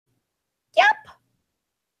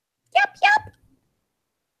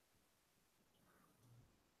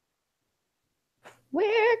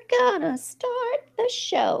we're gonna start the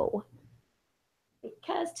show.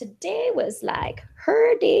 Because today was like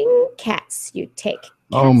herding cats. You take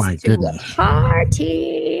Oh my cats to a goodness.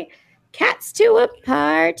 party. Cats to a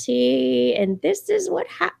party. And this is what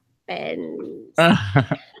happens.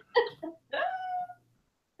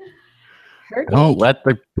 Herding Don't let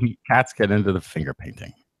the cats get into the finger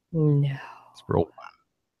painting. No. It's rule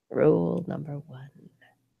Rule number 1.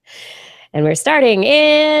 And we're starting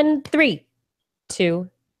in 3, 2.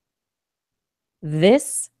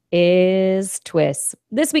 This is TWIS.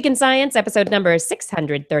 This Week in Science, episode number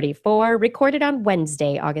 634, recorded on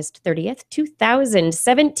Wednesday, August 30th,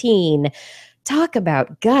 2017. Talk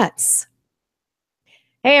about guts.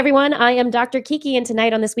 Hey everyone, I am Dr. Kiki, and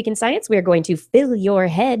tonight on This Week in Science, we are going to fill your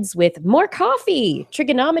heads with more coffee,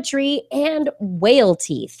 trigonometry, and whale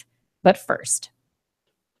teeth. But first,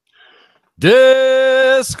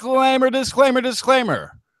 disclaimer, disclaimer,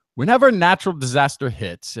 disclaimer. Whenever natural disaster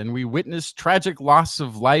hits and we witness tragic loss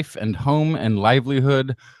of life and home and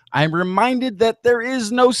livelihood, I'm reminded that there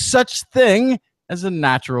is no such thing as a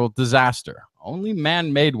natural disaster, only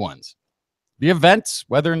man-made ones. The events,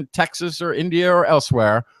 whether in Texas or India or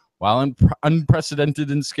elsewhere, while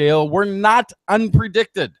unprecedented in scale, were not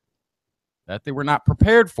unpredicted. That they were not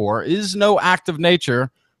prepared for is no act of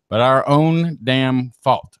nature, but our own damn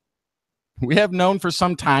fault. We have known for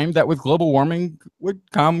some time that with global warming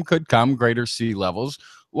could come greater sea levels,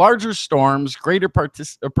 larger storms, greater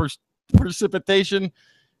precipitation,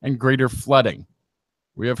 and greater flooding.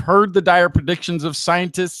 We have heard the dire predictions of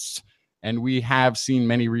scientists, and we have seen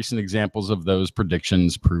many recent examples of those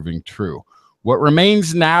predictions proving true. What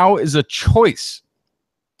remains now is a choice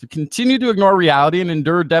to continue to ignore reality and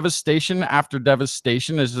endure devastation after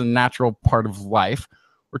devastation as a natural part of life,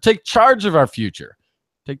 or take charge of our future.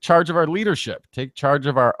 Take charge of our leadership, take charge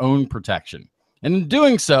of our own protection. And in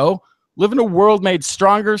doing so, live in a world made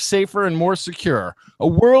stronger, safer, and more secure. A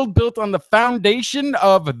world built on the foundation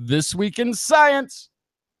of This Week in Science.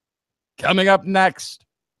 Coming up next.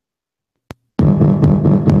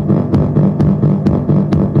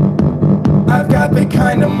 I've got the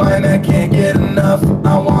kind of mind I can't get enough.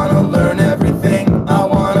 I want to learn everything. I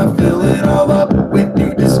want to fill it all up with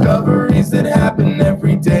new discoveries that happen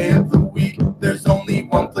every day of the week. There's only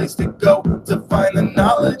one place to go to find the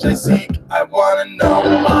knowledge I seek. I want to know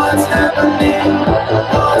what's happening.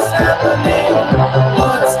 What's happening?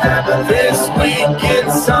 What's happening this week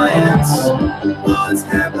in science? What's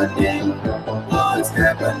happening? What's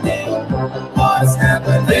happening? What's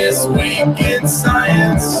happening this week in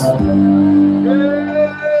science?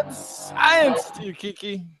 Good science to you,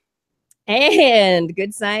 Kiki. and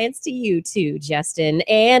good science to you too, Justin.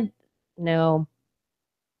 And no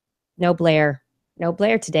Blair. No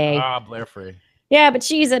Blair today. Blair free. Yeah, but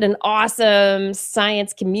she's at an awesome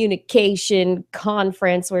science communication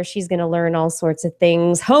conference where she's going to learn all sorts of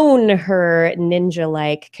things, hone her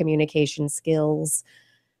ninja-like communication skills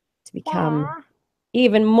to become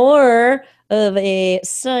even more of a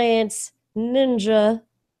science ninja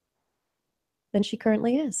than she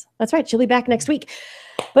currently is. That's right. She'll be back next week.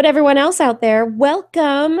 But everyone else out there,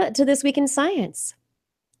 welcome to This Week in Science.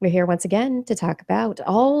 We're here once again to talk about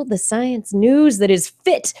all the science news that is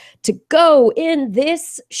fit to go in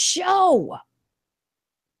this show.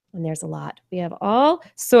 And there's a lot. We have all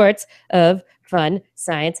sorts of fun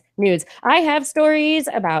science news. I have stories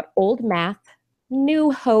about old math,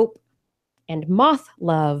 new hope, and moth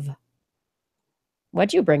love.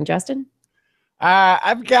 What'd you bring, Justin?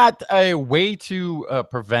 I've got a way to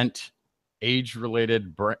prevent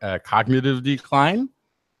age-related cognitive decline.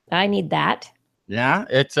 I need that. Yeah,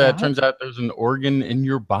 it turns out there's an organ in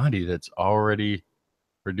your body that's already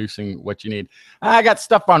producing what you need. I got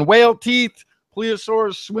stuff on whale teeth,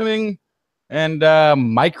 plesiosaurs swimming, and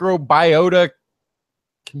microbiota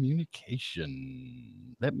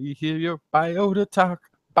communication. Let me hear your biota talk.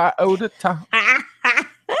 Biota talk.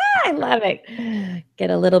 I love it. Get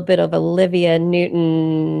a little bit of Olivia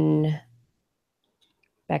Newton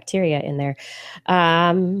bacteria in there.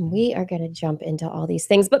 We are going to jump into all these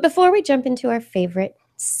things. But before we jump into our favorite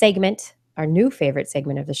segment, our new favorite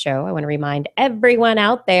segment of the show, I want to remind everyone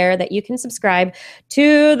out there that you can subscribe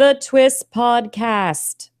to the TWIS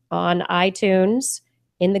podcast on iTunes,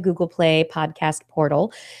 in the Google Play podcast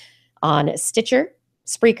portal, on Stitcher,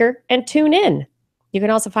 Spreaker, and TuneIn. You can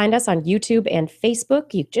also find us on YouTube and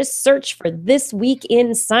Facebook. You just search for This Week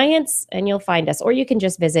in Science and you'll find us. Or you can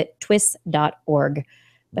just visit twis.org.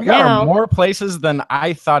 But we are more places than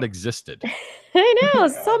I thought existed. I know,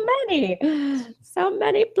 so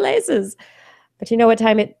many places. But you know what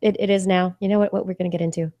time it is now? You know what we're going to get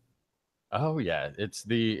into? Oh yeah, it's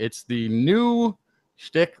the new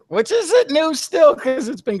shtick, which isn't new still because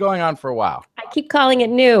it's been going on for a while. I keep calling it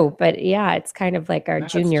new, but yeah, it's kind of like our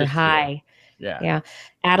That's junior just true. high. Yeah.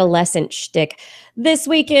 Adolescent shtick. This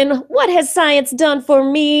weekend, what has science done for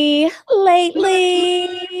me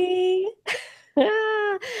lately?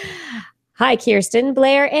 Hi, Kirsten,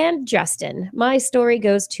 Blair, and Justin. My story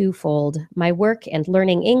goes twofold: my work and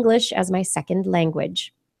learning English as my second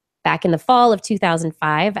language. Back in the fall of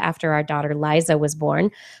 2005, after our daughter Liza was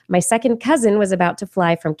born, my second cousin was about to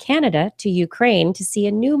fly from Canada to Ukraine to see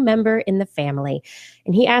a new member in the family,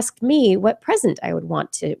 and he asked me what present I would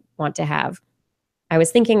want to have. I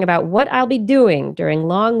was thinking about what I'll be doing during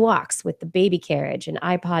long walks with the baby carriage, and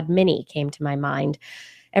iPod mini came to my mind.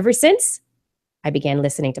 Ever since, I began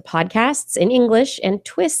listening to podcasts in English, and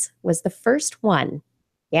TWIS was the first one.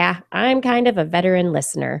 Yeah, I'm kind of a veteran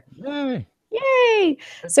listener. Yay. Yay!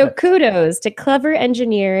 So kudos to clever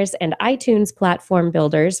engineers and iTunes platform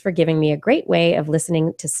builders for giving me a great way of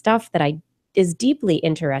listening to stuff that is deeply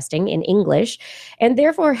interesting in English, and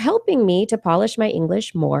therefore helping me to polish my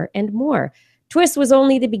English more and more. TWIS was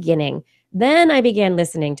only the beginning. Then I began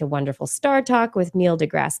listening to Wonderful Star Talk with Neil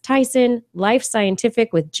deGrasse Tyson, Life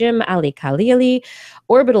Scientific with Jim Ali Khalili,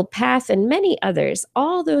 Orbital Path, and many others.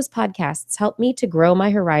 All those podcasts helped me to grow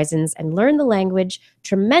my horizons and learn the language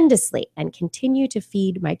tremendously and continue to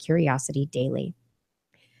feed my curiosity daily.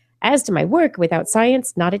 As to my work, without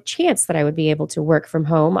science, not a chance that I would be able to work from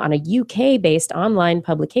home on a UK-based online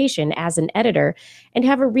publication as an editor and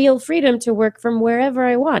have a real freedom to work from wherever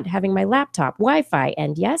I want, having my laptop, Wi-Fi,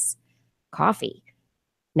 and yes, coffee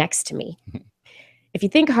next to me. If you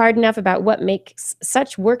think hard enough about what makes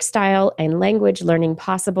such work style and language learning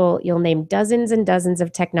possible, you'll name dozens and dozens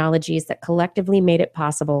of technologies that collectively made it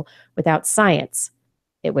possible. Without science,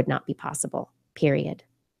 it would not be possible, period.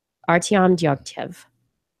 Artyom Dogtyev.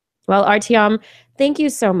 Well, Artyom, thank you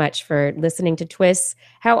so much for listening to TWIS.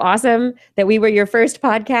 How awesome that we were your first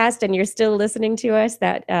podcast and you're still listening to us.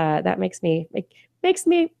 That makes me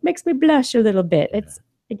blush a little bit.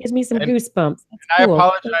 It gives me some goosebumps. That's I cool.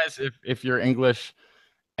 apologize if your English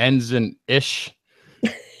ends in ish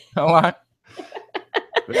a lot.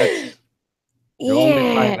 You'll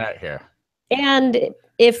only find that here. And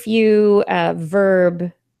if you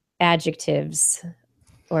verb adjectives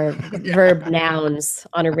or verb nouns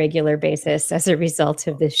on a regular basis as a result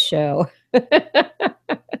of this show.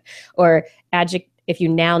 Or if you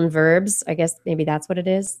noun verbs, I guess maybe that's what it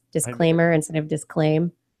is. Disclaimer instead of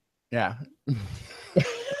disclaim. Yeah.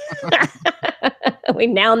 We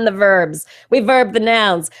noun the verbs. We verb the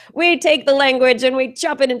nouns. We take the language and we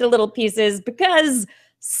chop it into little pieces because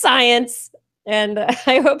science. And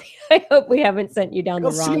I hope we haven't sent you down the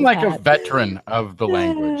wrong path. You seem like a veteran of the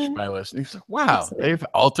language by listening. It's like, wow, absolutely. They've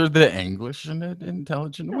altered the English in an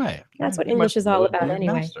intelligent way. That's what English is all about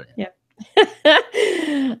anyway. Yeah.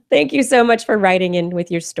 Thank you so much for writing in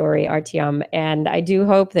with your story, Artyom. And I do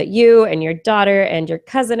hope that you and your daughter and your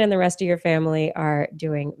cousin and the rest of your family are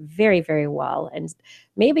doing very, very well. And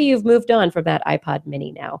maybe you've moved on from that iPod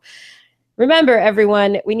mini now. Remember,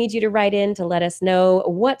 everyone, we need you to write in to let us know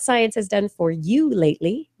what science has done for you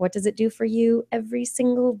lately. What does it do for you every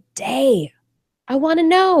single day? I want to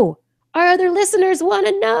know. Our other listeners want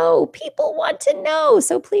to know. People want to know.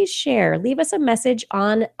 So please share. Leave us a message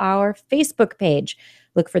on our Facebook page.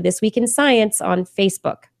 Look for This Week in Science on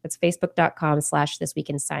Facebook. That's facebook.com/This Week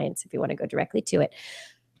in Science if you want to go directly to it.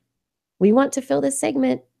 We want to fill this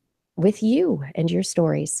segment with you and your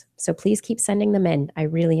stories. So please keep sending them in. I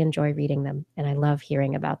really enjoy reading them and I love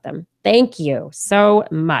hearing about them. Thank you so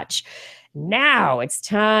much. Now it's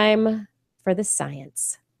time for the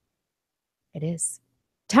science. It is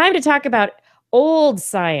time to talk about old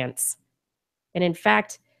science. And in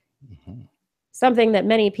fact, something that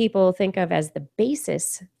many people think of as the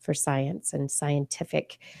basis for science and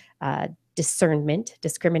scientific discernment,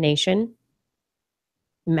 discrimination,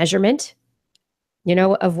 measurement. You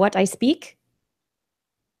know of what I speak?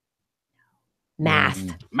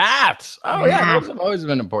 Math. Maths. Oh, yeah. Those have always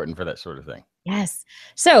been important for that sort of thing. Yes.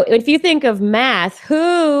 So if you think of math,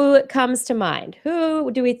 who comes to mind?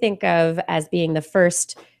 Who do we think of as being the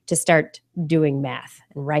first to start doing math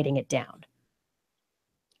and writing it down?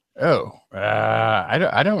 Oh,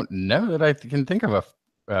 I don't know that I can think of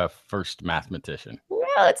a first mathematician.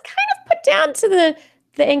 Well, it's kind of put down to the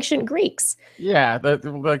ancient Greeks. Yeah,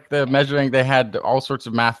 like the measuring, they had all sorts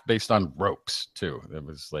of math based on ropes too. That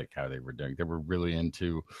was like how they were doing. They were really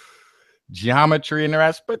into geometry and the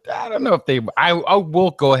rest, but I don't know if I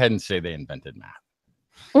will go ahead and say they invented math.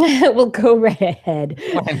 We'll go right ahead.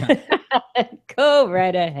 Go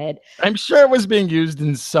right ahead. I'm sure it was being used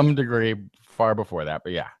in some degree far before that,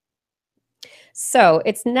 but yeah. So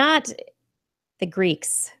it's not the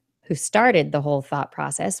Greeks who started the whole thought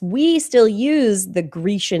process, we still use the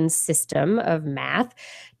Grecian system of math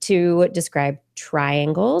to describe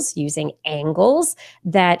triangles using angles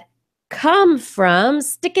that come from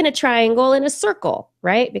sticking a triangle in a circle,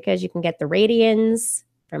 right? Because you can get the radians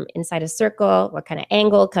from inside a circle, what kind of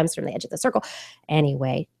angle comes from the edge of the circle.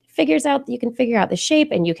 Anyway, you can figure out the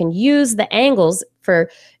shape, and you can use the angles for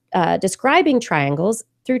describing triangles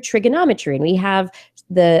through trigonometry. And we have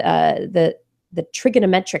the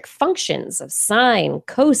trigonometric functions of sine,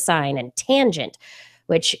 cosine, and tangent,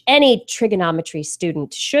 which any trigonometry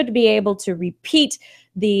student should be able to repeat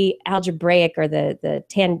the algebraic or the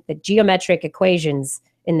geometric equations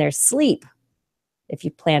in their sleep if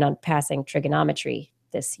you plan on passing trigonometry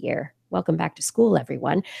this year. Welcome back to school,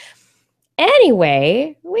 everyone.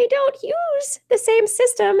 Anyway, we don't use the same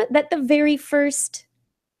system that the very first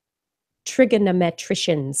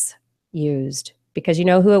trigonometricians used, because you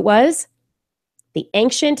know who it was? The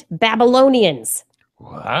ancient Babylonians.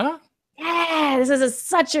 What? Yeah, this is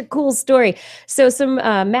such a cool story. So some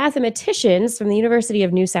mathematicians from the University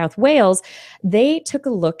of New South Wales, they took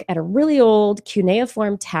a look at a really old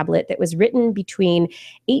cuneiform tablet that was written between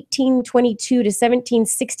 1822 to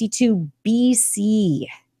 1762 BCE.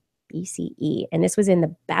 And this was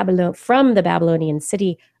in from the Babylonian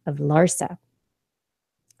city of Larsa.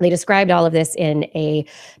 They described all of this in a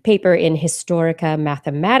paper in Historica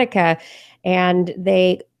Mathematica, and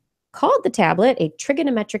they called the tablet a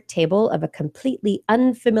trigonometric table of a completely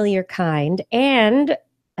unfamiliar kind and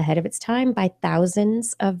ahead of its time by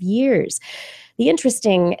thousands of years. The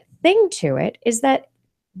interesting thing to it is that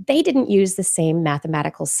they didn't use the same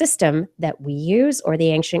mathematical system that we use or the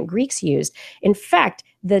ancient Greeks used. In fact,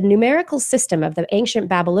 the numerical system of the ancient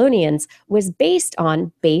Babylonians was based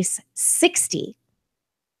on base 60,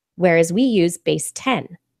 whereas we use base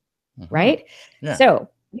 10, right? Yeah. So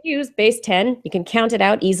we use base 10. You can count it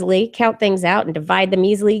out easily, count things out and divide them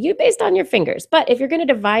easily, based on your fingers. But if you're going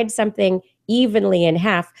to divide something evenly in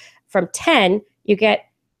half, from 10, you get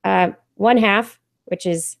 1/2, which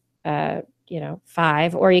is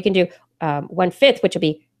 5, or you can do 1/5, which will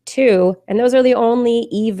be 2. And those are the only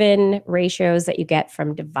even ratios that you get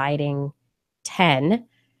from dividing 10.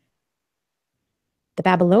 The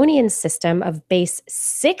Babylonian system of base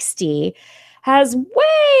 60 has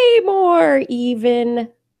way more even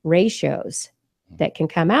ratios that can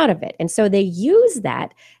come out of it. And so they use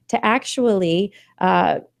that to actually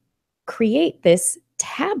create this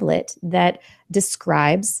tablet that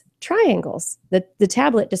describes triangles. The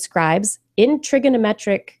tablet describes in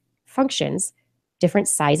trigonometric functions different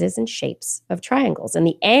sizes and shapes of triangles. And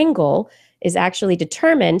the angle is actually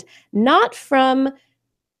determined not from,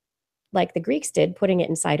 like the Greeks did, putting it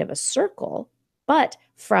inside of a circle, but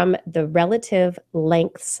from the relative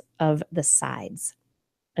lengths of the sides.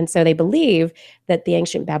 And so they believe that the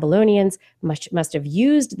ancient Babylonians must have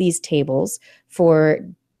used these tables for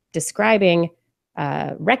describing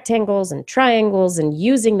rectangles and triangles and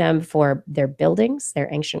using them for their buildings, their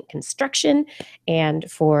ancient construction, and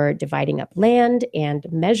for dividing up land and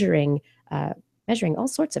measuring all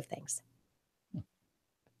sorts of things.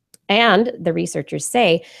 And the researchers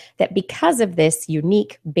say that because of this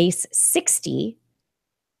unique base 60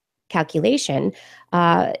 calculation,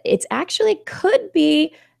 it's actually could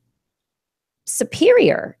be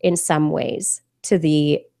superior in some ways to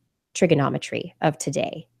the trigonometry of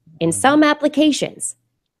today. In some applications,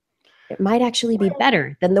 it might actually be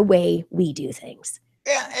better than the way we do things.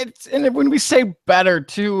 Yeah, and when we say better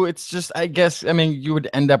too, it's just, I guess, I mean, you would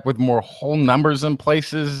end up with more whole numbers in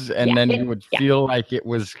places, and then you would feel like it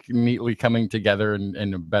was neatly coming together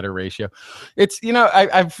in a better ratio. It's,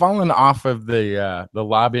 I've fallen off of the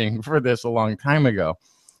lobbying for this a long time ago,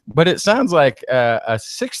 but it sounds like a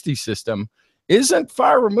 60 system isn't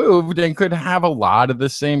far removed and could have a lot of the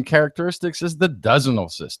same characteristics as the dozenal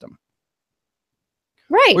system.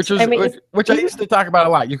 Right. Which I used to talk about a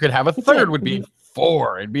lot. You could have a third would be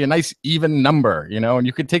 4. It'd be a nice even number, and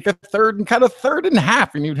you could take a third and cut a third in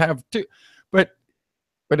half and you'd have 2. But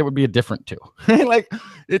it would be a different 2. Like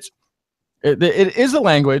it is a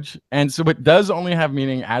language, and so it does only have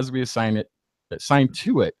meaning as we assign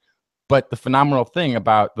to it. But the phenomenal thing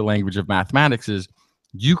about the language of mathematics is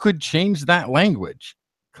you could change that language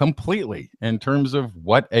completely in terms of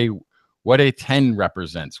what a 10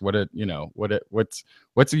 represents, what's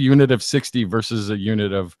a unit of 60 versus a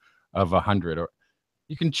unit of 100, or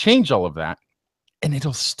you can change all of that and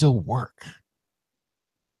it'll still work.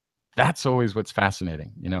 That's always what's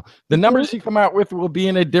fascinating. The numbers you come out with will be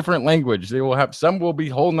in a different language. They will have, some will be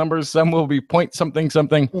whole numbers, some will be point something,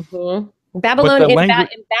 Babylon, the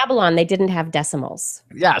in Babylon, they didn't have decimals.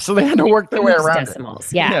 Yeah, so they had to work their way around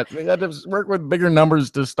decimals. it. Yeah, They had to work with bigger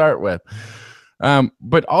numbers to start with.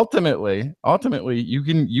 But ultimately,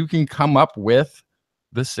 you can come up with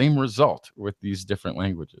the same result with these different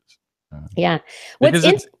languages. Yeah.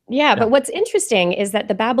 But what's interesting is that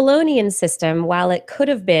the Babylonian system, while it could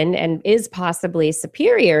have been and is possibly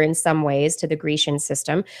superior in some ways to the Grecian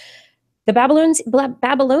system, the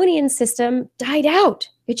Babylonian system died out.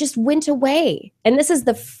 It just went away. And this is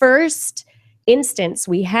the first instance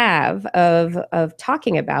we have of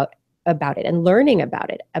talking about it and learning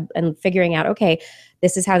about it and figuring out, okay,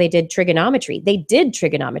 this is how they did trigonometry. They did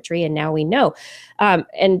trigonometry, and now we know.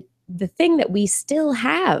 And the thing that we still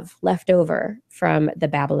have left over from the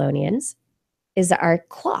Babylonians is our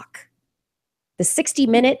clock. The 60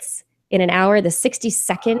 minutes in an hour, the 60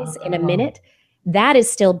 seconds in a minute, that is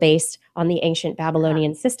still based on the ancient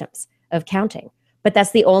Babylonian systems of counting. But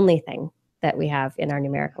that's the only thing that we have in our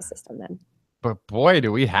numerical system then. But boy,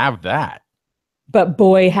 do we have that. But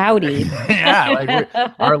boy, howdy.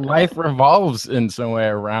 Yeah, our life revolves in some way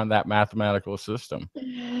around that mathematical system.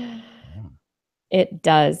 It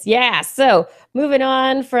does. Yeah. So moving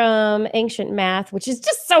on from ancient math, which is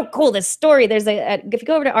just so cool. This story, there's if you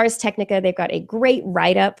go over to Ars Technica, they've got a great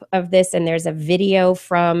write-up of this. And there's a video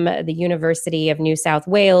from the University of New South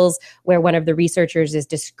Wales where one of the researchers is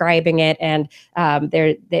describing it. And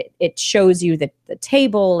it shows you the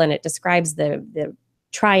table, and it describes the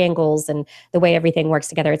triangles and the way everything works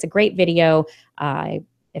together. It's a great video.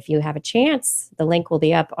 If you have a chance, the link will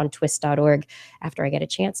be up on TWIS.org after I get a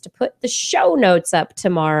chance to put the show notes up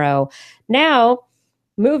tomorrow. Now,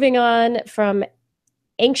 moving on from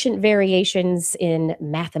ancient variations in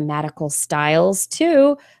mathematical styles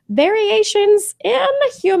to variations in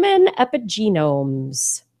human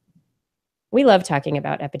epigenomes. We love talking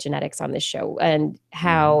about epigenetics on this show and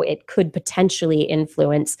how it could potentially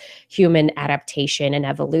influence human adaptation and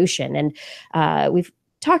evolution. And we've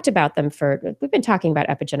talked about them we've been talking about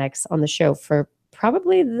epigenetics on the show for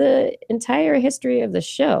probably the entire history of the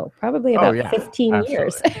show, probably about 15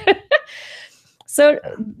 years. So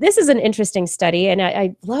this is an interesting study, and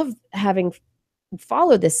I love having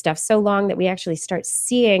followed this stuff so long that we actually start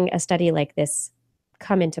seeing a study like this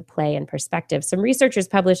come into play and perspective. Some researchers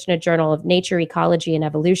published in a journal of Nature, Ecology, and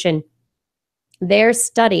Evolution their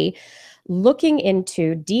study looking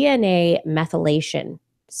into DNA methylation.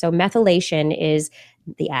 So methylation is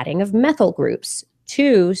the adding of methyl groups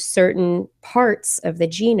to certain parts of the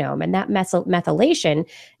genome. And that methylation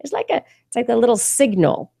is like a little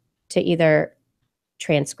signal to either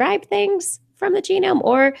transcribe things from the genome,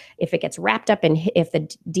 or if it gets wrapped up if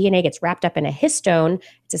the DNA gets wrapped up in a histone,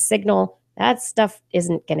 it's a signal that stuff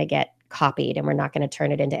isn't going to get copied, and we're not going to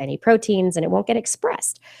turn it into any proteins, and it won't get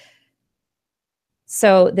expressed.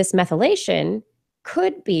 So this methylation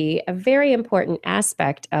could be a very important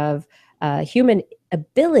aspect of human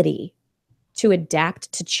ability to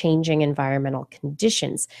adapt to changing environmental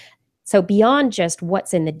conditions. So beyond just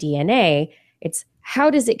what's in the DNA, it's how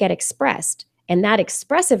does it get expressed? And that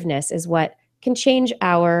expressiveness is what can change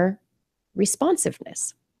our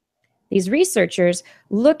responsiveness. These researchers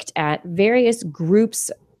looked at various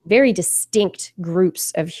groups, very distinct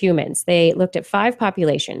groups of humans. They looked at 5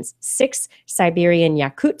 populations: 6 Siberian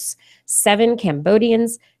Yakuts, 7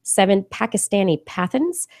 Cambodians, 7 Pakistani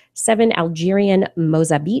Pathans, 7 Algerian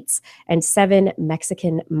Mozabites, and 7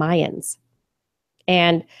 Mexican Mayans.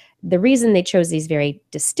 And the reason they chose these very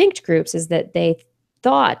distinct groups is that they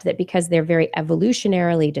thought that because they're very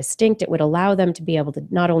evolutionarily distinct, it would allow them to be able to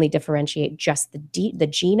not only differentiate just the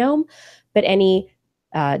genome, but any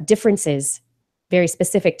differences, very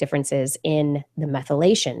specific differences in the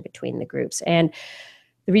methylation between the groups. And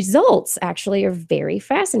the results actually are very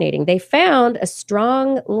fascinating. They found a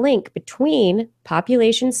strong link between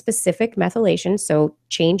population-specific methylation, so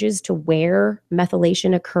changes to where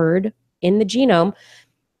methylation occurred in the genome,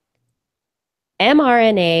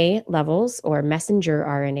 mRNA levels or messenger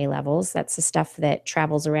RNA levels, that's the stuff that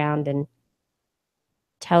travels around and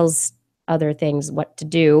tells other things what to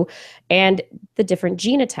do, and the different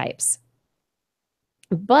genotypes.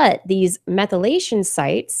 But these methylation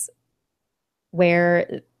sites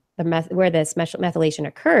where this methylation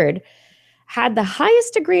occurred had the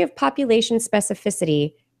highest degree of population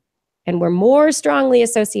specificity and were more strongly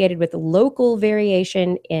associated with local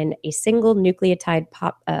variation in a single nucleotide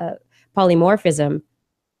polymorphism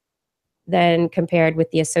than compared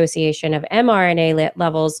with the association of mRNA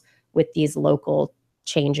levels with these local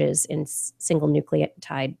changes in single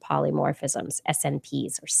nucleotide polymorphisms,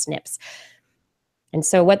 SNPs or SNPs. And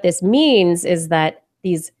so what this means is that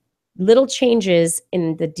these little changes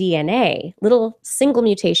in the DNA, little single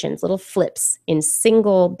mutations, little flips in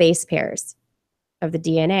single base pairs of the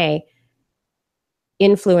DNA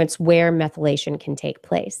influence where methylation can take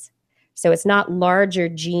place. So it's not larger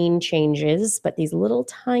gene changes, but these little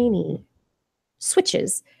tiny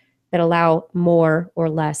switches that allow more or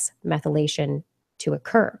less methylation to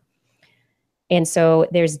occur. And so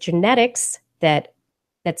there's genetics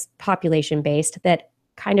that's population-based that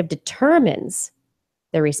kind of determines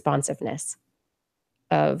the responsiveness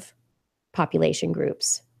of population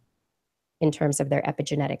groups in terms of their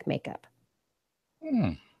epigenetic makeup.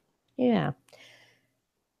 Yeah.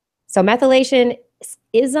 So methylation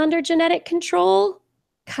is under genetic control,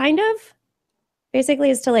 kind of,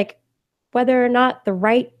 basically, as to like whether or not the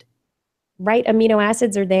right amino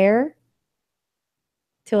acids are there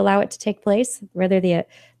to allow it to take place, whether the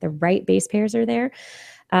right base pairs are there.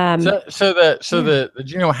 So the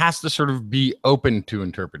genome has to sort of be open to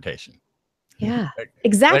interpretation. Yeah,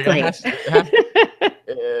 exactly.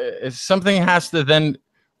 Something has to then,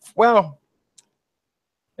 well,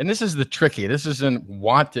 and this is the tricky. This isn't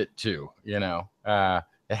want it to, it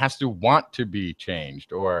has to want to be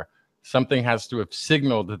changed, or something has to have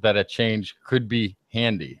signaled that a change could be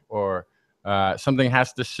handy, or something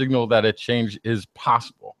has to signal that a change is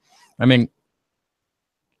possible. I mean,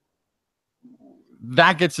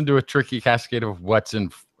 that gets into a tricky cascade of what's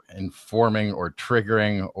informing or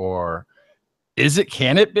triggering, or is it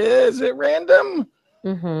random?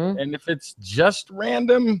 Mm-hmm. And if it's just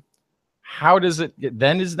random, how does it get,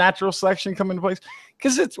 then is natural selection come into place?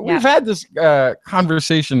 Because we've had this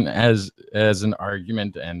conversation as an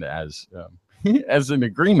argument and as as an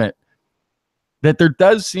agreement that there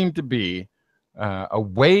does seem to be a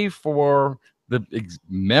way for the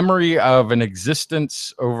memory of an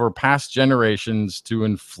existence over past generations to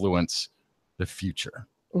influence the future.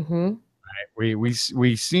 Mm-hmm. Right?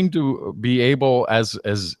 We seem to be able, as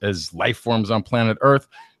life forms on planet Earth,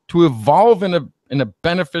 to evolve in a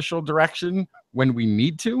beneficial direction when we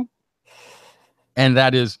need to, and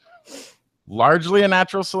that is largely a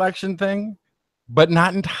natural selection thing, but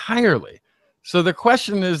not entirely. So the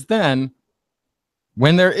question is then,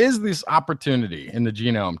 when there is this opportunity in the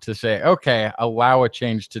genome to say, okay, allow a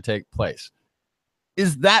change to take place,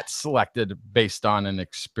 is that selected based on an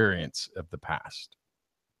experience of the past?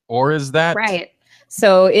 Or is that... Right.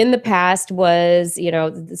 So in the past was,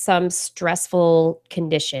 some stressful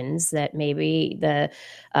conditions that maybe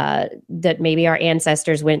our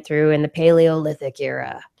ancestors went through in the Paleolithic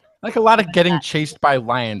era. Like a lot of getting chased by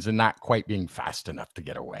lions and not quite being fast enough to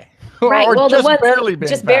get away. Right. Or well, just the ones, barely being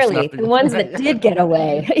just fast barely. enough to The get ones away. that did get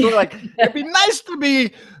away. So like, it'd be nice to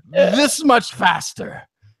be this much faster.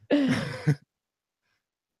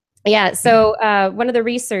 Yeah. So one of the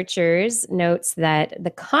researchers notes that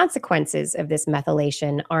the consequences of this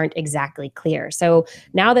methylation aren't exactly clear. So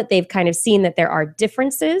now that they've kind of seen that there are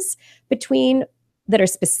differences that are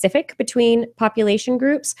specific between population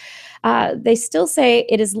groups, they still say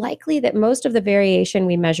it is likely that most of the variation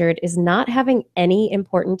we measured is not having any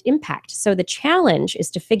important impact. So the challenge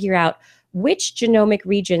is to figure out which genomic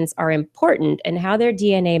regions are important and how their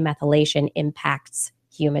DNA methylation impacts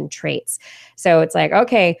human traits. So it's like,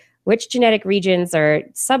 okay, which genetic regions are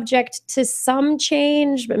subject to some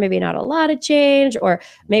change, but maybe not a lot of change, or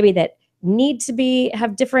maybe that need to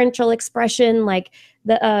have differential expression, like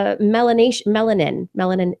the melanation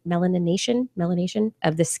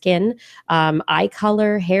of the skin, eye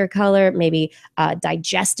color, hair color, maybe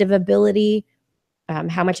digestive ability.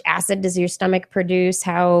 How much acid does your stomach produce?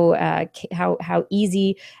 How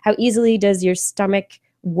easily does your stomach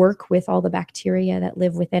work with all the bacteria that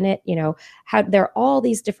live within it? How there are all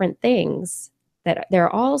these different things, that there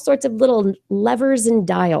are all sorts of little levers and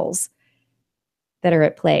dials that are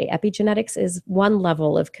at play. Epigenetics is one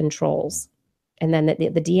level of controls, and then the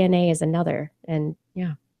DNA is another. And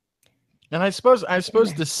yeah. And I suppose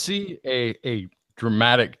to see a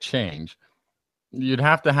dramatic change, you'd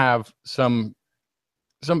have to have some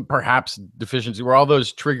perhaps deficiency where all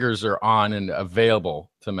those triggers are on and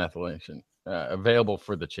available to methylation, available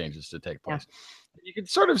for the changes to take place. Yeah. You could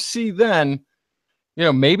sort of see then,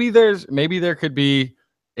 maybe there could be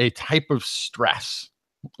a type of stress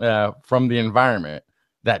from the environment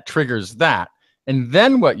that triggers that. And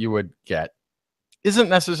then what you would get isn't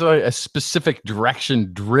necessarily a specific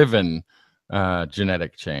direction-driven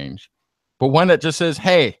genetic change, but one that just says,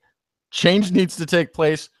 hey, change needs to take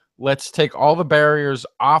place. Let's take all the barriers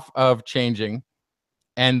off of changing.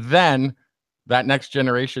 And then that next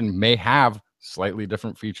generation may have slightly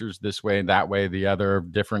different features this way, that way, the other,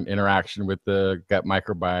 different interaction with the gut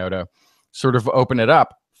microbiota, sort of open it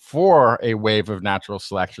up for a wave of natural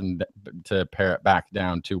selection to pare it back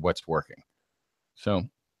down to what's working. So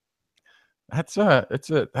that's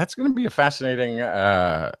that's going to be a fascinating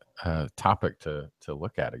topic to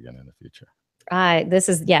look at again in the future.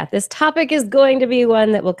 This topic is going to be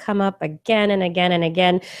one that will come up again and again and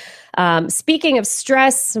again. Speaking of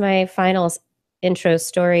stress, my final intro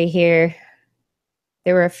story here.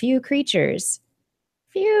 There were a few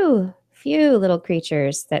little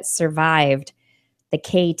creatures that survived the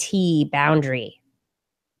KT boundary,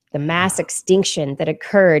 the mass extinction that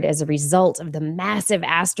occurred as a result of the massive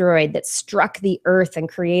asteroid that struck the Earth and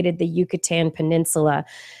created the Yucatan Peninsula,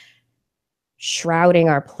 shrouding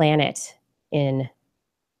our planet in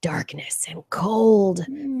darkness and cold.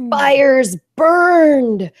 Fires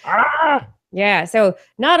burned. Yeah, so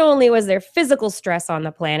not only was there physical stress on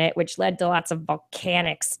the planet, which led to lots of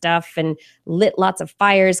volcanic stuff and lit lots of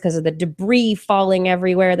fires because of the debris falling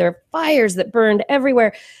everywhere. There were fires that burned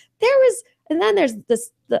everywhere. And then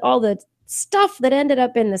there's all the stuff that ended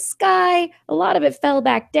up in the sky. A lot of it fell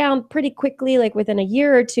back down pretty quickly, like within a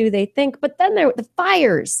year or two, they think. But then there were the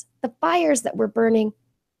fires that were burning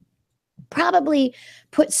probably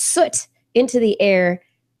put soot into the air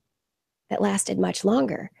that lasted much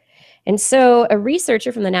longer. And so a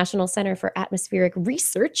researcher from the National Center for Atmospheric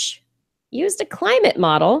Research used a climate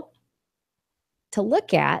model to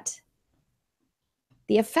look at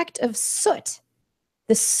the effect of soot.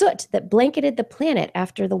 The soot that blanketed the planet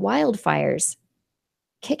after the wildfires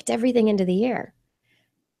kicked everything into the air.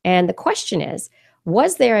 And the question is,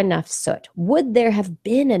 was there enough soot? Would there have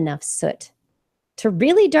been enough soot to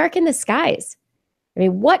really darken the skies? I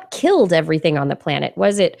mean, what killed everything on the planet?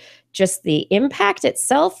 Was it just the impact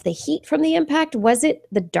itself, the heat from the impact? Was it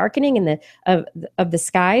the darkening in of the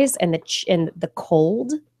skies and the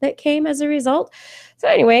cold that came as a result? So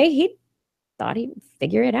anyway, he thought he'd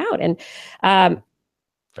figure it out. And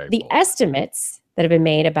the estimates that have been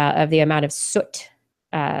made of the amount of soot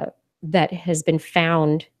that has been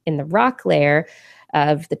found in the rock layer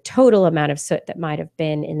of the total amount of soot that might have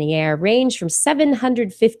been in the air range from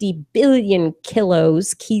 750 billion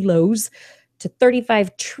kilos to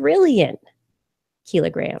 35 trillion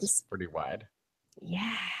kilograms. That's pretty wide.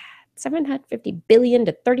 Yeah, 750 billion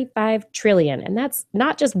to 35 trillion. And that's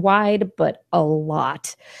not just wide, but a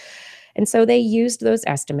lot. And so they used those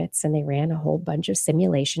estimates and they ran a whole bunch of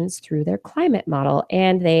simulations through their climate model,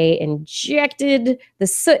 and they injected the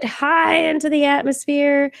soot high into the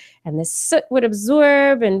atmosphere, and the soot would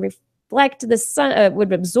absorb and reflect the sun,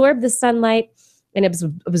 would absorb the sunlight, and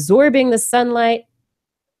absorbing the sunlight,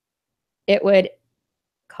 it would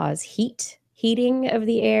cause heating of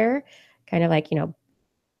the air, kind of like,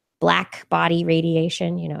 black body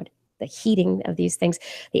radiation, the heating of these things.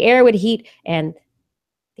 The air would heat and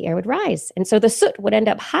the air would rise. And so the soot would end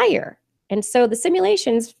up higher. And so the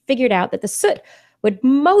simulations figured out that the soot would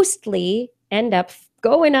mostly end up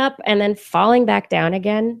going up and then falling back down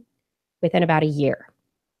again within about a year.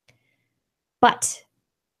 But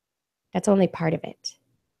that's only part of it.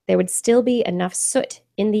 There would still be enough soot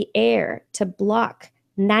in the air to block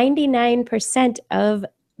 99% of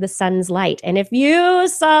the sun's light. And if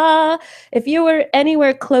you were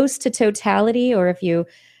anywhere close to totality, or if you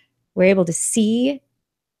were able to see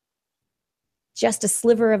just a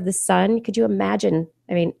sliver of the sun, could you imagine?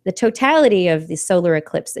 I mean, the totality of the solar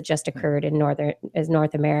eclipse that just occurred in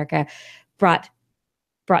North America brought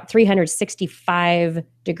 365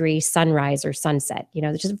 degree sunrise or sunset.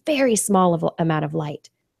 There's just a very small amount of light.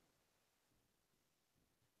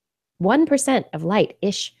 1% of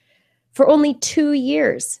light-ish for only 2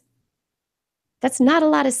 years. That's not a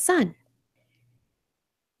lot of sun.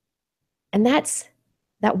 And that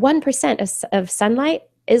 1% of sunlight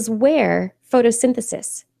is where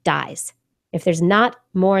photosynthesis dies. If there's not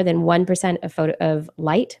more than 1% of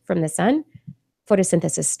light from the sun,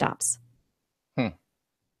 photosynthesis stops.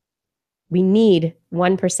 We need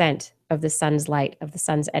 1% of the sun's light, of the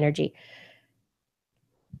sun's energy,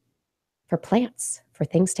 for plants, for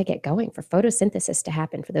things to get going, for photosynthesis to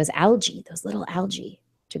happen, for those little algae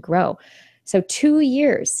to grow. So 2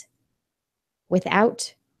 years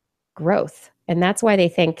without growth. And that's why they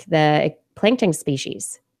think the plankton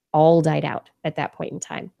species all died out at that point in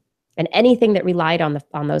time. And anything that relied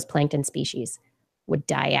on those plankton species would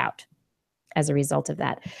die out as a result of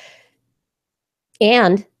that.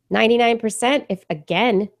 And 99%,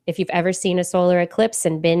 if you've ever seen a solar eclipse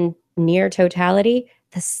and been near totality,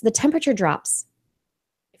 the temperature drops.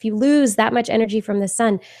 If you lose that much energy from the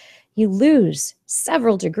sun, you lose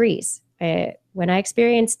several degrees. When I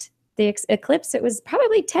experienced the eclipse, it was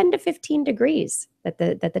probably 10 to 15 degrees that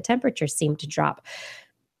the temperature seemed to drop.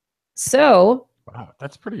 So Wow,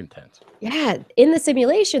 that's pretty intense. Yeah, in the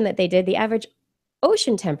simulation that they did, the average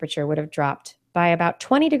ocean temperature would have dropped by about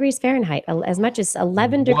 20 degrees Fahrenheit, as much as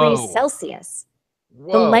 11 degrees Whoa. Celsius.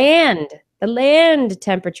 Whoa. The land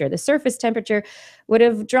temperature, the surface temperature would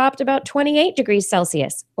have dropped about 28 degrees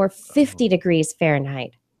Celsius or 50 degrees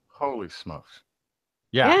Fahrenheit. Holy smokes.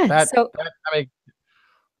 Yeah, Yeah, so I mean,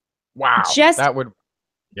 wow. just That would,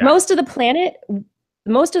 yeah, most of the planet's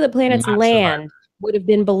not survive. land would have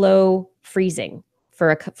been below freezing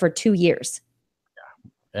for 2 years.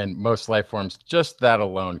 And most life forms, just that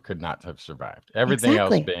alone could not have survived. Everything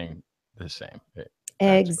else being the same.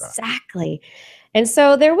 Exactly. And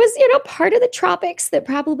so there was, part of the tropics that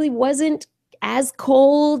probably wasn't as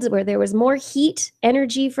cold, where there was more heat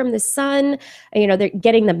energy from the sun. They're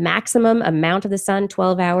getting the maximum amount of the sun,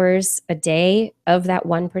 12 hours a day of that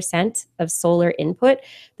 1% of solar input.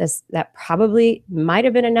 That probably might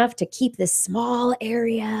have been enough to keep this small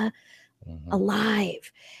area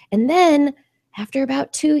alive. And then after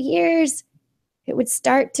about 2 years, it would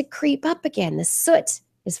start to creep up again. The soot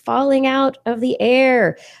is falling out of the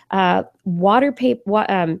air. Water paper,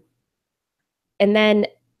 and then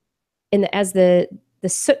as the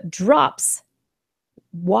soot drops,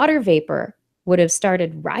 water vapor would have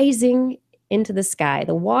started rising into the sky.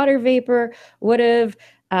 The water vapor would have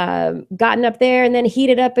gotten up there and then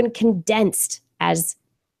heated up and condensed as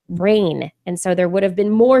rain. And so there would have been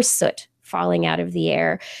more soot falling out of the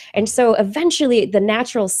air. And so eventually the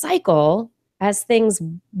natural cycle, as things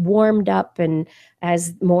warmed up and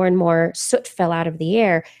as more and more soot fell out of the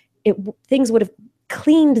air, things would have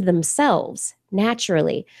cleaned themselves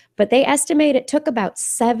naturally. But they estimate it took about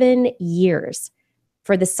 7 years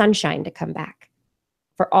for the sunshine to come back,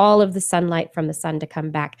 for all of the sunlight from the sun to come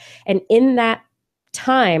back. And in that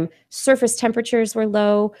time, surface temperatures were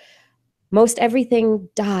low. Most everything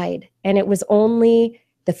died. And it was only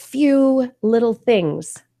the few little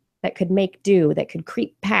things that could make do, that could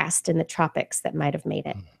creep past in the tropics, that might have made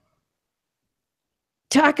it.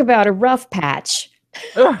 Talk about a rough patch.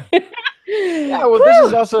 Yeah, well, this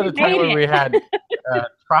is also the time when we had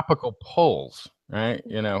tropical poles, right?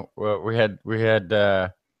 Well, we had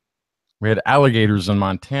alligators in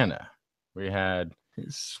Montana. We had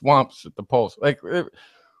swamps at the poles. Like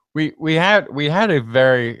we had a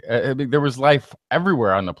very there was life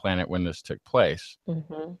everywhere on the planet when this took place.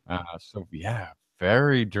 So yeah,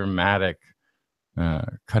 very dramatic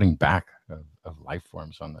cutting back of life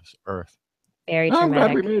forms on this earth. Very dramatic.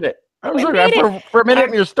 I'm glad we made it. For a minute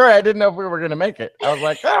in your story, I didn't know if we were going to make it. I was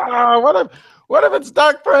like, what if it's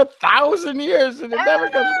dark for 1,000 years and it never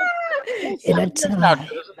comes back? In a time it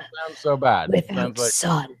doesn't sound so bad. without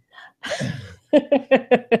sun.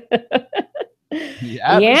 The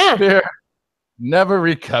atmosphere never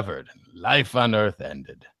recovered. Life on Earth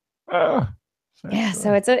ended. Yeah,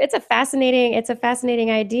 so it's a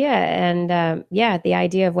fascinating idea, and the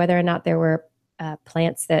idea of whether or not there were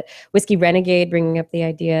plants that Whiskey Renegade bringing up the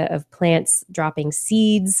idea of plants dropping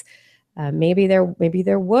seeds. Maybe there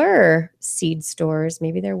were seed stores.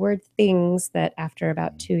 Maybe there were things that after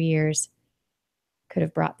about 2 years could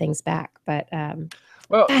have brought things back. But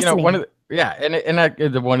well, one of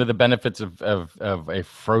the benefits of a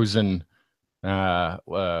frozen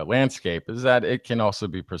landscape is that it can also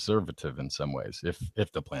be preservative in some ways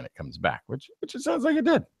if the planet comes back, which it sounds like it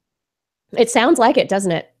did. It sounds like it,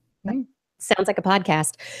 doesn't it? Sounds like a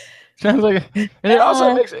podcast. Sounds like it. And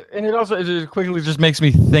it quickly just makes me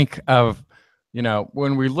think of,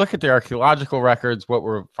 when we look at the archaeological records, what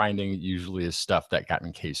we're finding usually is stuff that got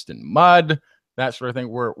encased in mud, that sort of thing.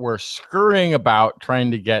 We're scurrying about trying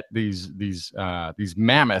to get these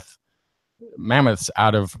mammoths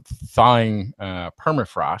out of thawing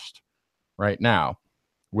permafrost right now,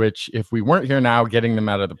 which if we weren't here now getting them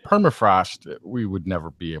out of the permafrost, we would never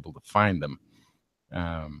be able to find them,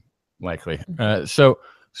 likely. So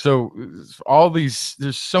all these,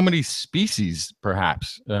 there's so many species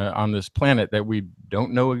perhaps on this planet that we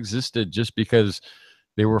don't know existed just because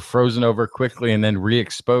they were frozen over quickly and then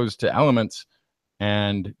re-exposed to elements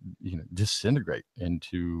and disintegrate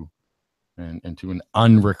into an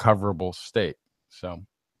unrecoverable state. So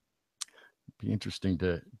it'd be interesting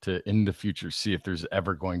to in the future see if there's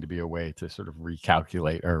ever going to be a way to sort of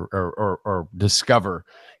recalculate or discover,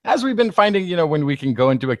 as we've been finding, when we can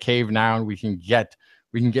go into a cave now and we can get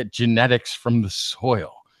genetics from the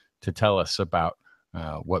soil to tell us about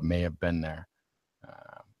what may have been there.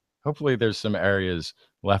 Hopefully there's some areas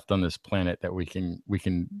left on this planet that we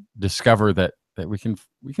can discover that we can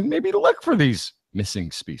maybe look for these missing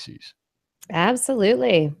species.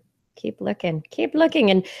 Absolutely. Keep looking.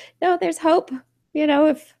 And no, there's hope.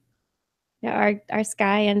 If our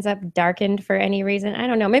sky ends up darkened for any reason. I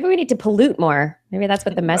don't know. Maybe we need to pollute more. Maybe that's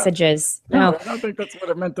what the message is. No, No, I don't think that's what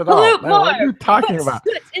it meant at pollute all. more. What are you talking Put about?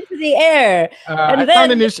 soot into the air, and I then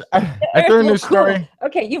found a new. I Earth threw a will new story. cool.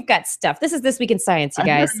 Okay, you've got stuff. This is This Week in Science, you I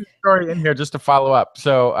threw a guys. new story in here just to follow up.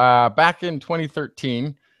 So back in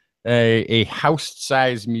 2013, a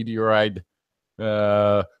house-sized meteorite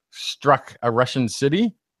struck a Russian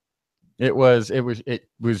city. It was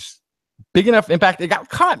big enough impact. It got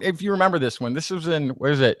caught. If you remember this one, this was in,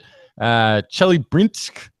 where is it?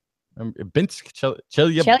 Chelyabinsk.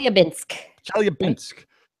 Chelyabinsk.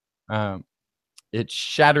 It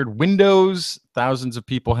shattered windows. Thousands of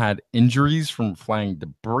people had injuries from flying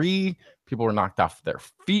debris. People were knocked off their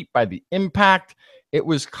feet by the impact. It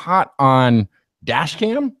was caught on dash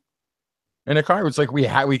cam in a car. It was like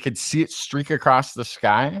we could see it streak across the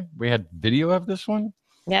sky. We had video of this one.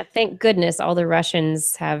 Yeah, thank goodness all the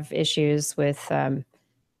Russians have issues with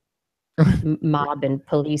mob and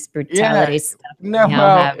police brutality stuff. No,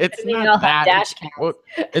 well, it's not that. Well,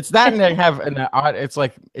 it's that, and they have it's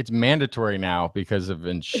like it's mandatory now because of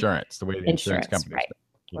insurance. The way the insurance companies, right?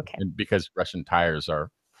 Okay, and because Russian tires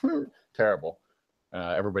are terrible.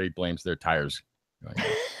 Everybody blames their tires.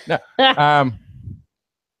 No.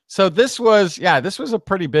 So this was a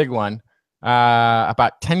pretty big one.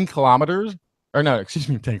 About 10 kilometers, or no, excuse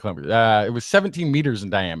me, 10 kilometers. It was 17 meters in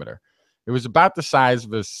diameter. It was about the size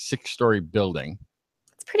of a 6-story building.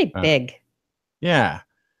 It's pretty big. Yeah,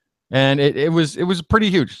 and it was pretty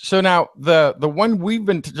huge. So now the one we've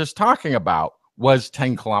been just talking about was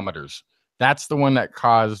 10 kilometers. That's the one that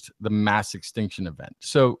caused the mass extinction event.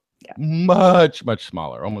 So much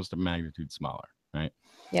smaller, almost a magnitude smaller, right?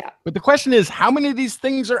 Yeah. But the question is, how many of these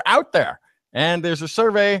things are out there? And there's a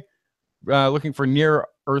survey looking for near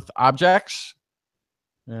Earth objects.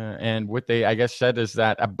 And what they, I guess, said is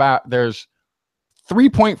that there's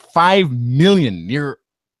 3.5 million near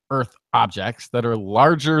Earth objects that are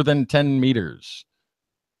larger than 10 meters.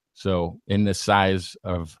 So in the size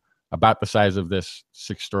of, about the size of this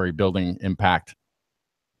 6-story building impact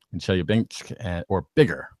in Chelyabinsk, or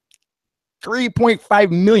bigger.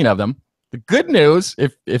 3.5 million of them. The good news,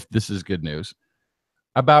 if this is good news,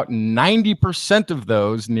 about 90% of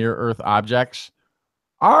those near Earth objects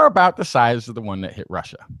are about the size of the one that hit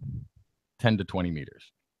Russia, 10 to 20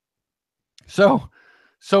 meters. So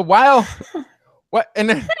while and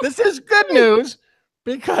this is good news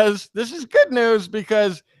because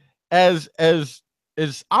as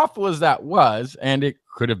awful as that was, and it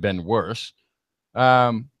could have been worse,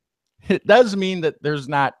 it does mean that there's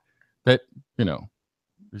not a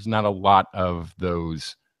lot of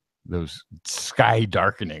those sky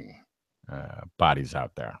darkening bodies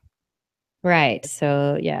out there. Right.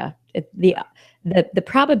 So yeah, the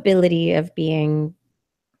probability of being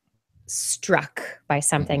struck by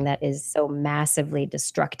something that is so massively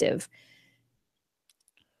destructive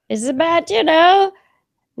is about 9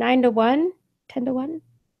 to 1, 10 to 1.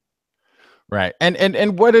 Right.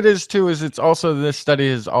 And what it is too is it's also, this study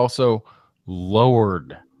has also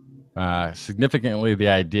lowered significantly the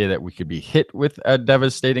idea that we could be hit with a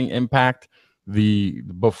devastating impact.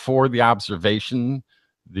 Before the observation,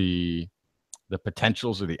 the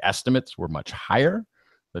potentials or the estimates were much higher,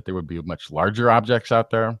 that there would be much larger objects out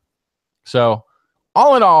there. So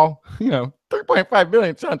all in all, 3.5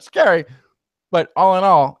 billion sounds scary, but all in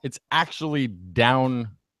all, it's actually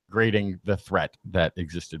downgrading the threat that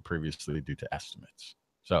existed previously due to estimates.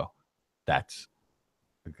 So that's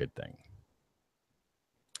a good thing.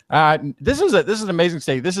 This is an amazing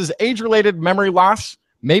study. This is age-related memory loss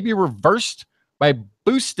may be reversed by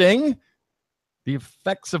boosting the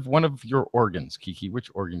effects of one of your organs. Kiki, which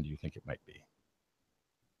organ do you think it might be?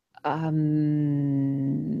 I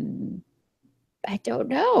don't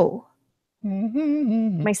know.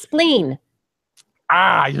 My spleen.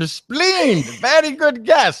 Your spleen. Very good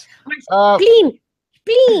guess. My spleen.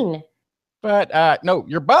 But no,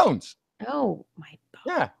 your bones. Oh, my bones.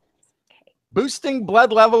 Yeah. Okay. Boosting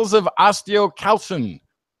blood levels of osteocalcin,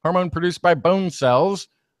 hormone produced by bone cells.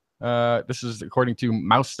 This is according to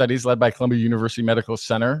mouse studies led by Columbia University Medical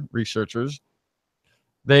Center researchers.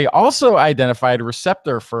 They also identified a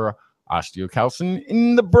receptor for osteocalcin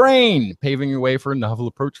in the brain, paving the way for a novel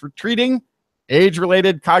approach for treating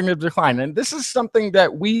age-related cognitive decline. And this is something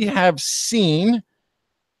that we have seen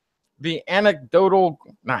the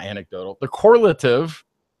correlative,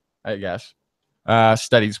 I guess,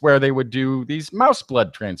 studies where they would do these mouse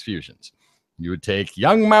blood transfusions. You would take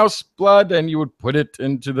young mouse blood and you would put it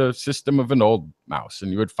into the system of an old mouse,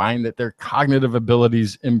 and you would find that their cognitive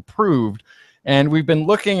abilities improved. And we've been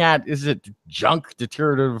looking at, is it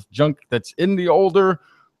deteriorative junk that's in the older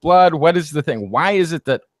blood? What is the thing? Why is it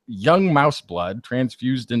that young mouse blood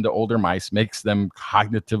transfused into older mice makes them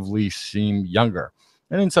cognitively seem younger,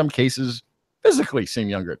 and in some cases, physically seem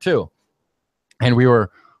younger too. And we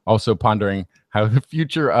were also pondering how the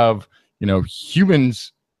future of,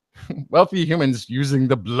 humans, wealthy humans using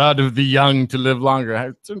the blood of the young to live longer,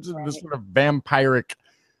 it's this sort of vampiric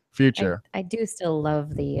future. I do still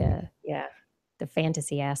love the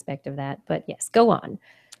fantasy aspect of that, but yes, go on.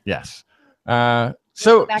 Yes.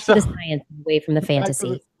 So back to the science, away from the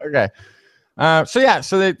fantasy. Okay.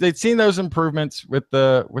 So they'd seen those improvements with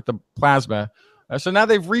the plasma. So now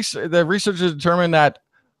the researchers determined that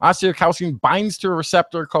osteocalcine binds to a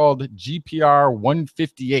receptor called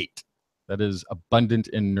GPR158 that is abundant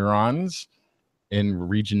in neurons in the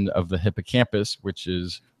region of the hippocampus, which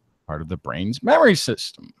is part of the brain's memory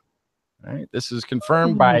system. Right? This is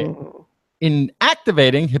confirmed by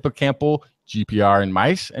inactivating hippocampal GPR in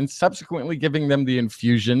mice and subsequently giving them the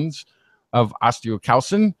infusions of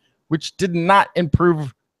osteocalcin, which did not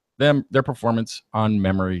improve their performance on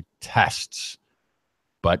memory tests,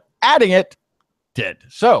 but adding it did.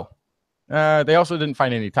 So they also didn't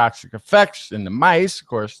find any toxic effects in the mice. Of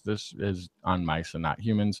course, this is on mice and not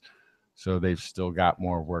humans, so they've still got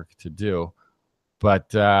more work to do.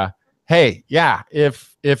 But hey, yeah,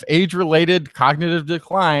 if age-related cognitive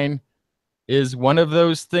decline is one of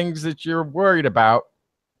those things that you're worried about,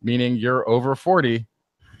 meaning you're over 40.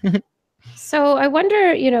 So I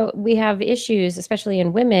wonder, we have issues, especially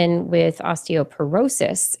in women, with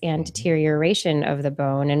osteoporosis and deterioration of the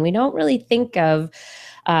bone. And we don't really think of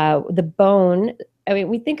the bone. I mean,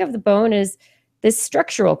 we think of the bone as this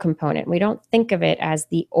structural component. We don't think of it as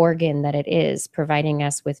the organ that it is, providing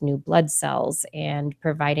us with new blood cells and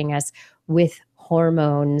providing us with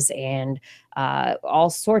hormones and all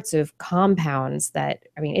sorts of compounds that,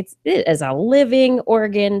 it is a living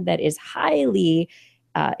organ that is highly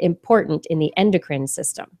important in the endocrine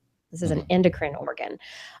system. This is an endocrine organ.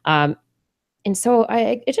 And so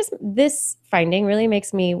this finding really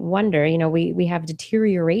makes me wonder, we have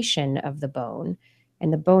deterioration of the bone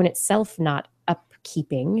and the bone itself not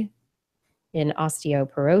upkeeping in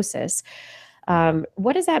osteoporosis.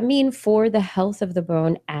 What does that mean for the health of the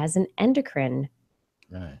bone as an endocrine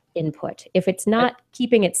input? If it's not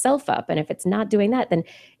keeping itself up and if it's not doing that, then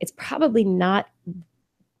it's probably not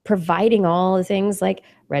providing all the things like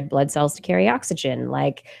red blood cells to carry oxygen,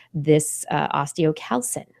 like this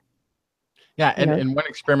osteocalcin. Yeah, and in one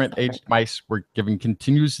experiment, aged mice were given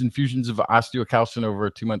continuous infusions of osteocalcin over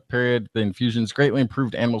a 2-month period. The infusions greatly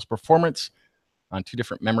improved animals' performance on 2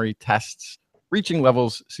 different memory tests, reaching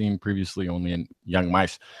levels seen previously only in young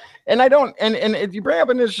mice. And if you bring up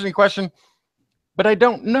an interesting question, but I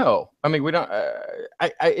don't know. I mean, we don't.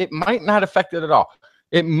 It might not affect it at all.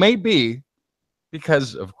 It may be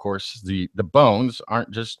because, of course, the bones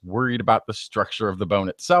aren't just worried about the structure of the bone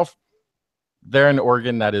itself. They're an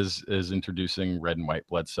organ that is introducing red and white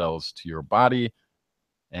blood cells to your body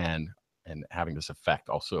and having this effect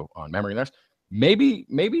also on memory. And maybe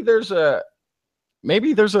there's a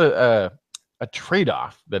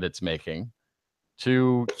trade-off that it's making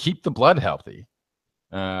to keep the blood healthy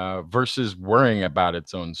versus worrying about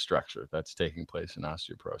its own structure that's taking place in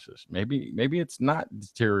osteoporosis. Maybe it's not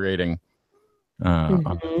deteriorating.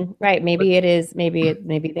 Right. Maybe it is. Maybe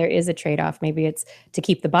there is a trade-off. Maybe it's to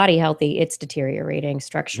keep the body healthy. It's deteriorating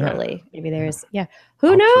structurally. Yeah. Maybe there is. Yeah.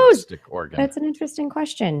 Who knows? Organ. That's an interesting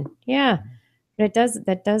question. Yeah. But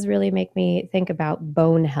that does really make me think about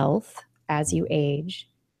bone health as you age.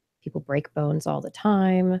 People break bones all the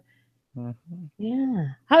time. Yeah.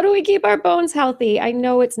 How do we keep our bones healthy? I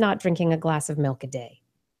know it's not drinking a glass of milk a day.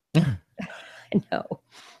 No.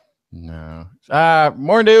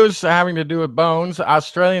 More news having to do with bones.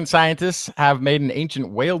 Australian scientists have made an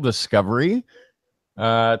ancient whale discovery.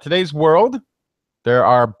 Today's world, there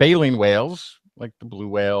are baleen whales, like the blue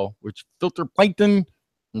whale, which filter plankton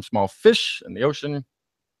from small fish in the ocean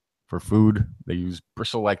for food. They use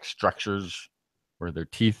bristle-like structures where their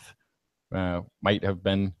teeth might have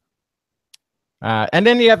been. And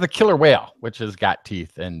then you have the killer whale, which has got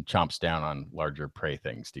teeth and chomps down on larger prey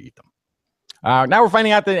things to eat them. Now we're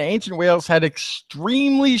finding out that ancient whales had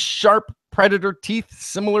extremely sharp predator teeth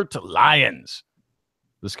similar to lions.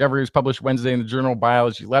 The discovery was published Wednesday in the journal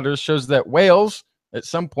Biology Letters, shows that whales at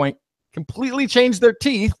some point completely changed their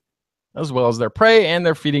teeth as well as their prey and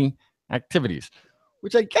their feeding activities,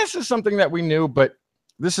 which I guess is something that we knew, but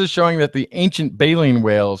this is showing that the ancient baleen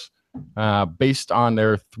whales, based on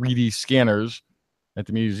their 3D scanners at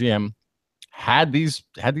the museum, had these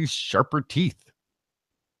sharper teeth.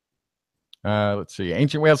 Let's see.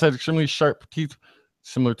 Ancient whales had extremely sharp teeth,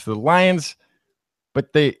 similar to the lions,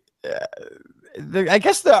 but I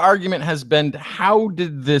guess the argument has been, how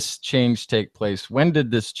did this change take place? When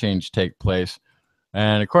did this change take place?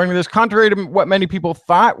 And according to this, contrary to what many people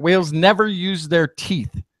thought, whales never use their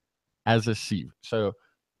teeth as a sieve. So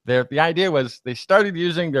the idea was they started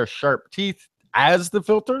using their sharp teeth as the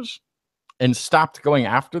filters and stopped going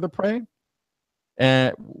after the prey.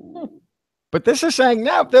 But this is saying,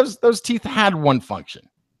 no, those teeth had one function.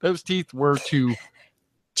 Those teeth were to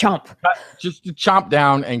just to chomp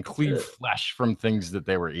down and cleave flesh from things that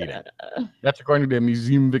they were eating. That's according to the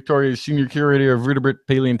Museum Victoria's senior curator of vertebrate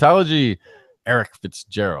paleontology, Eric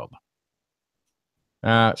Fitzgerald.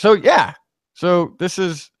 So this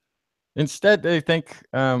is, instead they think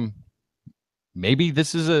maybe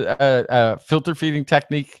this is a filter feeding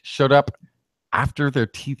technique showed up after their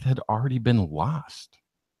teeth had already been lost.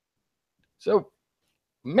 So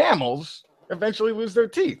mammals eventually lose their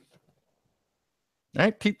teeth.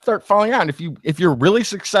 Right? Teeth start falling out. And if you're a really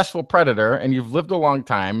successful predator and you've lived a long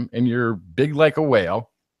time and you're big like a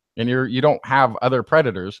whale and you don't have other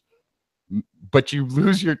predators, but you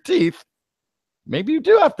lose your teeth, maybe you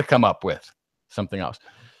do have to come up with something else.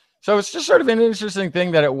 So it's just sort of an interesting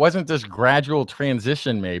thing that it wasn't this gradual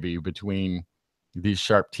transition maybe between these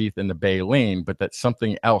sharp teeth and the baleen, but that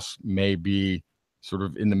something else may be sort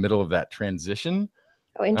of in the middle of that transition.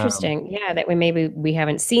 Oh, interesting. Yeah, that we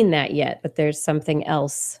haven't seen that yet, but there's something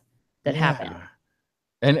else that happened.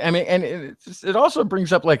 And I mean, and it also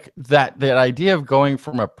brings up like that idea of going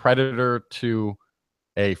from a predator to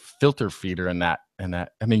a filter feeder, and that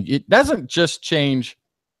I mean, it doesn't just change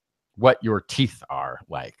what your teeth are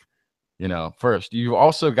like. First, you've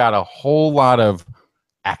also got a whole lot of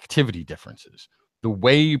activity differences. The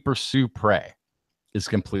way you pursue prey is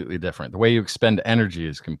completely different. The way you expend energy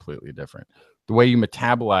is completely different. The way you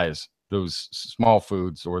metabolize those small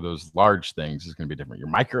foods or those large things is going to be different.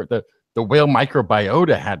 The whale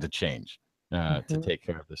microbiota had to change to take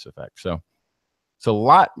care of this effect. So a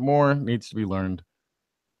lot more needs to be learned.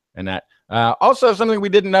 And that also something we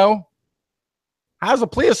didn't know. How does a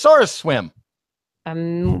plesiosaurus swim?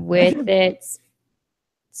 With its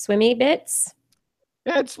swimmy bits.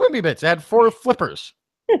 Yeah, it's swimmy bits. It had 4 flippers.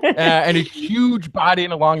 And a huge body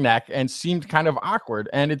and a long neck, and seemed kind of awkward.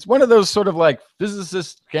 And it's one of those sort of like,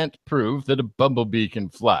 physicists can't prove that a bumblebee can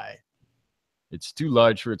fly. It's too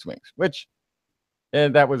large for its wings, which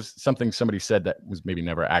that was something somebody said that was maybe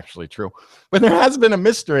never actually true. But there has been a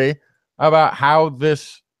mystery about how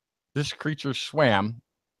this creature swam.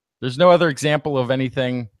 There's no other example of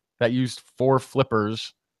anything that used 4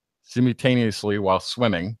 flippers simultaneously while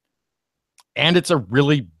swimming. And it's a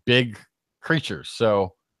really big creature,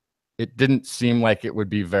 so it didn't seem like it would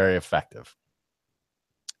be very effective.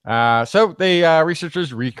 So the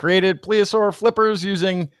researchers recreated plesiosaur flippers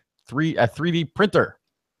using a 3D printer.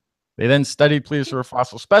 They then studied plesiosaur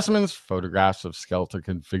fossil specimens, photographs of skeletal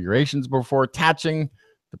configurations before attaching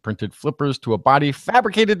the printed flippers to a body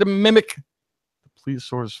fabricated to mimic the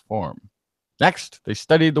plesiosaur's form. Next, they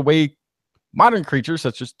studied the way modern creatures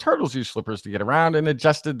such as turtles use flippers to get around and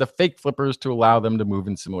adjusted the fake flippers to allow them to move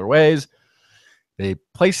in similar ways. They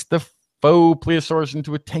placed the faux plesiosaurs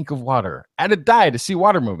into a tank of water, added dye to see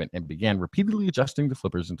water movement, and began repeatedly adjusting the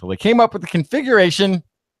flippers until they came up with a configuration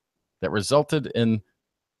that resulted in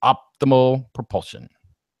optimal propulsion.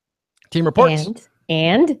 Team reports.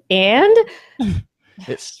 And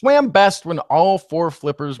it swam best when all 4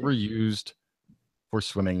 flippers were used for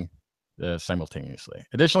swimming simultaneously.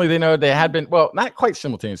 Additionally, they know they had been, well, not quite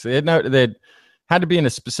simultaneously. They had to be in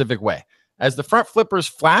a specific way. As the front flippers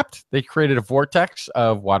flapped, they created a vortex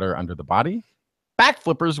of water under the body. Back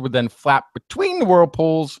flippers would then flap between the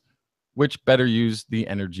whirlpools, which better used the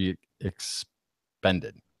energy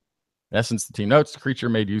expended. In essence, the team notes the creature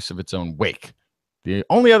made use of its own wake. The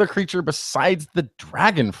only other creature besides the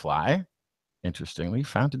dragonfly, interestingly,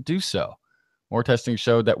 found to do so. More testing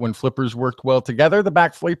showed that when flippers worked well together, the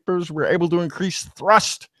back flippers were able to increase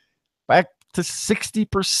thrust back to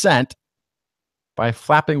 60% by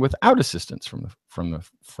flapping without assistance from the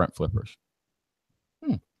front flippers.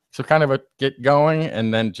 So kind of a get going,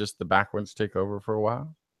 and then just the back ones take over for a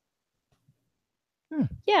while.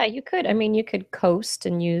 Yeah, you could. I mean, you could coast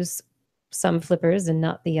and use some flippers and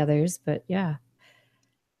not the others, but yeah.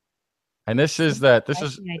 And this is the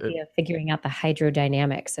idea of figuring out the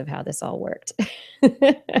hydrodynamics of how this all worked.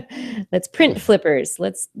 Let's print flippers.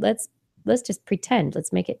 Let's just pretend.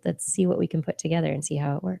 Let's see what we can put together and see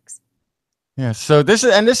how it works. Yeah. So this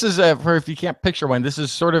is for if you can't picture one. This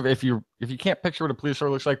is sort of if you can't picture what a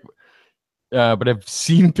plesiosaur looks like, but I've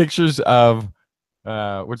seen pictures of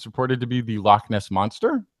what's reported to be the Loch Ness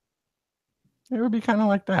monster. It would be kind of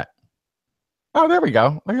like that. Oh, there we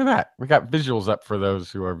go. Look at that. We got visuals up for those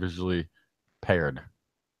who are visually paired.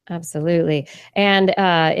 Absolutely. And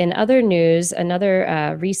in other news,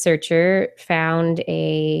 another researcher found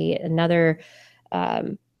a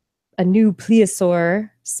new plesiosaur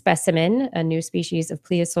specimen, a new species of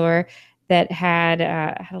plesiosaur that had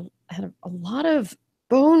a lot of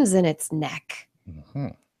bones in its neck. Mm-hmm.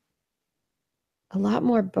 A lot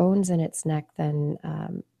more bones in its neck than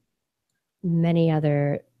many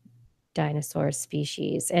other dinosaur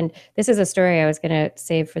species. And this is a story I was going to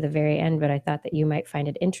save for the very end, but I thought that you might find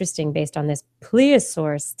it interesting based on this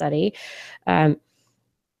plesiosaur study.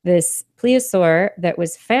 This plesiosaur that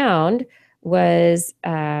was found was,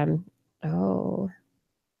 there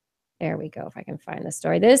we go, if I can find the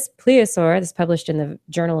story. This plesiosaur, this published in the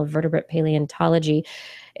Journal of Vertebrate Paleontology,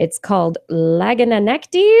 it's called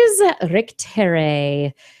Lagananectes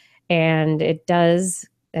rictere. And it does,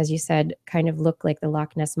 as you said, kind of look like the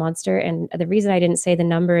Loch Ness Monster. And the reason I didn't say the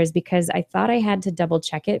number is because I thought I had to double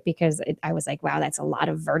check it because I was like, wow, that's a lot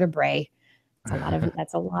of vertebrae.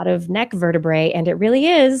 That's a lot of neck vertebrae. And it really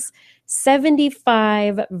is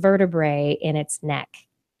 75 vertebrae in its neck.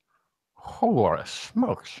 Holy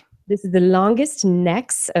smokes. This is the longest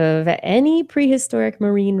necks of any prehistoric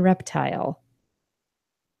marine reptile.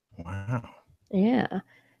 Wow. Yeah.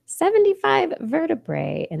 75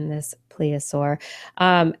 vertebrae in this plesiosaur.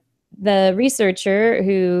 The researcher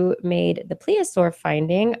who made the plesiosaur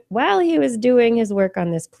finding, while he was doing his work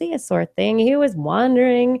on this plesiosaur thing, he was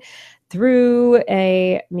wandering through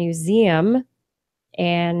a museum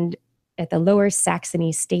and at the Lower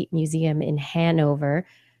Saxony State Museum in Hanover,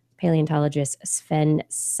 paleontologist Sven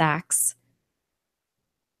Sachs.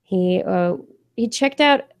 He checked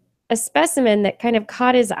out a specimen that kind of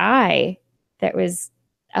caught his eye that was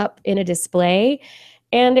up in a display,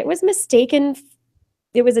 and it was mistaken.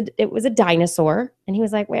 It was a dinosaur, and he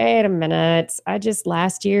was like, "Wait a minute! I just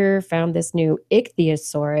last year found this new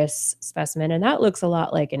ichthyosaurus specimen, and that looks a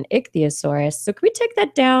lot like an ichthyosaurus. So can we take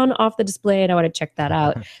that down off the display? And I want to check that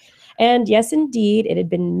out." And yes, indeed, it had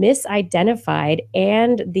been misidentified,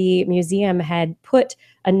 and the museum had put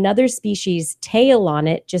another species' tail on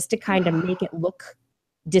it just to kind of make it look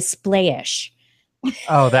displayish.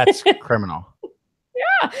 Oh, that's criminal.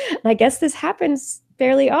 Yeah, and I guess this happens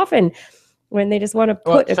fairly often when they just want to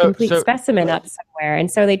put a complete specimen up somewhere. And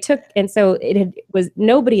so they took, and so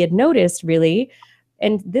nobody had noticed really.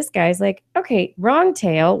 And this guy's like, okay, wrong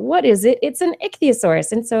tail. What is it? It's an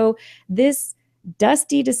ichthyosaurus. And so this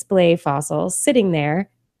dusty display fossil sitting there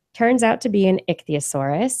turns out to be an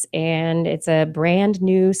ichthyosaurus, and it's a brand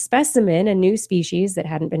new specimen, a new species that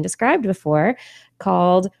hadn't been described before,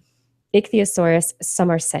 called Ichthyosaurus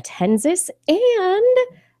somersettensis,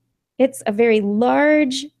 and it's a very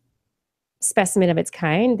large specimen of its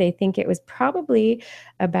kind. They think it was probably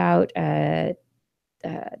about 10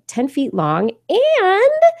 feet long,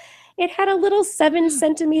 and it had a little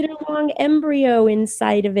 7-centimeter long embryo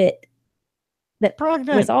inside of it that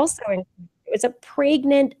was also it was a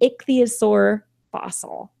pregnant ichthyosaur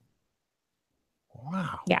fossil.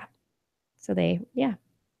 Wow. Yeah. So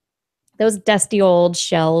those dusty old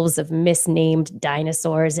shelves of misnamed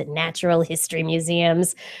dinosaurs at natural history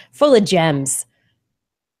museums, full of gems.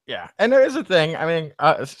 Yeah, and there is a thing. I mean,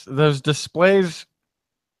 those displays,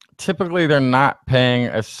 typically they're not paying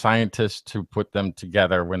a scientist to put them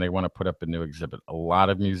together when they want to put up a new exhibit. A lot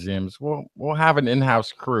of museums will have an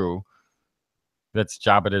in-house crew that's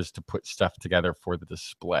job it is to put stuff together for the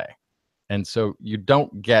display. And so you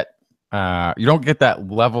don't get that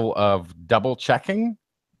level of double checking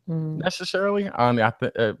necessarily on the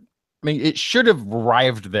I mean, it should have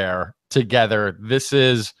arrived there together. This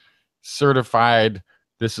is certified.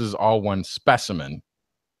 This is all one specimen.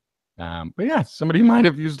 But yeah, somebody might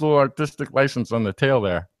have used a little artistic license on the tail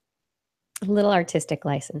there. A little artistic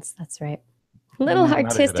license. That's right. Little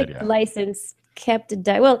artistic license kept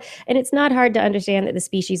well, and it's not hard to understand that the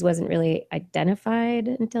species wasn't really identified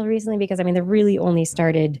until recently, because I mean, they really only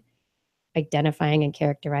started identifying and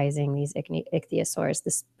characterizing these ichthyosaurs,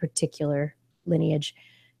 this particular lineage,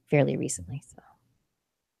 fairly recently. So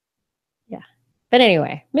yeah. But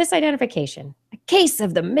anyway, misidentification. A case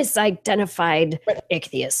of the misidentified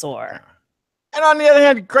ichthyosaur. And on the other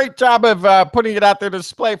hand, great job of putting it out there to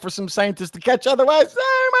display for some scientists to catch. Otherwise,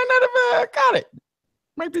 I might not have got it.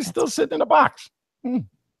 Might be still sitting in a box.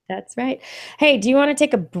 That's right. Hey, do you want to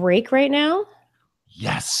take a break right now?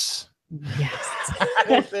 Yes. Yes. I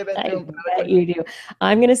bet you do.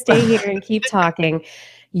 I'm going to stay here and keep talking.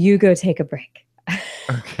 You go take a break.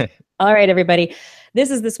 Okay. All right, everybody.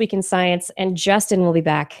 This is This Week in Science, and Justin will be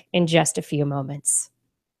back in just a few moments.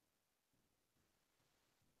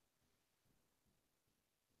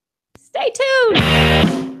 Stay tuned.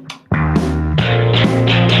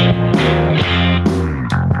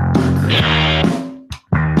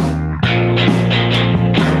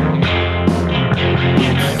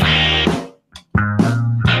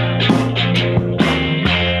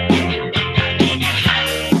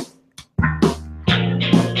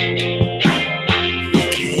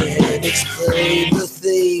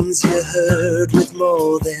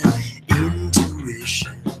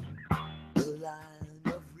 intuition. The line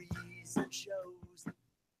of reason shows.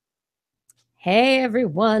 Hey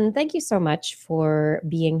everyone, thank you so much for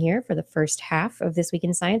being here for the first half of This Week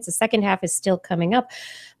in Science. The second half is still coming up,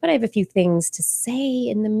 but I have a few things to say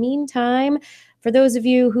in the meantime. For those of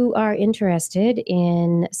you who are interested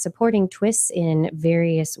in supporting TWIS in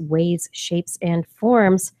various ways, shapes, and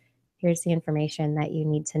forms, here's the information that you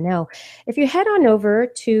need to know. If you head on over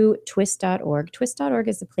to TWIS.org, TWIS.org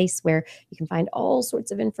is a place where you can find all sorts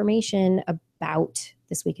of information about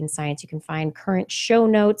This Week in Science. You can find current show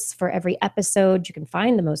notes for every episode. You can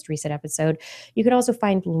find the most recent episode. You can also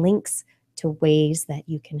find links to ways that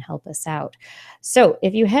you can help us out. So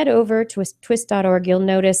if you head over to TWIS.org, you'll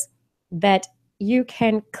notice that you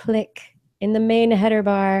can click in the main header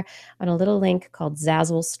bar on a little link called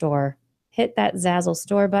Zazzle Store. Hit that Zazzle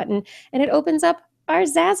Store button and it opens up our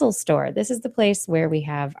Zazzle Store. This is the place where we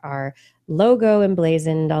have our logo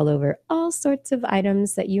emblazoned all over all sorts of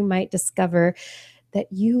items that you might discover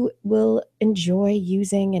that you will enjoy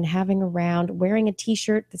using and having around, wearing a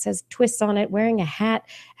t-shirt that says TWIS on it, wearing a hat,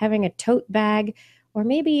 having a tote bag, or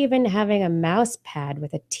maybe even having a mouse pad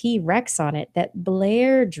with a T-Rex on it that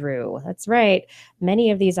Blair drew. That's right.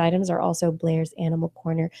 Many of these items are also Blair's Animal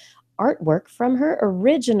Corner artwork from her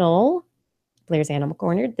original Blair's Animal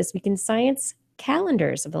Corner This Week in Science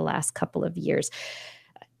calendars of the last couple of years.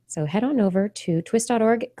 So head on over to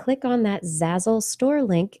twis.org, click on that Zazzle store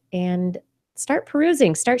link, and start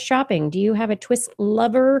perusing, start shopping. Do you have a TWIS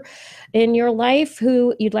lover in your life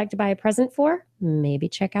who you'd like to buy a present for? Maybe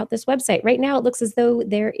check out this website. Right now, it looks as though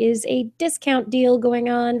there is a discount deal going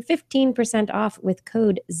on, 15% off with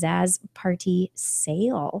code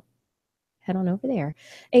ZAZPARTYSALE. Head on over there.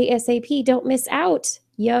 ASAP, don't miss out.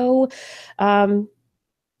 Yo.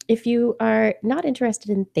 If you are not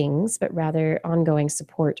interested in things, but rather ongoing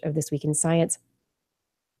support of This Week in Science,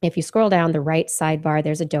 if you scroll down the right sidebar,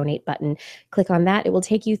 there's a donate button. Click on that. It will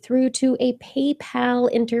take you through to a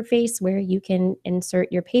PayPal interface where you can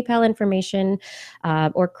insert your PayPal information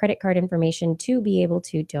or credit card information to be able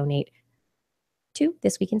to donate to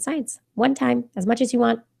This Week in Science. One time, as much as you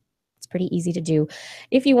want. It's pretty easy to do.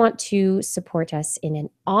 If you want to support us in an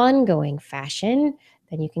ongoing fashion,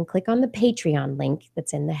 then you can click on the Patreon link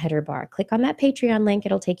that's in the header bar. Click on that Patreon link.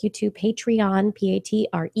 It'll take you to Patreon,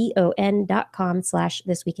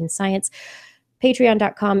 patreon.com/This Week in Science.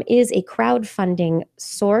 Patreon.com is a crowdfunding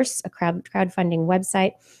source, a crowdfunding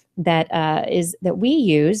website that we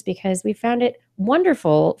use because we found it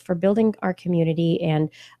wonderful for building our community and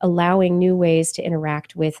allowing new ways to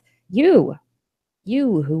interact with you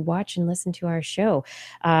who watch and listen to our show.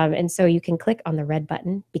 And so you can click on the red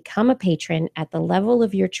button, become a patron at the level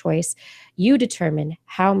of your choice. You determine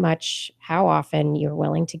how much, how often you're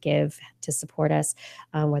willing to give to support us,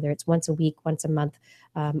 whether it's once a week, once a month,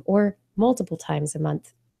 or multiple times a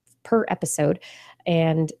month per episode.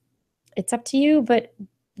 And it's up to you, but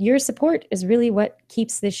your support is really what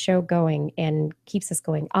keeps this show going and keeps us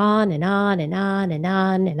going on and on and on and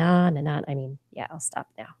on and on and on. I mean, yeah, I'll stop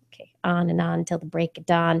now. Okay, on and on till the break of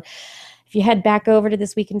dawn. If you head back over to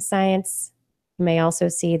This Week in Science, you may also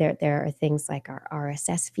see that there are things like our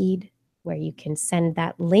RSS feed where you can send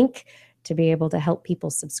that link to be able to help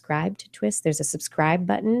people subscribe to TWIS. There's a subscribe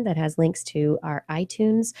button that has links to our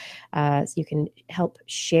iTunes. So you can help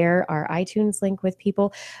share our iTunes link with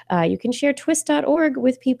people. You can share twis.org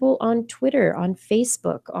with people on Twitter, on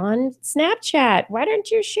Facebook, on Snapchat. Why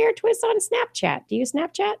don't you share TWIS on Snapchat? Do you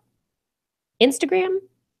Snapchat? Instagram?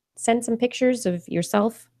 Send some pictures of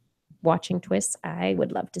yourself watching TWIS. I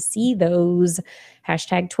would love to see those.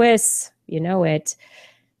 Hashtag TWIS. You know it.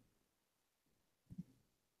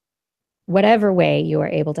 Whatever way you are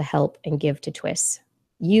able to help and give to TWIS,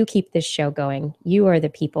 you keep this show going. You are the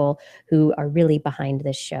people who are really behind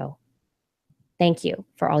this show. Thank you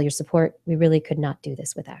for all your support. We really could not do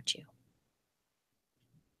this without you.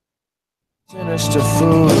 Sinister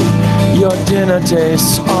food. Your dinner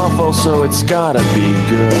tastes awful, so it's gotta be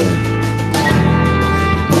good.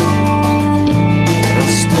 And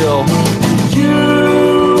still,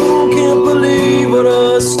 you can't believe what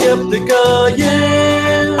a skeptic I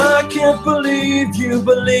am. I can't believe you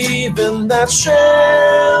believe in that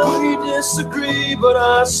sham. We disagree, but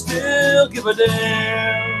I still give a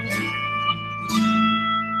damn.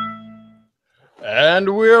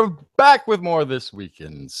 And we're back with more This Week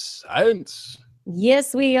in Science.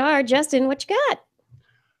 Yes, we are. Justin, what you got?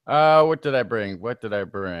 What did I bring?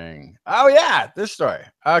 Oh, yeah, this story.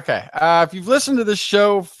 Okay. If you've listened to this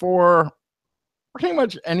show for pretty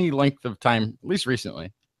much any length of time, at least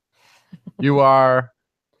recently, you are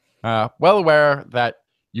well aware that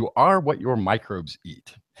you are what your microbes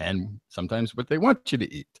eat. and sometimes what they want you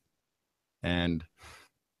to eat. And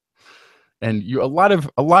a lot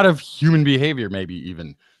of human behavior may be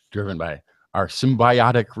even driven by our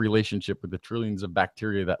symbiotic relationship with the trillions of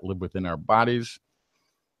bacteria that live within our bodies.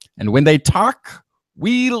 And when they talk,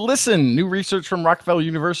 we listen. New research from Rockefeller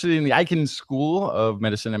University and the Icahn School of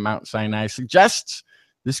Medicine at Mount Sinai suggests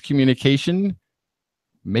this communication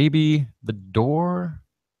may be the door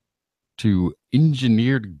to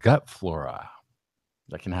engineered gut flora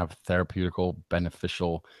that can have therapeutical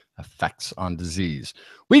beneficial effects on disease.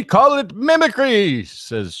 We call it mimicry,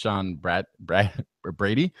 says Sean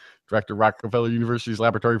Brady, director of Rockefeller University's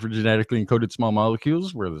Laboratory for Genetically Encoded Small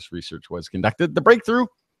Molecules, where this research was conducted. The breakthrough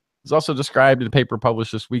is also described in a paper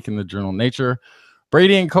published this week in the journal Nature.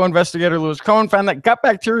 Brady and co-investigator Lewis Cohen found that gut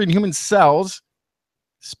bacteria in human cells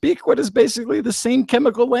speak what is basically the same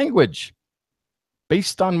chemical language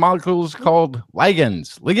based on molecules called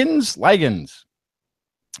ligands. Ligands.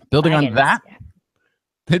 Building on that,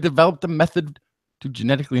 they developed a method to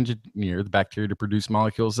genetically engineer the bacteria to produce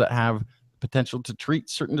molecules that have potential to treat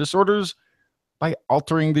certain disorders by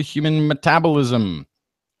altering the human metabolism.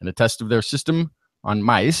 In a test of their system on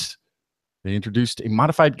mice, they introduced a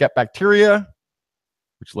modified gut bacteria,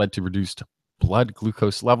 which led to reduced blood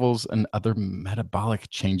glucose levels and other metabolic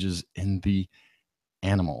changes in the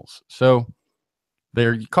animals. So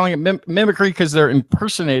they're calling it mimicry because they're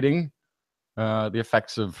impersonating the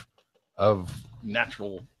effects of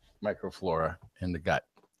natural microflora in the gut.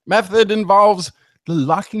 Method involves the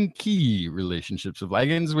lock and key relationships of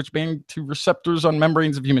ligands, which bind to receptors on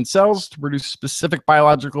membranes of human cells to produce specific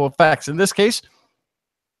biological effects. In this case,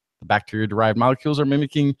 the bacteria-derived molecules are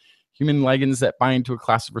mimicking human ligands that bind to a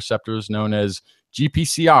class of receptors known as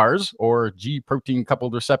GPCRs, or G-protein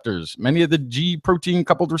coupled receptors. Many of the G-protein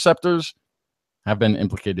coupled receptors have been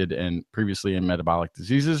implicated previously in metabolic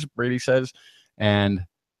diseases, Brady says, and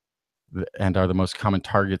are the most common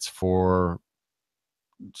targets for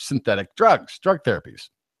synthetic drug therapies.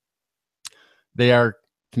 They are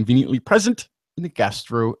conveniently present in the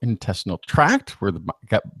gastrointestinal tract, where the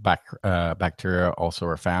gut bacteria also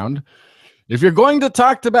are found. If you're going to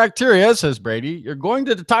talk to bacteria, says Brady, you're going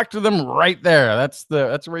to talk to them right there.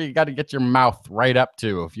 That's where you got to get your mouth right up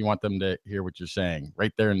to if you want them to hear what you're saying,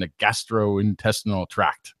 right there in the gastrointestinal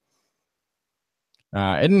tract.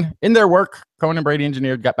 In their work, Cohen and Brady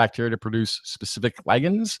engineered gut bacteria to produce specific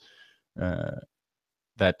ligands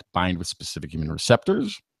that bind with specific human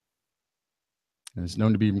receptors. And is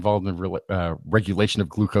known to be involved in the regulation of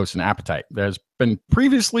glucose and appetite. There has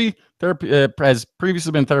previously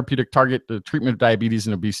been therapeutic target the treatment of diabetes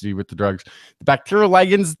and obesity with the drugs. The bacterial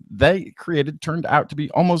ligands they created turned out to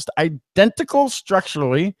be almost identical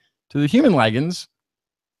structurally to the human ligands,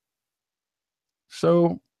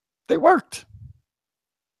 so they worked.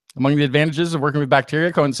 Among the advantages of working with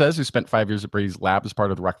bacteria, Cohen says, who spent 5 years at Brady's lab as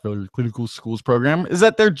part of the Rockefeller Clinical Schools program, is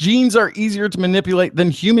that their genes are easier to manipulate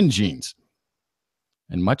than human genes.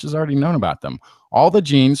 And much is already known about them. All the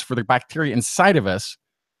genes for the bacteria inside of us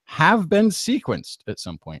have been sequenced at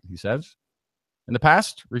some point, he says. In the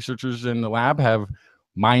past, researchers in the lab have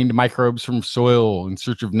mined microbes from soil in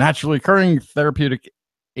search of naturally occurring therapeutic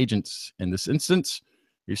agents. In this instance,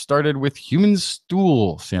 he started with human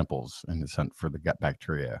stool samples in his hunt for the gut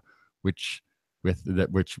bacteria, which had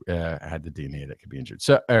the DNA that could be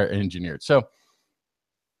engineered. So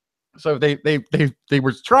they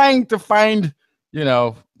were trying to find,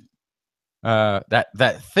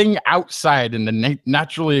 that thing outside in the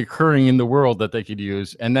naturally occurring in the world that they could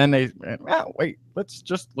use. And then they went, well, wait, let's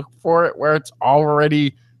just look for it where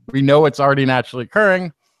we know it's already naturally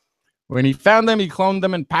occurring. When he found them, he cloned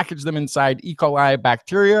them and packaged them inside E. coli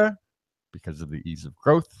bacteria because of the ease of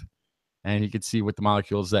growth. And he could see what the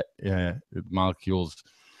molecules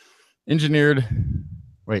engineered.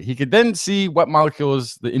 He could then see what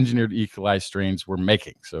molecules the engineered E. coli strains were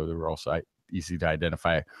making. So they were also easy to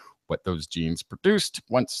identify what those genes produced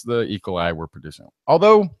once the E. coli were producing.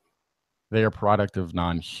 Although they are a product of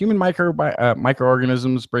non-human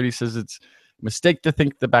microorganisms, Brady says it's a mistake to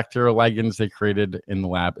think the bacterial ligands they created in the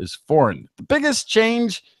lab is foreign. The biggest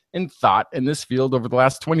change in thought in this field over the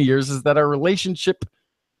last 20 years is that our relationship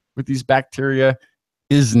with these bacteria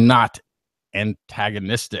is not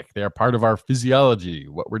antagonistic. They are part of our physiology.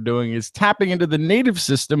 What we're doing is tapping into the native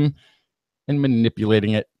system and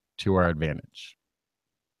manipulating it to our advantage.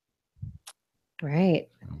 Right.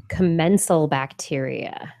 Commensal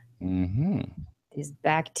bacteria. Mm-hmm. These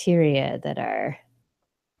bacteria that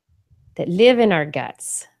live in our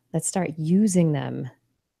guts. Let's start using them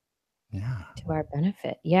to our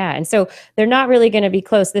benefit. Yeah. And so they're not really going to be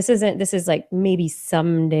close. This is like maybe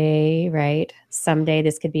someday, right? Someday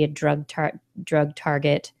this could be a drug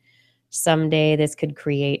target. Someday this could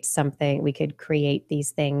create something. We could create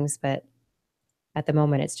these things, but at the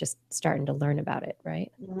moment it's just starting to learn about it,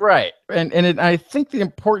 right? Right. And I think the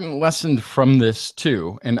important lesson from this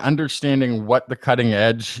too, and understanding what the cutting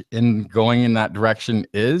edge in going in that direction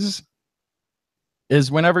is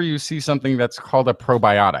whenever you see something that's called a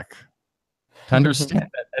probiotic, to understand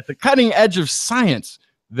that at the cutting edge of science,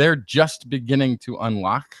 they're just beginning to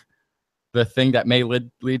unlock the thing that may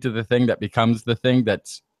lead to the thing that becomes the thing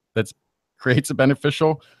that's creates a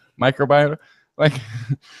beneficial microbiota. Like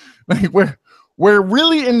we're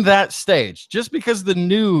really in that stage. Just because the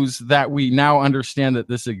news that we now understand that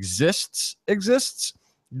this exists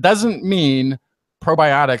doesn't mean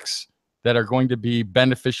probiotics that are going to be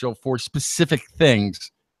beneficial for specific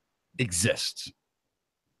things exists.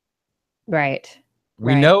 Right.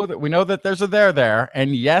 We know that there's a there,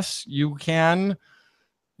 and yes, you can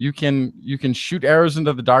shoot arrows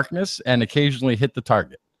into the darkness and occasionally hit the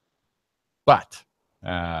target. But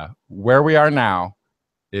where we are now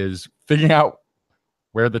is figuring out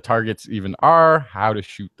where the targets even are, how to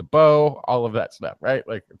shoot the bow, all of that stuff, right?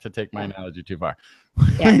 Like, to take my analogy too far.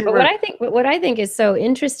 Yeah, but what I think is so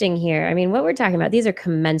interesting here, I mean, what we're talking about, these are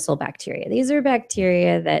commensal bacteria. These are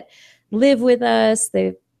bacteria that live with us.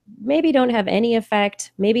 They maybe don't have any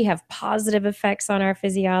effect, maybe have positive effects on our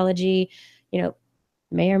physiology,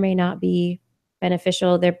 may or may not be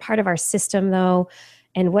beneficial. They're part of our system though.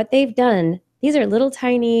 And what they've done, these are little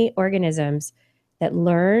tiny organisms that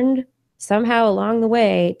learned somehow along the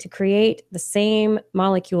way to create the same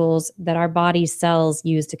molecules that our body's cells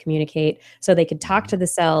use to communicate, so they could talk to the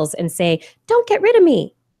cells and say, don't get rid of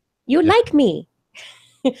me. You like me.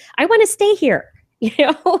 I want to stay here.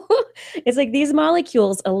 It's like these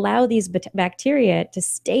molecules allow these bacteria to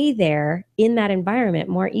stay there in that environment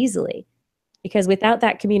more easily. Because without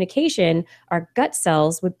that communication, our gut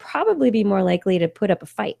cells would probably be more likely to put up a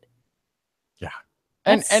fight. Yeah.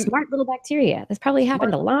 And smart little bacteria. This probably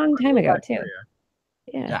happened a long time ago, too.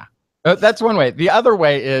 Yeah. That's one way. The other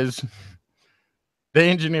way is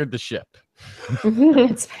they engineered the ship.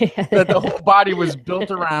 That the whole body was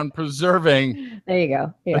built around preserving there you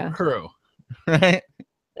go. Yeah. the crew. Right?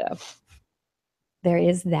 Yeah. There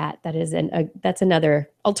is that. That's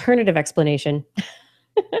another alternative explanation.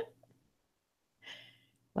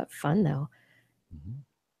 What fun, though.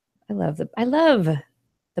 I love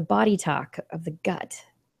the body talk of the gut,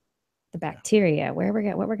 the bacteria. What we're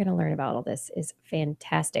going to learn about all this is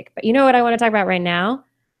fantastic. But you know what I want to talk about right now?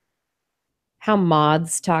 How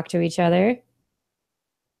moths talk to each other.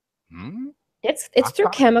 It's through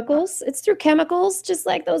chemicals. It's through chemicals, just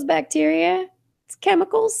like those bacteria. It's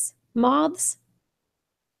chemicals. Moths,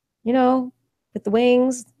 with the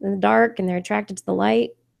wings in the dark, and they're attracted to the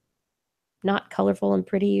light. Not colorful and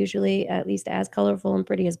pretty usually, at least as colorful and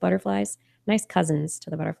pretty as butterflies. Nice cousins to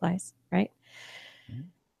the butterflies, right?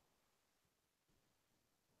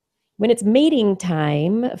 When it's mating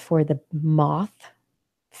time for the moth,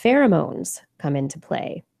 pheromones come into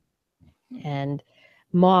play. And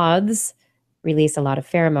moths release a lot of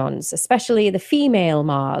pheromones, especially the female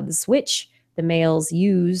moths, which the males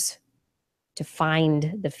use to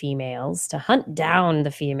find the females, to hunt down the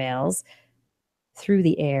females through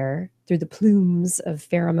the air, through the plumes of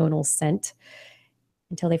pheromonal scent,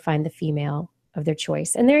 until they find the female of their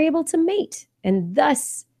choice. And they're able to mate. And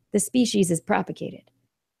thus, the species is propagated.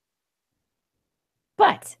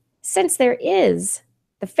 But since there is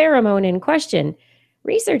the pheromone in question,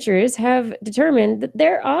 researchers have determined that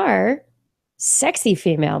there are sexy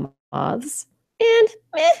female moths and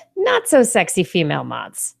not so sexy female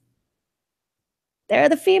moths. There are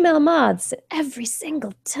the female moths every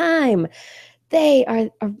single time they are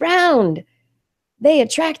around, they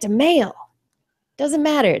attract a male. Doesn't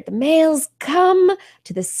matter. The males come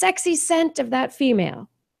to the sexy scent of that female.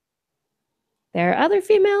 There are other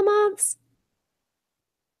female moths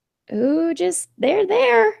who they're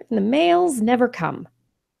there, and the males never come.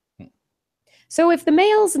 So if the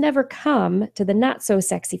males never come to the not so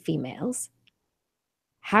sexy females,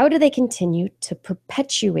 how do they continue to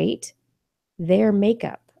perpetuate their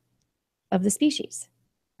makeup of the species,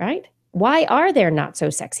 right? Why are there not so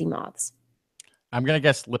sexy moths? I'm going to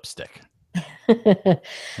guess lipstick.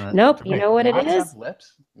 Nope. You know what it is? Have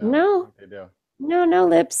lips? No. They do. No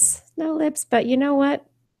lips. No lips. But you know what?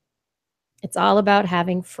 It's all about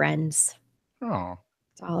having friends. Oh.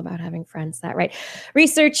 It's all about having friends. That right.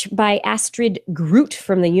 Research by Astrid Groot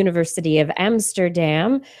from the University of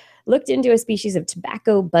Amsterdam looked into a species of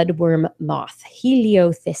tobacco budworm moth,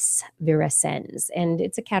 Heliothrix virescens. And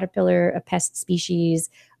it's a caterpillar, a pest species.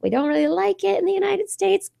 We don't really like it in the United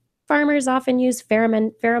States. Farmers often use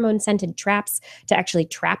pheromone-scented traps to actually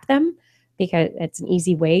trap them because it's an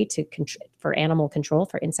easy way to for animal control,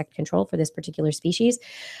 for insect control for this particular species.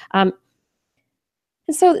 And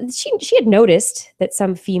so she had noticed that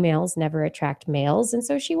some females never attract males, and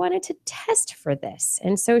so she wanted to test for this.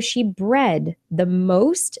 And so she bred the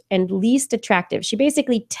most and least attractive. She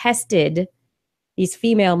basically tested these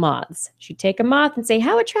female moths. She'd take a moth and say,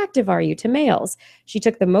 how attractive are you to males? She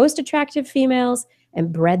took the most attractive females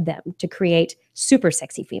and bred them to create super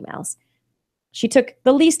sexy females. She took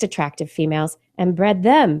the least attractive females and bred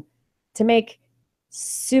them to make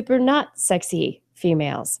super not sexy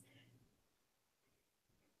females.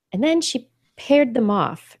 And then she paired them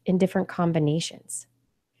off in different combinations.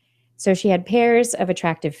 So she had pairs of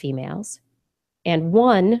attractive females, and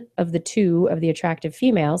one of the two of the attractive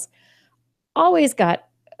females always got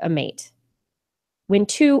a mate. When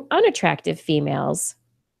two unattractive females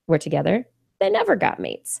were together, they never got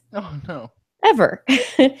mates. Oh, no. Ever.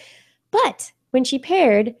 But when she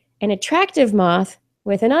paired an attractive moth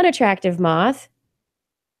with an unattractive moth,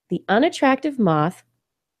 the unattractive moth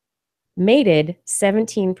mated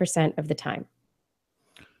 17% of the time.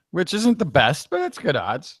 Which isn't the best, but it's good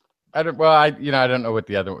odds. I don't know what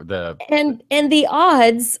and the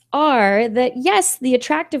odds are that yes, the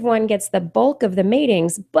attractive one gets the bulk of the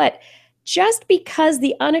matings, but just because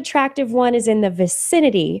the unattractive one is in the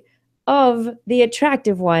vicinity of the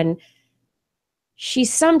attractive one, she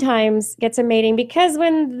sometimes gets a mating because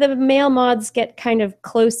when the male moths get kind of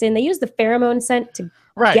close in, they use the pheromone scent to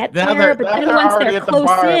get there, but then once they're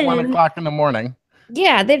close in, at 1 o'clock in the morning.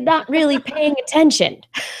 Yeah, they're not really paying attention.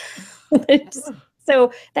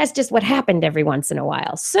 So that's just what happened every once in a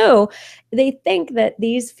while. So they think that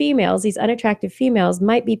these females, these unattractive females,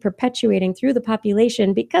 might be perpetuating through the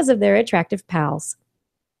population because of their attractive pals.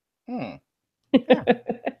 Yeah.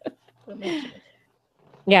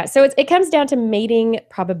 Yeah, so it comes down to mating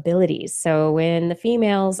probabilities. So when the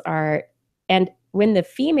females are, and when the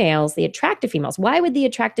females, the attractive females, why would the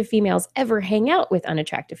attractive females ever hang out with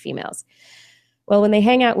unattractive females? Well, when they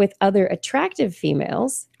hang out with other attractive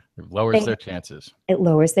females, it lowers their chances. It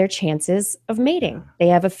lowers their chances of mating. They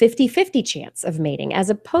have a 50-50 chance of mating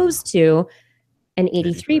as opposed to an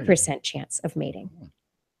 83% chance of mating.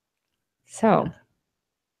 So,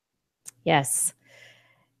 yes,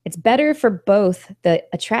 it's better for both the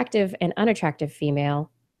attractive and unattractive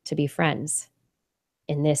female to be friends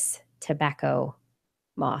in this tobacco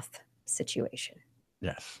moth situation.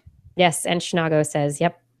 Yes. Yes, and Schnago says,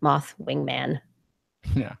 yep, moth wingman.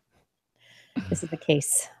 Yeah. This is the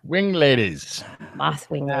case. Wing ladies. Moth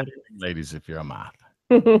wing ladies. Ladies, if you're a moth.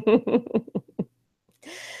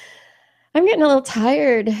 I'm getting a little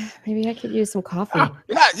tired. Maybe I could use some coffee. Oh,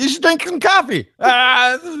 yeah, you should drink some coffee.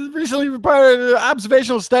 Recently reported an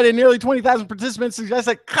observational study of nearly 20,000 participants suggests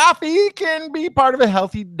that coffee can be part of a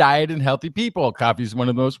healthy diet in healthy people. Coffee is one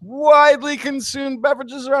of the most widely consumed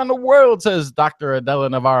beverages around the world, says Dr. Adela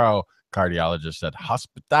Navarro, cardiologist at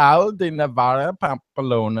Hospital de Navarra,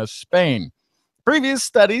 Pamplona, Spain. Previous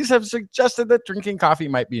studies have suggested that drinking coffee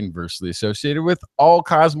might be inversely associated with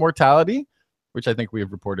all-cause mortality, which I think we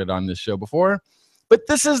have reported on this show before. But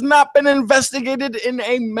this has not been investigated in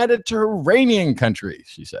a Mediterranean country,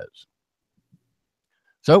 she says.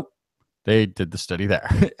 So they did the study there.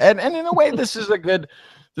 and in a way, this is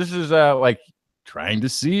like trying to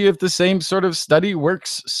see if the same sort of study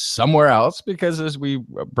works somewhere else, because as we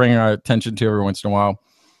bring our attention to every once in a while,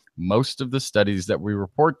 most of the studies that we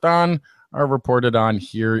report on are reported on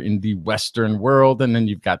here in the Western world. And then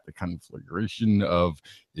you've got the conflagration of,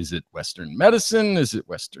 is it Western medicine? Is it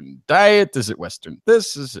Western diet? Is it Western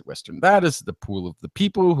this? Is it Western that? Is it the pool of the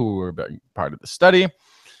people who are part of the study?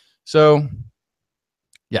 So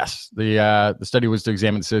yes, the study was to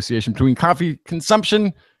examine the association between coffee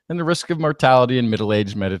consumption and the risk of mortality in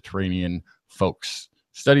middle-aged Mediterranean folks.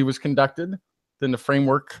 Study was conducted in the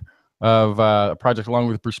framework of a project along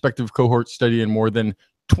with a prospective cohort study and more than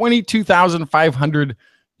 22,500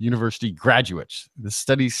 university graduates. The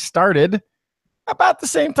study started about the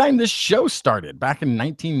same time this show started, back in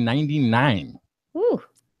 1999. Ooh.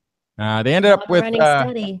 They ended up with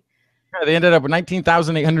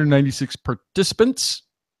 19,896 participants,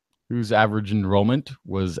 whose average enrollment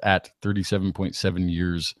was at 37.7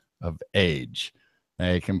 years of age.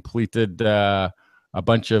 They completed a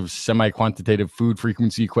bunch of semi-quantitative food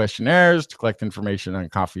frequency questionnaires to collect information on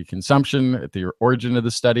coffee consumption at the origin of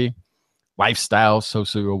the study, lifestyle,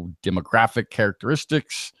 socio-demographic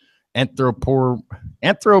characteristics,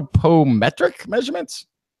 anthropometric measurements.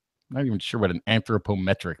 Not even sure what an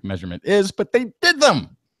anthropometric measurement is, but they did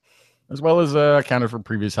them, as well as accounted for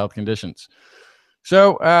previous health conditions.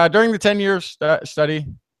 So during the 10-year study,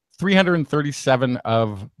 337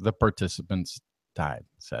 of the participants died,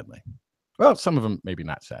 sadly. Well, some of them maybe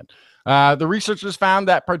not sad. The researchers found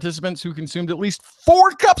that participants who consumed at least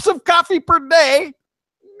 4 cups of coffee per day,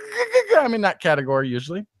 I'm in that category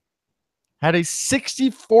usually, had a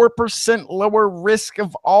 64% lower risk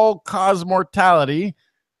of all-cause mortality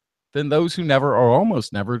than those who never or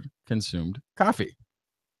almost never consumed coffee.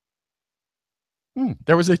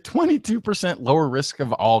 There was a 22% lower risk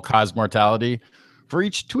of all-cause mortality for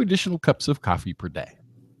each 2 additional cups of coffee per day.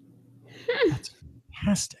 That's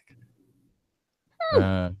fantastic.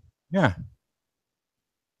 Yeah.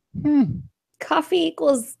 Coffee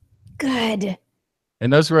equals good.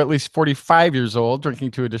 And those who are at least 45 years old, drinking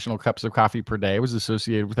 2 additional cups of coffee per day was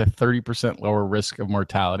associated with a 30% lower risk of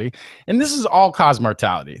mortality. And this is all-cause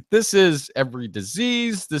mortality. This is every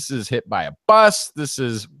disease. This is hit by a bus. This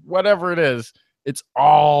is whatever it is. It's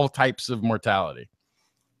all types of mortality.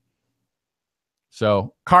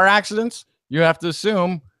 So car accidents, you have to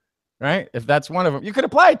assume, right? If that's one of them, you could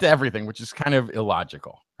apply it to everything, which is kind of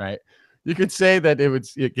illogical, right? You could say that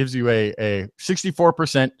it gives you a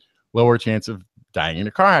 64% lower chance of dying in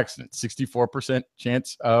a car accident, 64%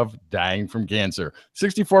 chance of dying from cancer,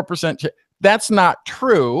 64%. That's not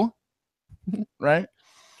true, right?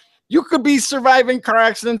 You could be surviving car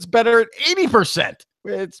accidents better at 80%.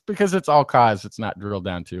 It's because it's all cause. It's not drilled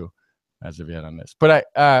down to as of yet on this. But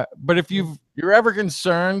if you're ever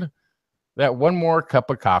concerned that one more cup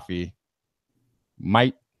of coffee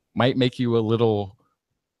might make you a little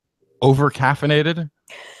over caffeinated,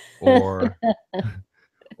 or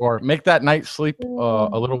make that night's sleep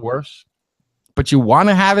a little worse, but you want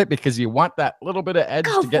to have it because you want that little bit of edge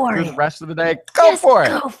to get through the rest of the day, go for it.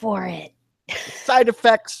 Go for it. Side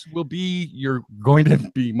effects will be you're going to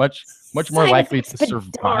be much more likely to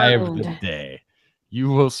survive the day. You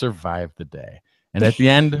will survive the day. And at the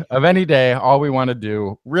end of any day, all we want to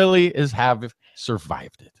do really is have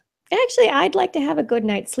survived it. Actually, I'd like to have a good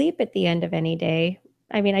night's sleep at the end of any day.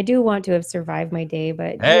 I mean, I do want to have survived my day,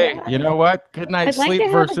 but hey, you know what? Good night's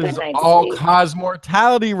sleep versus all-cause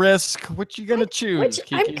mortality risk. What you gonna choose?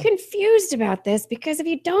 Kiki? I'm confused about this, because if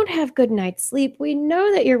you don't have good night's sleep, we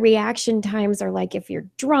know that your reaction times are like if you're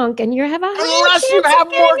drunk and you have a unless you have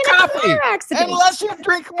more coffee, unless you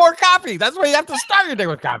drink more coffee. That's why you have to start your day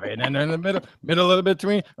with coffee, and then in the middle of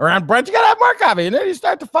between around brunch, you gotta have more coffee, and then you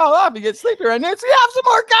start to fall off. You get sleepier, and then you have some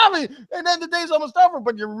more coffee, and then the day's almost over,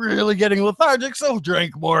 but you're really getting lethargic. So drink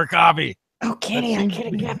more coffee. Okay, I'm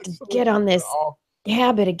gonna have to get on this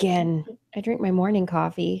habit again. I drink my morning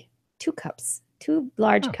coffee, 2 cups, 2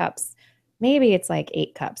 large cups. Maybe it's like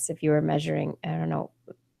 8 cups if you were measuring. I don't know.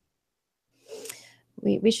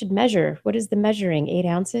 We should measure. What is the measuring? 8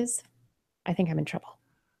 ounces? I think I'm in trouble.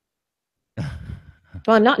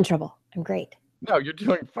 Well, I'm not in trouble. I'm great. No, you're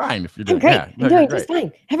doing fine. If you're doing, great. I'm doing just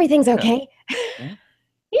fine. Everything's okay.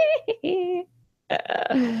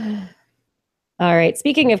 All right.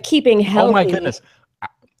 Speaking of keeping healthy. Oh my goodness.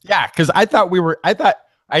 Yeah, because I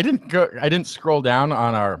didn't scroll down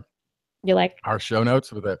on our show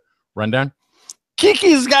notes with a rundown.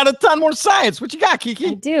 Kiki's got a ton more science. What you got, Kiki?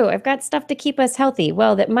 I do. I've got stuff to keep us healthy.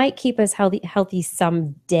 Well, that might keep us healthy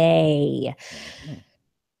someday.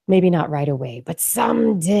 Maybe not right away, but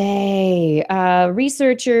someday.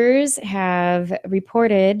 Researchers have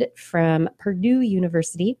reported from Purdue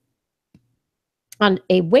University on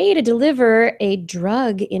a way to deliver a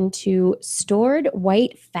drug into stored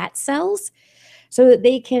white fat cells so that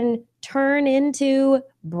they can turn into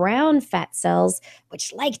brown fat cells,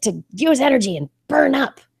 which like to use energy and burn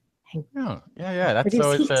up. And That's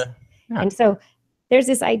so it's a. Yeah. And so there's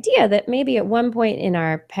this idea that maybe at one point in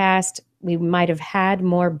our past, we might have had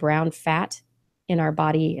more brown fat in our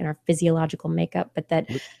body, in our physiological makeup, but that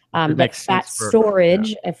fat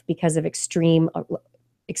storage, because of extreme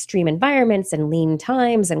environments and lean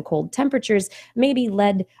times and cold temperatures, maybe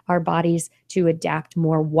led our bodies to adapt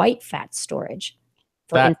more white fat storage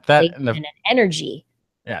for inflation and energy.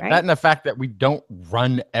 Yeah, right? That and the fact that we don't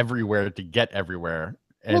run everywhere to get everywhere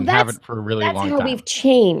and have it for a really long time. That's how we've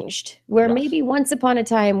changed, where maybe once upon a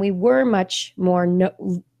time we were much more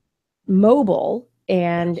mobile,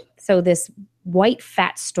 and so this white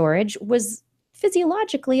fat storage was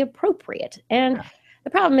physiologically appropriate. And the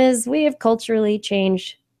problem is we have culturally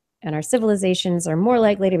changed, and our civilizations are more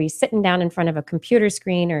likely to be sitting down in front of a computer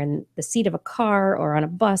screen or in the seat of a car or on a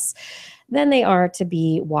bus than they are to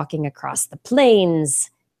be walking across the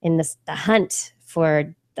plains in the hunt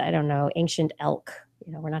for, I don't know, ancient elk.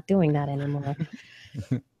 We're not doing that anymore.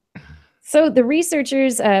 So the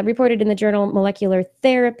researchers reported in the journal Molecular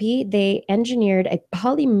Therapy, they engineered a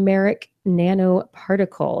polymeric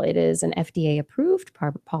nanoparticle. It is an FDA-approved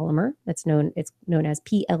polymer it's known as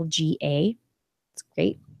PLGA. It's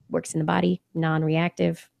great, works in the body,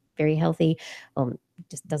 non-reactive, very healthy,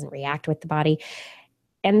 just doesn't react with the body.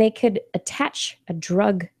 And they could attach a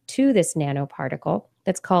drug to this nanoparticle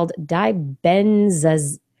that's called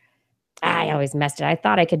dibenzaz. I always messed it. I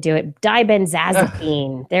thought I could do it.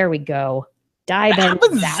 Dibenzazepine. There we go.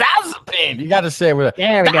 Dibenzazepine. You got to say it with a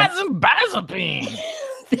there we go. Dibenzazepine.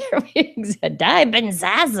 There we go.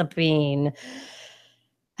 Dibenzazepine.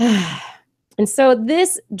 And so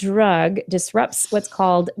this drug disrupts what's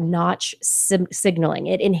called Notch signaling.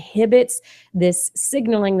 It inhibits this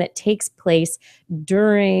signaling that takes place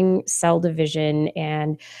during cell division,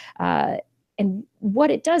 and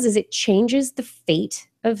what it does is it changes the fate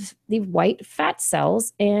of the white fat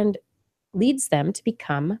cells and leads them to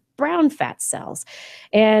become brown fat cells.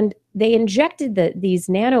 And they injected these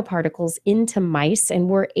nanoparticles into mice and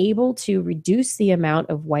were able to reduce the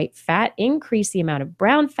amount of white fat, increase the amount of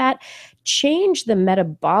brown fat, change the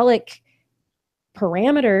metabolic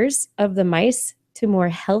parameters of the mice to more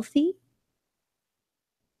healthy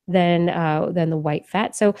than the white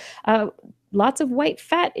fat. So lots of white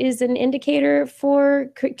fat is an indicator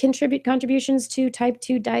for contributions to type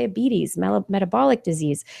 2 diabetes, metabolic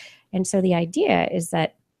disease. And so the idea is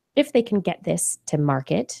that if they can get this to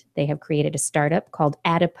market, they have created a startup called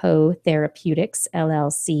Adipo Therapeutics,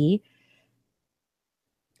 LLC.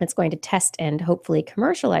 It's going to test and hopefully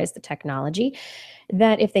commercialize the technology,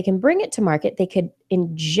 that if they can bring it to market, they could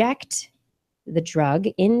inject the drug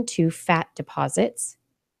into fat deposits,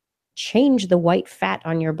 change the white fat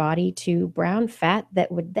on your body to brown fat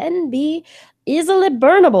that would then be easily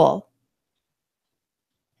burnable.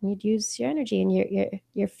 And you'd use your energy, and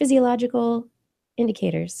your physiological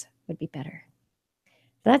indicators would be better.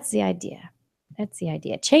 That's the idea. That's the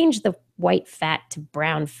idea. Change the white fat to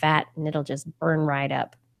brown fat, and it'll just burn right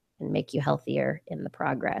up and make you healthier in the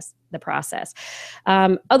process.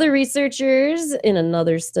 Other researchers in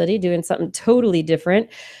another study doing something totally different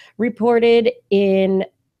reported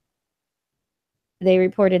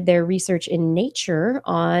their research in Nature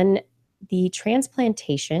on the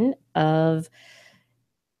transplantation of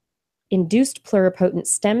induced pluripotent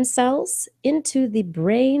stem cells into the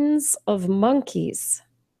brains of monkeys.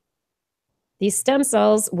 These stem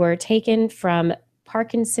cells were taken from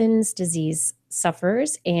Parkinson's disease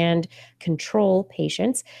sufferers and control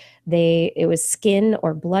patients. It was skin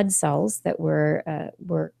or blood cells that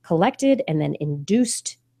were collected and then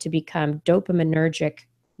induced to become dopaminergic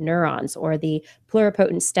neurons, or the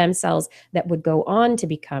pluripotent stem cells that would go on to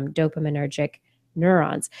become dopaminergic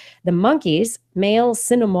neurons. The monkeys, male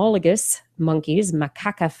cynomolgus monkeys,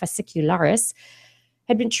 Macaca fascicularis,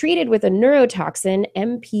 had been treated with a neurotoxin,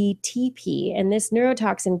 MPTP, and this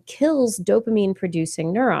neurotoxin kills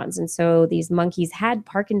dopamine-producing neurons. And so these monkeys had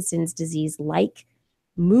Parkinson's disease-like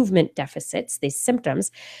movement deficits, these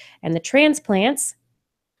symptoms, and the transplants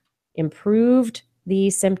improved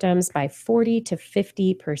these symptoms by 40 to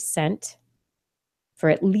 50% for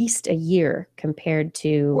at least a year compared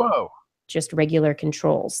to just regular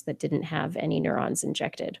controls that didn't have any neurons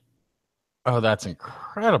injected. Oh, that's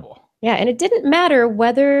incredible. Yeah, and it didn't matter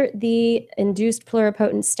whether the induced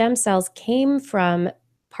pluripotent stem cells came from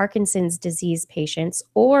Parkinson's disease patients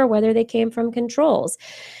or whether they came from controls.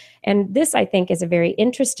 And this, I think, is a very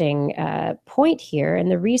interesting point here. And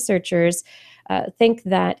the researchers think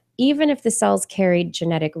that even if the cells carried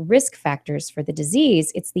genetic risk factors for the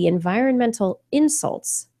disease, it's the environmental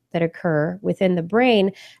insults that occur within the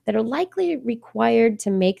brain that are likely required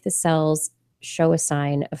to make the cells show a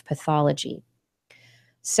sign of pathology.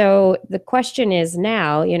 So the question is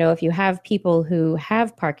now, if you have people who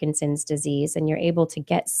have Parkinson's disease and you're able to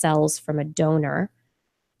get cells from a donor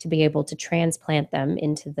to be able to transplant them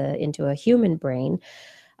into a human brain,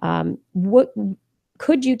 what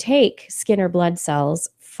could you take skin or blood cells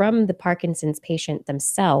from the Parkinson's patient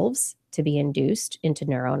themselves to be induced into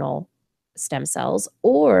neuronal stem cells,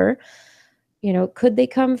 or could they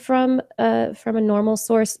come from a normal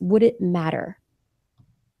source? Would it matter?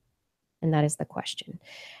 And that is the question.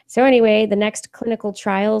 So anyway, the next clinical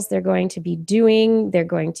trials they're going to be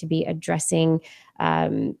addressing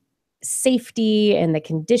safety and the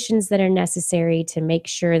conditions that are necessary to make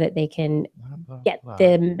sure that they can get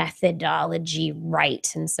the methodology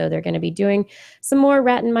right. And so they're going to be doing some more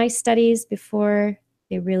rat and mice studies before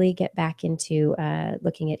they really get back into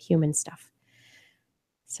looking at human stuff.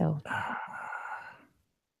 So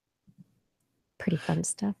pretty fun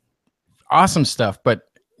stuff. Awesome stuff. But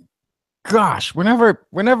gosh, whenever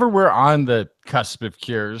we're on the cusp of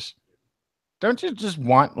cures, don't you just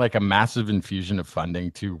want like a massive infusion of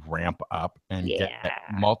funding to ramp up and get Yeah.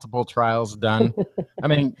 multiple trials done? I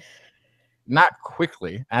mean, not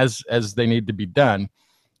quickly as they need to be done,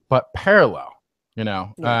 but parallel.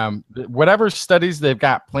 Yeah. Whatever studies they've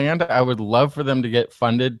got planned, I would love for them to get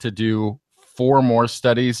funded to do 4 more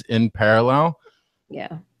studies in parallel.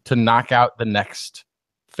 Yeah. To knock out the next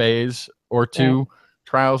phase or 2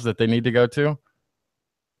 trials that they need to go to.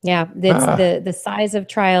 Yeah, that's the size of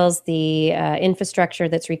trials, the infrastructure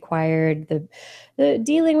that's required, the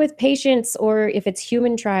dealing with patients, or if it's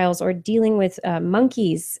human trials, or dealing with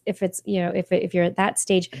monkeys, if it's if you're at that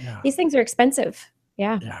stage, these things are expensive.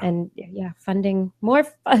 Yeah, and funding, more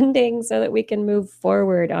funding, so that we can move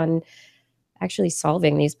forward on actually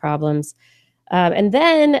solving these problems. And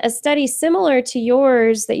then a study similar to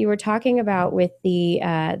yours that you were talking about with the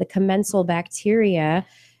commensal bacteria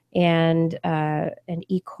and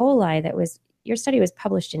E. coli, your study was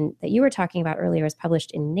published in, that you were talking about earlier, was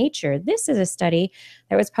published in Nature. This is a study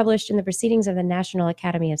that was published in the Proceedings of the National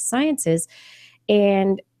Academy of Sciences,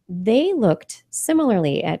 and they looked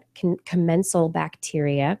similarly at commensal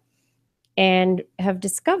bacteria and have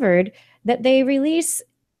discovered that they release,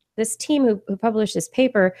 this team who published this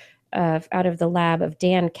paper out of the lab of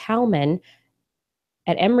Dan Kalman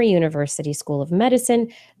at Emory University School of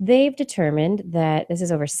Medicine, they've determined that, this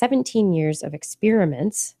is over 17 years of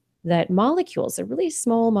experiments, that molecules, they're really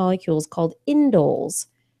small molecules called indoles,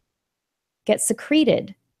 get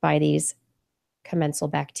secreted by these commensal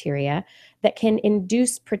bacteria that can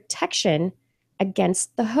induce protection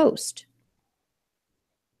against the host,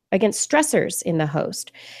 against stressors in the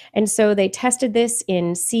host. And so they tested this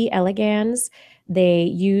in C. elegans. They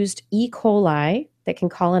used E. coli that can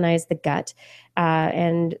colonize the gut,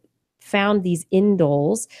 and found these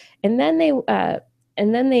indoles. And then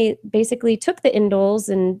they basically took the indoles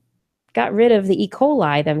and got rid of the E.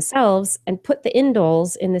 coli themselves and put the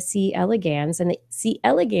indoles in the C. elegans. And the C.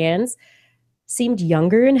 elegans seemed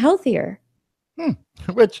younger and healthier.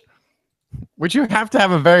 Which you have to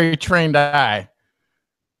have a very trained eye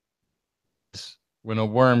when a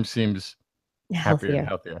worm seems happier and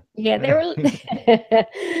healthier. Yeah, they were.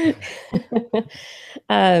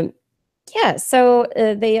 So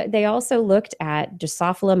they also looked at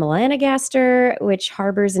Drosophila melanogaster, which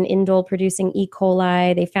harbors an indole-producing E.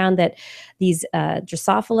 coli. They found that these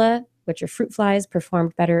Drosophila, which are fruit flies,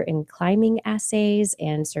 performed better in climbing assays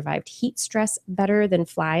and survived heat stress better than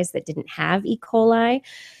flies that didn't have E. coli.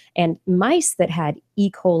 And mice that had E.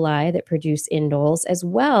 coli that produce indoles as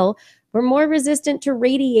well were more resistant to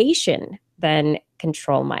radiation than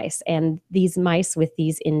control mice. And these mice with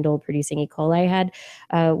these indole-producing E. coli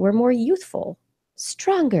were more youthful,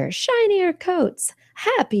 stronger, shinier coats,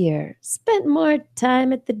 happier, spent more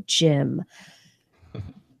time at the gym.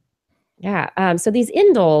 So these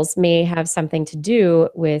indoles may have something to do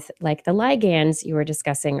with, like the ligands you were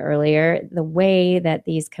discussing earlier, the way that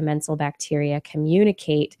these commensal bacteria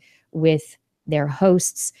communicate with their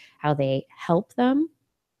hosts, how they help them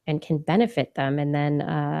and can benefit them. And then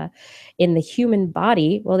in the human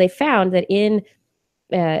body, well, they found that in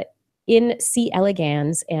C.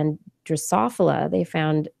 elegans and Drosophila, they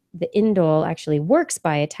found the indole actually works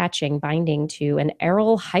by binding to an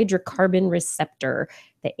aryl hydrocarbon receptor,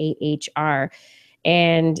 the AHR.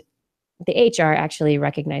 And the AHR actually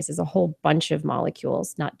recognizes a whole bunch of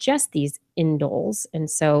molecules, not just these indoles. And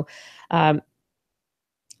so the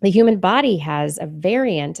human body has a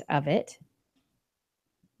variant of it.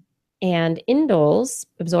 And indoles,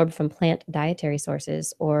 absorbed from plant dietary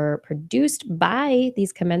sources or produced by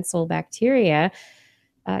these commensal bacteria,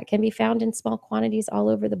 can be found in small quantities all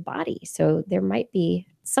over the body. So there might be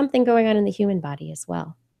something going on in the human body as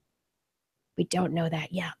well. We don't know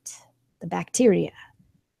that yet. The bacteria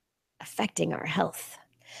affecting our health.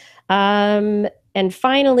 And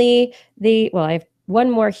finally, I have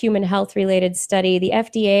one more human health related study. The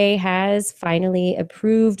FDA has finally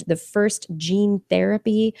approved the first gene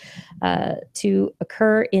therapy to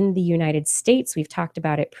occur in the United States. We've talked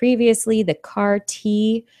about it previously, the CAR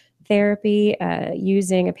T therapy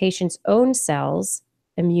using a patient's own cells,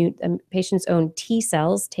 patient's own T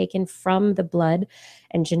cells taken from the blood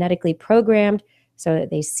and genetically programmed so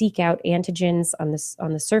that they seek out antigens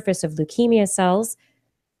on the surface of leukemia cells.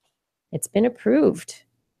 It's been approved,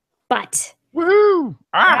 but woohoo!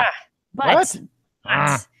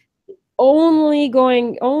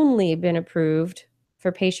 Only been approved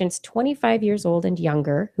for patients 25 years old and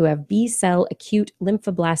younger who have B-cell acute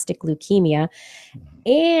lymphoblastic leukemia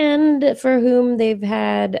and for whom they've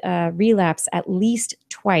had relapse at least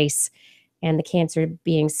twice, and the cancer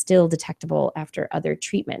being still detectable after other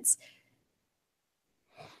treatments.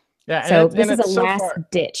 Yeah, so this is a last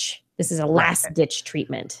ditch. This is a last ditch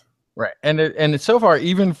treatment. Right. And so far,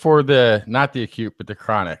 even for the, not the acute, but the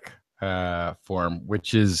chronic form,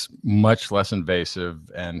 which is much less invasive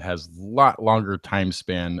and has a lot longer time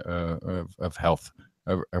span of health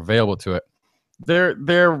available to it,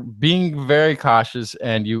 they're being very cautious.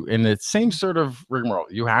 And you, in the same sort of rigmarole,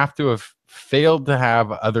 you have to have failed to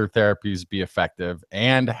have other therapies be effective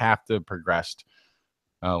and have to have progressed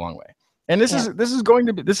a long way. And this is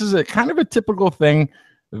a kind of a typical thing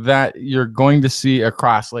that you're going to see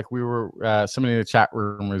across, like we were, somebody in the chat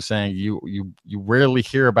room was saying, you rarely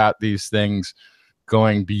hear about these things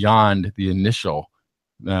going beyond the initial,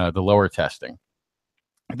 the lower testing.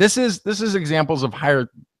 This is examples of higher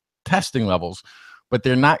testing levels, but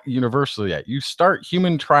they're not universal yet. You start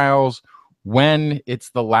human trials when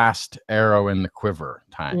it's the last arrow in the quiver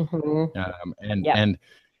time.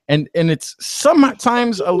 And it's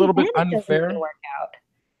sometimes a little bit unfair.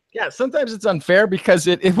 Yeah, sometimes it's unfair because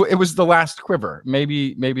it was the last quiver.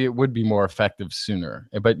 Maybe it would be more effective sooner.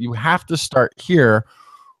 But you have to start here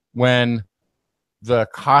when the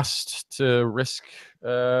cost to risk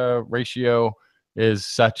ratio is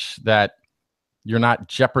such that you're not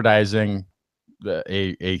jeopardizing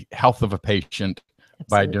a health of a patient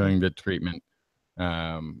by doing the treatment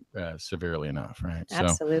severely enough, right?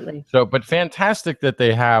 Absolutely. But fantastic that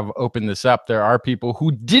they have opened this up. There are people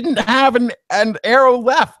who didn't have an arrow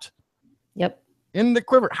left. Yep. In the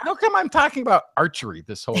quiver. How come I'm talking about archery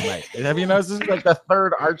this whole night? Have you noticed this is like the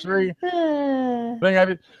third archery thing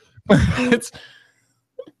I've it's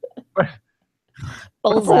for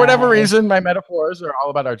whatever reason, my metaphors are all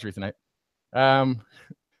about archery tonight.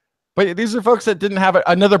 But these are folks that didn't have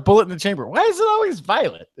another bullet in the chamber. Why is it always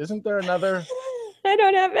violet? Isn't there another? I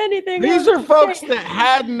don't have anything. These are folks that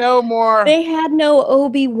had no more. They had no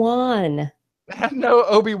Obi-Wan. They had no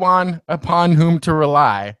Obi-Wan upon whom to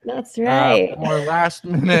rely. That's right. For last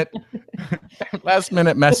minute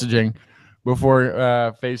messaging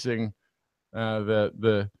before facing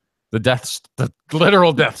the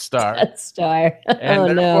literal Death Star. Death Star.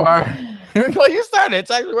 And no. Well, you started.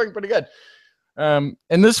 It's actually working pretty good. And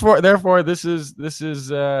therefore, this is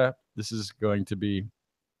going to be,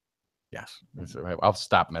 yes. I'll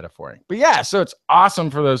stop metaphoring. But yeah, so it's awesome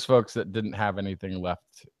for those folks that didn't have anything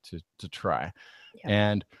left to try.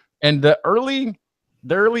 Yeah. And the early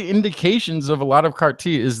indications of a lot of CAR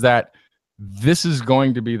T is that this is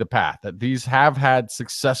going to be the path, that these have had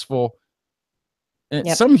successful,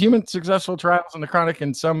 some human successful trials in the chronic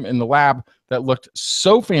and some in the lab that looked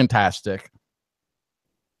so fantastic.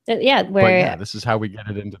 This is how we get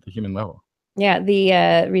it into the human level. Yeah,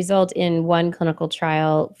 the result in one clinical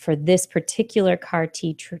trial for this particular CAR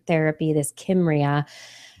T therapy, this Kymriah,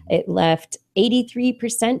 it left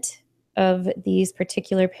 83% of these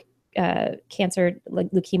particular cancer, like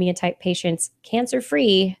leukemia type patients,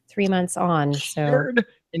 cancer-free 3 months on. So cured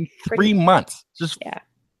in 3 months. Just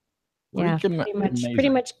pretty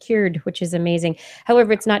much cured, which is amazing.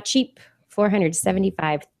 However, it's not cheap.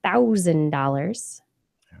 $475,000.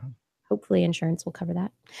 Hopefully insurance will cover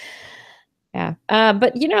that. Yeah.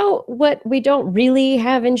 But you know what we don't really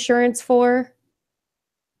have insurance for?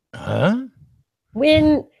 Huh?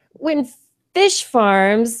 When fish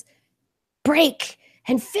farms break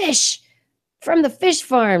and fish from the fish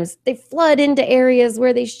farms, they flood into areas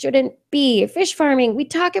where they shouldn't be. Fish farming, we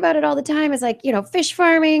talk about it all the time. It's like, fish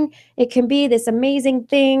farming, it can be this amazing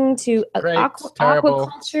thing to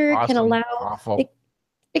aquaculture, awesome, can allow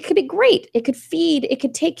it could be great. It could feed, it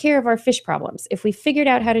could take care of our fish problems. If we figured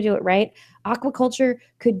out how to do it right, aquaculture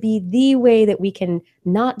could be the way that we can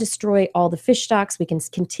not destroy all the fish stocks. We can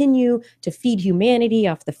continue to feed humanity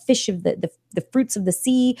off the fish of the fruits of the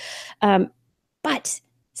sea. But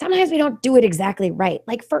sometimes we don't do it exactly right.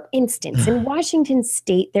 Like, for instance, in Washington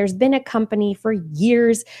State, there's been a company for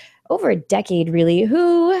years, over a decade really,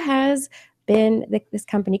 who has been, this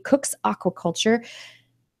company, Cook's Aquaculture,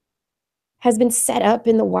 has been set up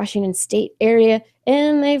in the Washington State area,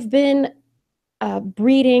 and they've been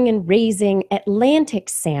breeding and raising Atlantic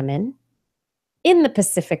salmon in the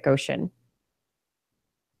Pacific Ocean.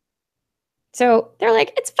 So they're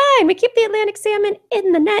like, it's fine. We keep the Atlantic salmon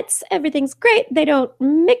in the nets. Everything's great. They don't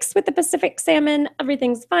mix with the Pacific salmon.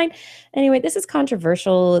 Everything's fine. Anyway, this is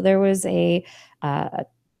controversial. There was a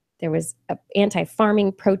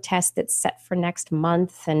anti-farming protest that's set for next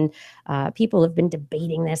month, and people have been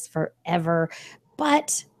debating this forever.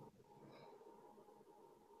 But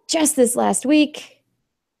just this last week,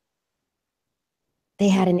 they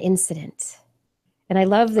had an incident. And I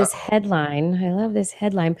love this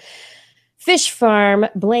headline. Fish farm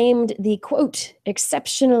blamed the, quote,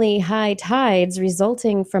 exceptionally high tides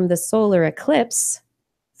resulting from the solar eclipse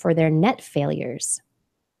for their net failures.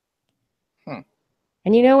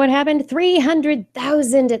 And you know what happened?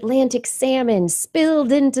 300,000 Atlantic salmon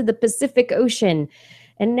spilled into the Pacific Ocean.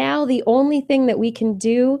 And now the only thing that we can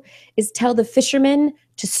do is tell the fishermen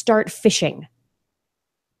to start fishing.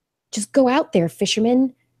 Just go out there,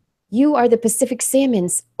 fishermen. You are the Pacific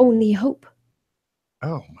salmon's only hope.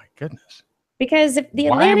 Oh my goodness. Because if the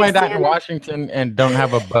Why am I Atlantic not in salmon, Washington and don't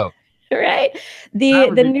have a boat? right? That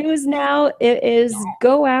would The be- news now is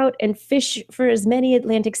go out and fish for as many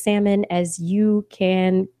Atlantic salmon as you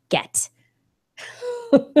can get.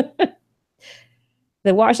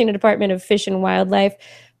 The Washington Department of Fish and Wildlife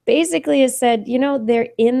basically has said, you know, they're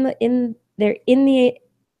in the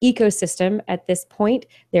ecosystem at this point.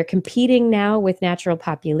 They're competing now with natural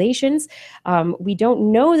populations. We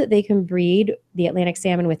don't know that they can breed the Atlantic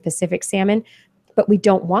salmon with Pacific salmon, but we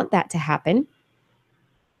don't want that to happen.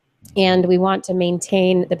 And we want to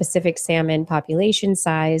maintain the Pacific salmon population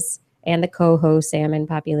size and the coho salmon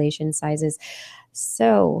population sizes.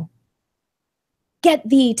 So get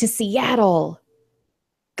thee to Seattle.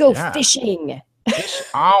 Go fishing. Fish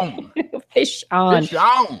on. Fish on. Fish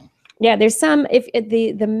on. Yeah, there's some, if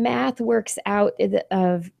the math works out,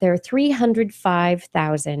 of there are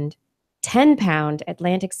 305,000 10-pound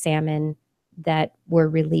Atlantic salmon that were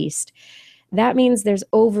released. That means there's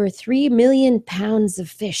over 3 million pounds of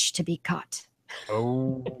fish to be caught.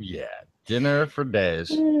 Oh, yeah. Dinner for days.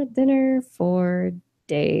 Dinner for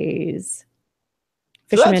days.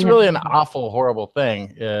 So that's really an awful, horrible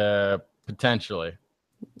thing, potentially.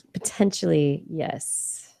 Potentially,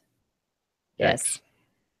 yes. Yes.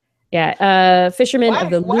 Yeah, fishermen of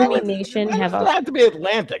the Lumi Nation have to be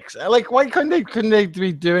Atlantics. Like, why couldn't they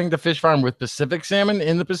be doing the fish farm with Pacific salmon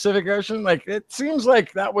in the Pacific Ocean? Like, it seems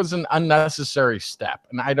like that was an unnecessary step,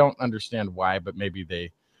 and I don't understand why. But maybe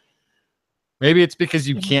it's because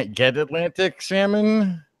you can't get Atlantic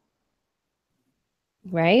salmon,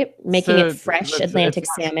 right? Making it fresh Atlantic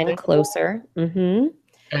salmon closer. Mm-hmm.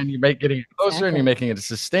 And you're getting it closer, and you're making it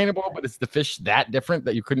sustainable, but it's the fish that different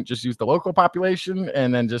that you couldn't just use the local population,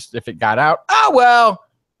 and then just if it got out, oh well,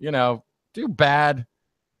 too bad.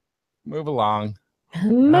 Move along.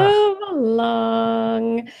 Move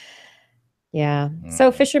along. Yeah.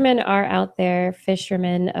 So fishermen are out there.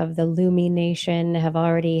 Fishermen of the Lumi Nation have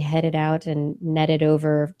already headed out and netted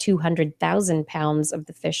over 200,000 pounds of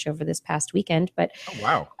the fish over this past weekend. But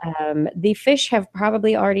the fish have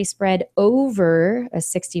probably already spread over a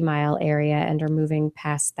 60-mile area and are moving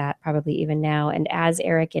past that probably even now. And as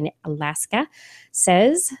Eric in Alaska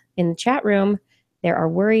says in the chat room, there are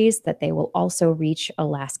worries that they will also reach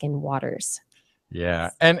Alaskan waters. Yeah.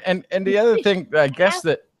 And the other thing, I guess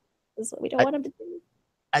that is what we don't want them to do.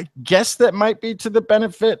 I guess that might be to the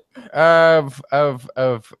benefit of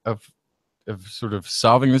sort of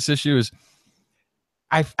solving this issue. Is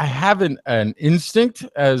I have an instinct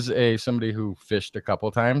as somebody who fished a couple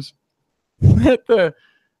times that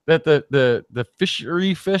the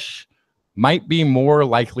fishery fish might be more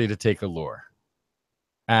likely to take a lure.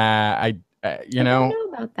 I don't know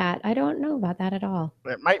about that. I don't know about that at all.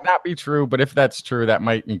 It might not be true, but if that's true, that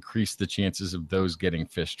might increase the chances of those getting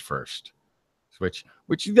fished first, which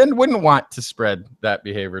you then wouldn't want to spread that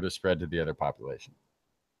behavior to the other population.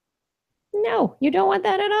 No, you don't want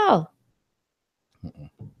that at all.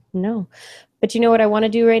 No. But you know what I want to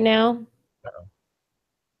do right now?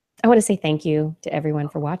 I want to say thank you to everyone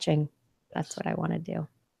for watching. That's what I want to do.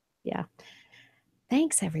 Yeah.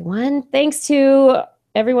 Thanks, everyone. Thanks to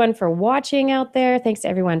everyone for watching out there. Thanks to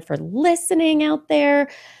everyone for listening out there.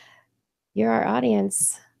 You're our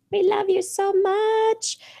audience. We love you so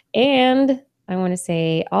much. And I want to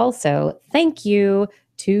say also thank you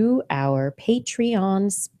to our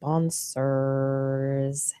Patreon sponsors.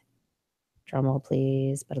 Drum roll,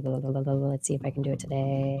 please. Let's see if I can do it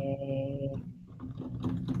today.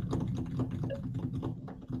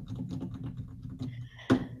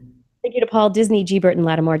 Thank you to Paul, Disney, G. Burton,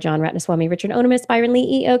 Lattimore, John Ratnaswamy, Richard Onimus, Byron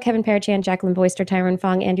Lee, E.O., Kevin Parachan, Jacqueline Boyster, Tyrone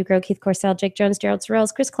Fong, Andrew Groh, Keith Corsell, Jake Jones, Gerald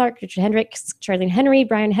Sorrells, Chris Clark, Richard Hendricks, Charlene Henry,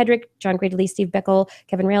 Brian Hedrick, John Gradley, Steve Beckel,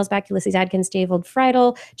 Kevin Railsback, Ulysses Adkins, David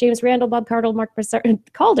Friedel, James Randall, Bob Cardle,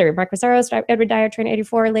 Calder, Mark Pizarro, Edward Dyer, Train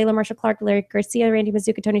 84, Layla Marshall Clark, Larry Garcia, Randy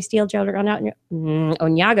Mazuka, Tony Steele, Gerald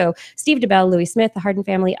Onyago, Steve DeBell, Louis Smith, the Harden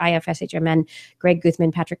family, IFSHMN, Greg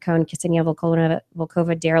Guthman, Patrick Cohn, Ksenia Volkova,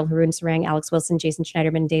 Daryl Haroon Sarang, Alex Wilson, Jason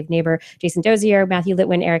Schneiderman, Dave Neighbor, Jason Dozier, Matthew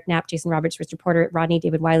Litwin, Eric Knapp, Jason Roberts, Richard Porter, Rodney,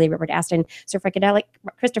 David Wiley, Robert Aston, Sir Fricadelic,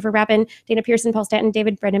 Christopher Rappin, Dana Pearson, Paul Stanton,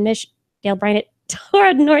 David Brendan Mish, Dale Bryant,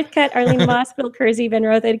 Torad Northcutt, Arlene Moss, Bill Kersey, Ben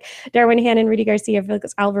Rothig, Darwin Hannon, Rudy Garcia,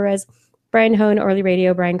 Felix Alvarez, Brian Hone, Orly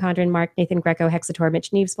Radio, Brian Condren, Mark, Nathan Greco, Hexator,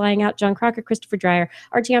 Mitch Neves, Flying Out, John Crocker, Christopher Dreyer,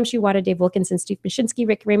 Artyom Shiwata, Dave Wilkinson, Steve Mashinsky,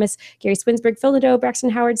 Rick Ramus, Gary Swinsberg, Phil Nadeau, Braxton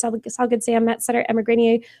Howard, Salgood Sam, Matt Sutter, Emma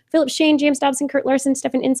Grenier, Philip Shane, James Dobson, Kurt Larson,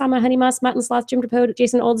 Stefan Insama, Honey Moss, Martin Sloth, Jim DePode,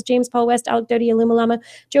 Jason Olds, James Paul West, Alec Doty, Alumalama,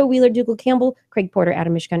 Joe Wheeler, Dougal Campbell, Craig Porter,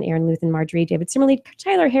 Adam Mishkan, Aaron Luthen, Marjorie, David Simmerly,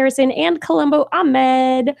 Tyler Harrison, and Columbo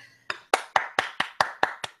Ahmed.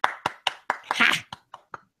 Ha!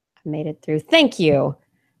 I made it through. Thank you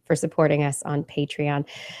for supporting us on Patreon.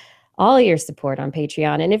 All your support on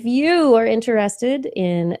Patreon. And if you are interested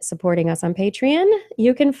in supporting us on Patreon,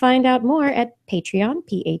 you can find out more at Patreon,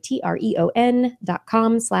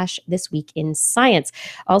 patreon.com/thisweekinscience.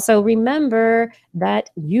 Also, remember that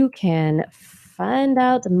you can find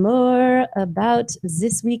out more about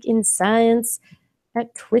This Week in Science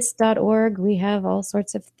at twist.org. We have all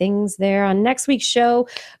sorts of things there. On next week's show,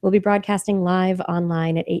 we'll be broadcasting live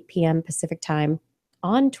online at 8 p.m. Pacific time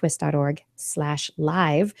on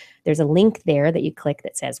twist.org/live. There's a link there that you click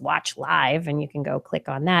that says watch live, and you can go click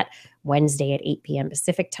on that Wednesday at 8 p.m.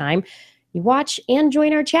 Pacific time. You watch and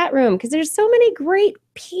join our chat room because there's so many great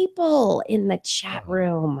people in the chat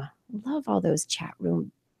room. Love all those chat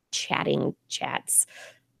room chatting chats.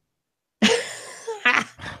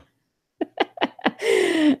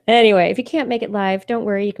 Anyway, if you can't make it live, don't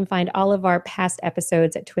worry. You can find all of our past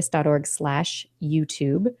episodes at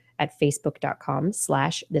twist.org/YouTube, at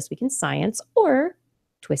facebook.com/thisweekinscience, or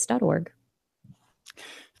twist.org.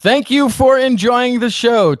 Thank you for enjoying the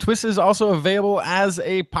show. TWIS is also available as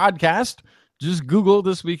a podcast. Just Google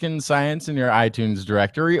This Week in Science in your iTunes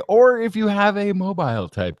directory, or if you have a mobile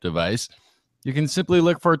type device, you can simply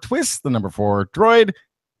look for TWIS, the number 4 Droid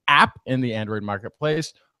app in the Android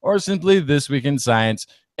marketplace, or simply This Week in Science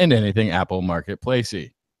and anything Apple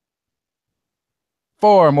Marketplacey.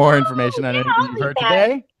 For more information on anything you've heard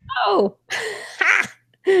today.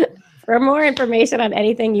 For more information on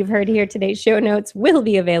anything you've heard here, today's show notes will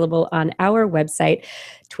be available on our website,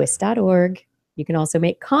 twist.org. You can also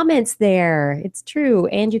make comments there. It's true.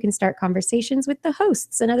 And you can start conversations with the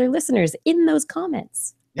hosts and other listeners in those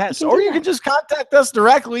comments. Yes, or you can just contact us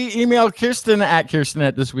directly. Email Kirsten at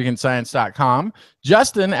thisweekinscience.com,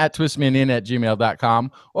 Justin at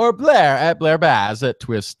twistminion@gmail.com, or Blair at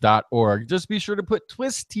blairbaz@twist.org. Just be sure to put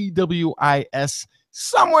TWIS, TWIS,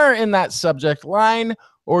 somewhere in that subject line,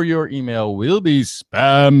 or your email will be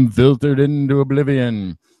spam filtered into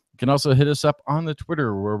oblivion. You can also hit us up on the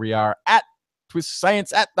Twitter, where we are at TWIS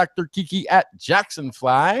Science, at Dr. Kiki, at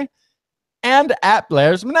Jacksonfly, and at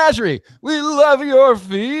Blair's Menagerie. We love your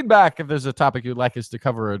feedback. If there's a topic you'd like us to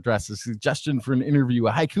cover or address, a suggestion for an interview,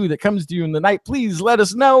 a haiku that comes to you in the night, please let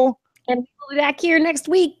us know. And we'll be back here next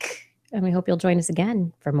week. And we hope you'll join us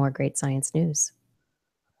again for more great science news.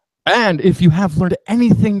 And if you have learned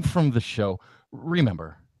anything from the show,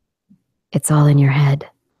 remember, it's all in your head.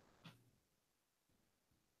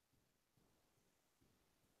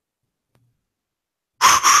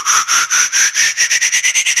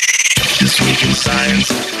 This Week in Science.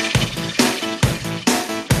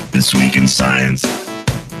 This Week in Science.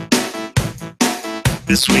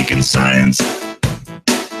 This Week in Science.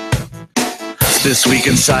 This Week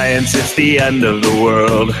in Science, it's the end of the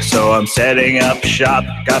world. So I'm setting up shop,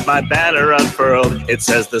 got my banner unfurled. It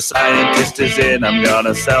says the scientist is in, I'm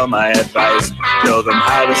gonna sell my advice. Show them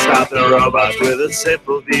how to stop the robots with a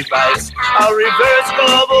simple device. I'll reverse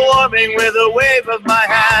global warming with a wave of my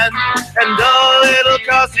hand. And all it'll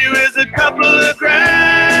cost you is a couple of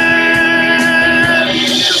grand.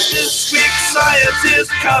 This week's science is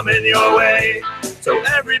coming your way. So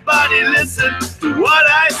everybody listen to what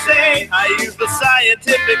I say. I use the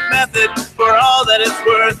scientific method for all that it's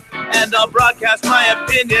worth, and I'll broadcast my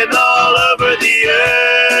opinion all over the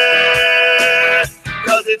earth.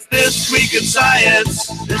 Cause it's This Week in Science.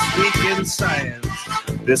 This Week in Science.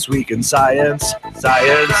 This Week in Science.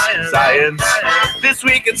 Science. Science. This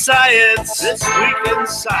Week in Science. This Week in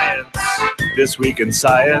Science. This Week in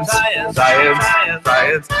Science. Science.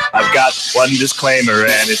 Science. I've got one disclaimer,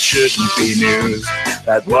 and it shouldn't be news,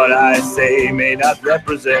 that what I say may not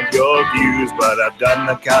represent your views, but I've done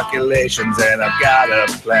the calculations and I've got a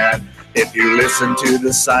plan. If you listen to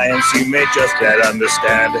the science, you may just yet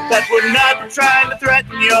understand that we're not trying to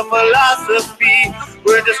threaten your philosophy.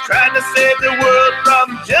 We're just trying to save the world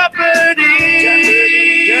from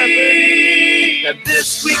jeopardy. Jeopardy. And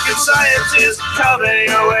This Week in Science is coming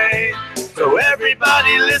your way. So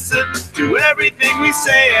everybody listen to everything we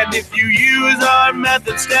say. And if you use our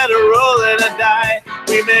method instead of rolling a die,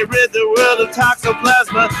 we may rid the world of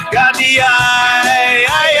toxoplasma gondii.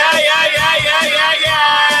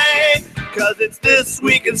 Cause it's It's This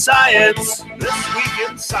Week in Science. This Week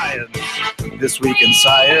in Science. This Week in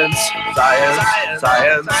Science.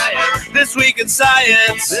 Science. This Week in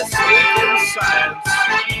Science.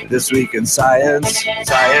 This Week in Science. This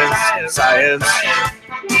Week in Science. Science.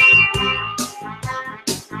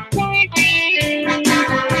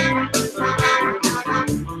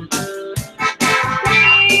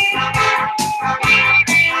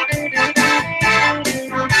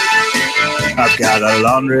 I've got a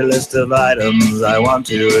laundry list of items I want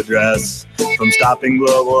to address. From stopping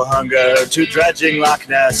global hunger to dredging Loch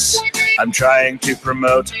Ness. I'm trying to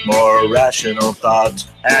promote more rational thought,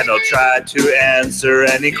 and I'll try to answer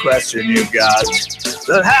any question you've got.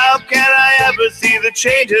 So how can I ever see the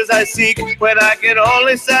changes I seek when I can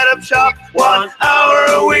only set up shop 1 hour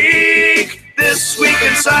a week? This Week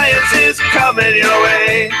in Science is coming your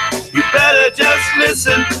way. You better just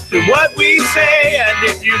listen to what we say, and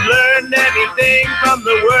if you learned anything from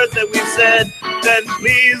the words that we said, then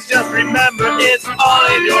please just remember it's all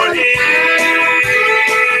in your head.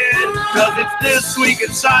 Cause it's This Week in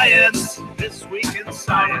Science. This Week in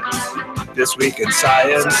Science. This Week in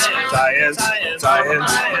Science. Science.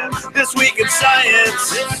 This Week in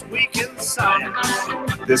Science. This Week in Science.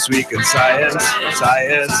 This Week in Science.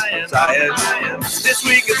 Science. This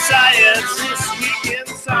Week in Science. This Week in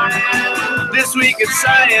Science. This Week in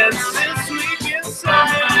Science. This Week in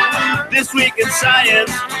Science. This Week in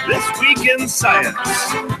Science. This Week in Science.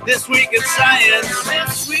 This Week in Science.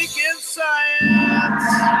 This Week in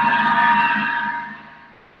Science.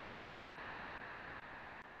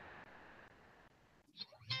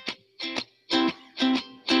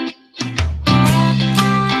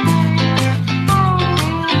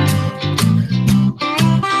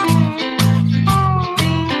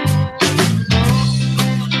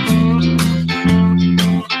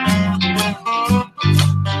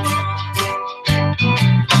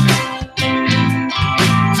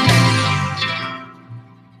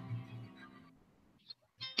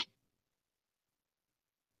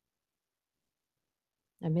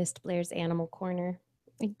 I missed Blair's Animal Corner.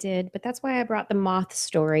 I did, but that's why I brought the moth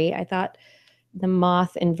story. I thought the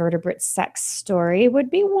moth invertebrate sex story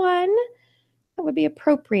would be one that would be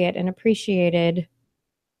appropriate and appreciated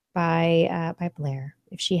by Blair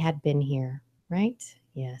if she had been here, right?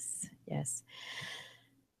 Yes.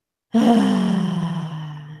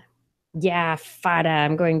 Yeah, fada.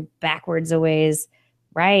 I'm going backwards a ways.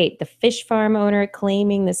 Right. The fish farm owner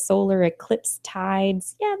claiming the solar eclipse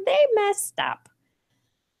tides. Yeah, they messed up.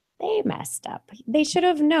 They should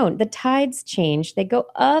have known. The tides change. They go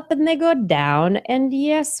up and they go down. And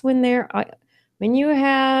yes, when you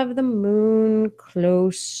have the moon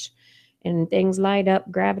close and things light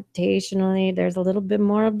up gravitationally, there's a little bit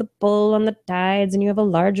more of the pull on the tides, and you have a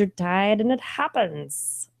larger tide, and it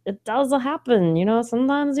happens. It does happen.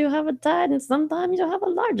 Sometimes you have a tide and sometimes you have a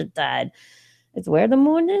larger tide. It's where the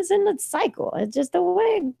moon is in its cycle. It's just the way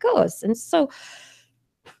it goes. And so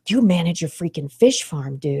you manage your freaking fish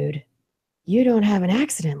farm, dude. You don't have an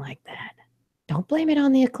accident like that. Don't blame it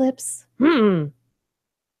on the eclipse.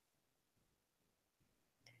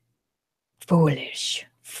 Foolish.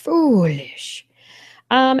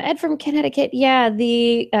 Ed from Connecticut. Yeah,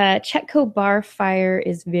 the Chetco bar fire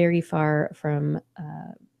is very far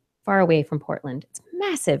away from Portland. It's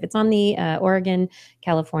massive. It's on the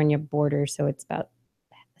Oregon-California border, so it's about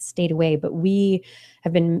a state away. But we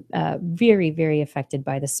have been very, very affected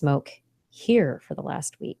by the smoke here for the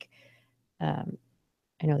last week. I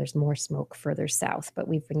know there's more smoke further south, but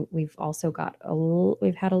we've also got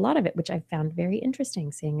we've had a lot of it, which I found very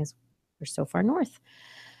interesting, seeing as we're so far north.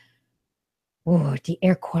 Oh, the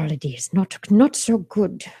air quality is not so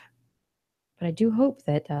good. But I do hope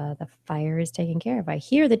that the fire is taken care of. I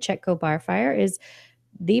hear the Chetco bar fire is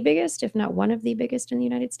the biggest, if not one of the biggest in the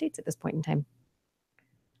United States at this point in time.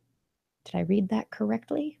 Did I read that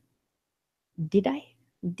correctly? Did I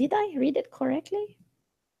read it correctly?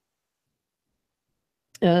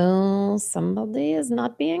 Oh, somebody is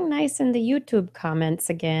not being nice in the YouTube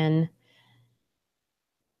comments again.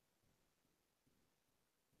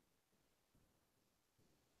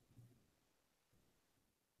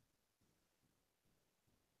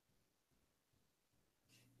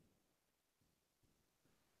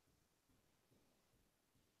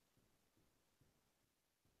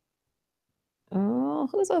 Oh,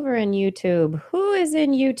 who's over in YouTube? Who is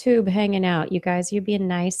in YouTube hanging out? You guys, you being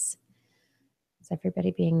nice? Is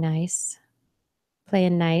everybody being nice?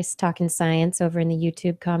 Playing nice, talking science over in the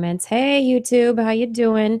YouTube comments. Hey, YouTube, how you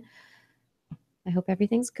doing? I hope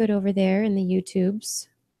everything's good over there in the YouTubes.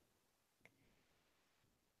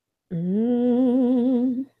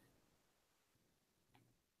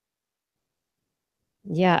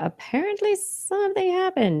 Yeah, apparently something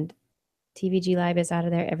happened. TVG Live is out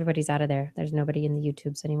of there. Everybody's out of there. There's nobody in the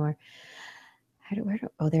YouTubes anymore.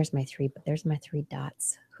 Oh, there's my three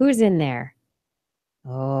dots. Who's in there?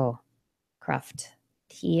 Oh, Cruft.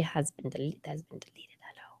 He has been deleted.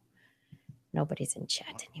 Hello. Nobody's in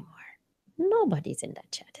chat anymore. Nobody's in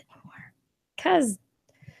that chat anymore. Because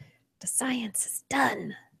the science is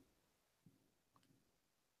done.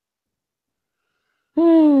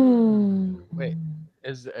 Wait,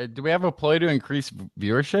 do we have a ploy to increase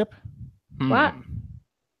viewership? What?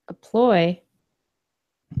 A ploy?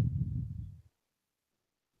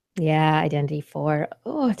 Yeah, Identity 4.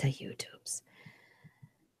 Oh, the YouTubes.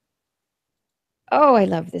 Oh, I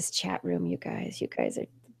love this chat room, you guys. You guys are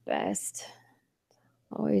the best.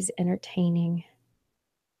 Always entertaining.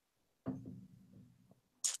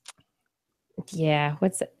 Yeah,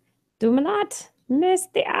 what's it? Do not miss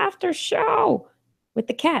the after show with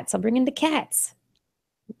the cats. I'll bring in the cats.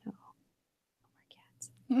 No more cats.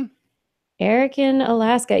 Eric in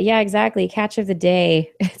Alaska. Yeah, exactly. Catch of the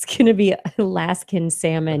day. It's going to be Alaskan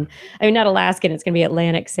salmon. I mean, not Alaskan. It's going to be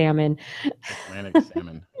Atlantic salmon. Atlantic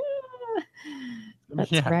salmon.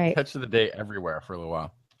 That's right. Catch of the day everywhere for a little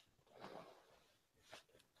while.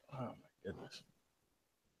 Oh, my goodness.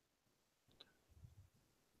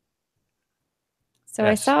 So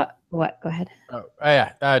yes. I saw what? Go ahead. Oh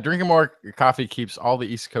yeah. Drinking more coffee keeps all the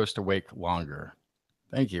East Coast awake longer.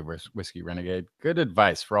 Thank you, Whiskey Renegade. Good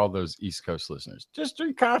advice for all those East Coast listeners. Just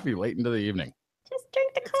drink coffee late into the evening. Just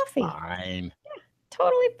drink the coffee. Fine. Yeah,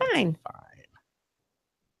 totally fine. It's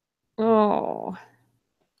fine. Oh.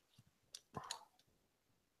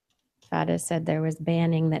 Fada said there was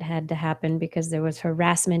banning that had to happen because there was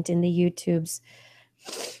harassment in the YouTubes.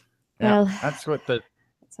 Yeah, well, that's what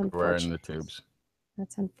were in the tubes.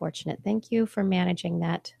 That's unfortunate. Thank you for managing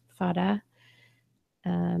that, Fada.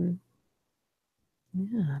 Yeah,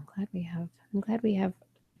 I'm glad we have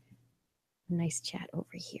a nice chat over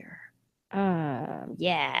here.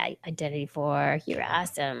 Yeah, Identity 4, you're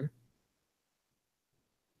awesome.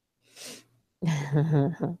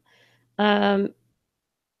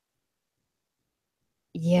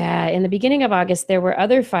 Yeah, in the beginning of August, there were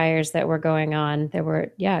other fires that were going on. There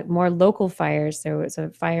were, more local fires. There was a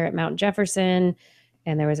fire at Mount Jefferson,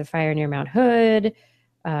 and there was a fire near Mount Hood.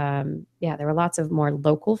 There were lots of more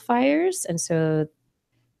local fires. And so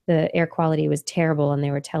the air quality was terrible, and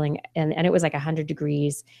they were telling, and it was like 100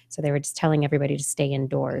 degrees. So they were just telling everybody to stay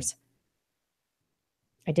indoors.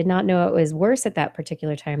 I did not know it was worse at that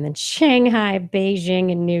particular time than Shanghai,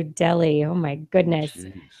 Beijing, and New Delhi. Oh my goodness.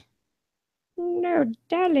 Jeez. New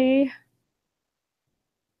Delhi.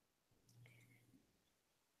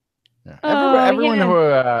 Yeah. Everyone who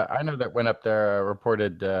I know that went up there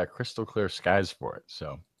reported crystal clear skies for it.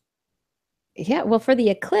 So, yeah, well, for the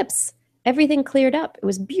eclipse, everything cleared up. It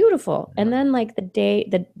was beautiful. Yeah. And then, like the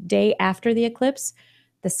day after the eclipse,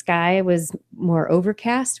 the sky was more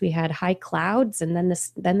overcast. We had high clouds, and then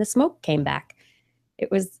the smoke came back.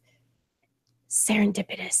 It was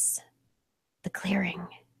serendipitous. The clearing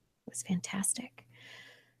was fantastic.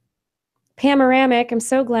 Panoramic, I'm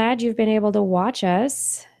so glad you've been able to watch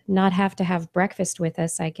us. Not have to have breakfast with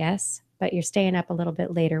us, I guess, but you're staying up a little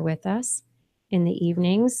bit later with us in the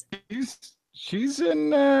evenings. She's in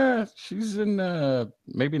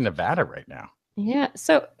maybe Nevada right now. Yeah,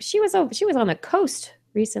 so she was on the coast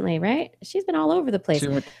recently, right? She's been all over the place. She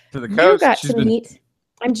went to the coast. You got to meet.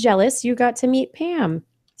 I'm jealous. You got to meet Pam.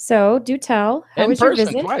 So do tell. How was your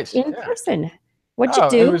visit? Twice. In person. What'd you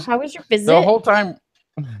do? How was your visit? The whole time.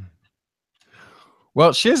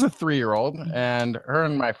 Well, she has a 3-year-old, and her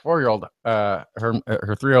and my 4-year-old, her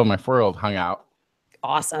 3-year-old, my 4-year-old hung out.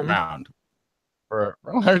 Awesome. Around for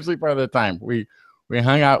largely part of the time. We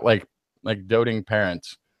hung out like doting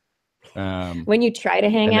parents. When you try to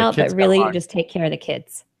hang out, but really you just take care of the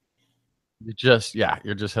kids. You're just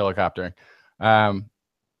helicoptering.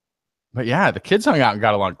 But yeah, the kids hung out and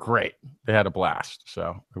got along great. They had a blast.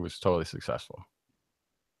 So it was totally successful.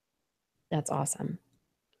 That's awesome.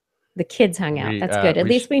 The kids hung out. That's good. At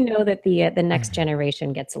least we know that the next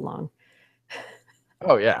generation gets along.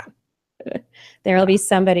 Oh yeah. There'll be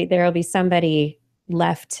somebody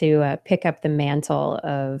left to pick up the mantle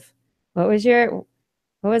of what was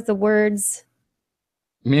the words?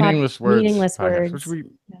 Meaningless words. Meaningless words.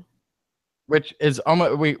 Which is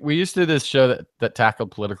almost we used to do this show that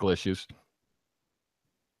tackled political issues,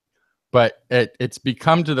 but it's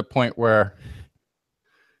become to the point where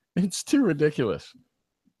it's too ridiculous.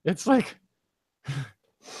 It's like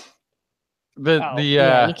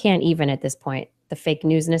you can't even at this point. The fake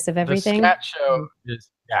newsness of everything. The scat show is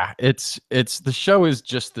it's the show is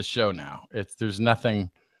just the show now. There's nothing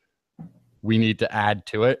we need to add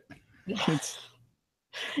to it. Yeah. It's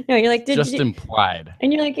No, you're like, just implied.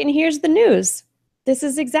 And you're like, and here's the news. This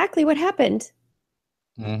is exactly what happened.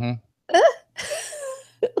 Mm-hmm.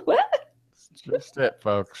 What? It's just it,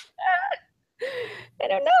 folks. I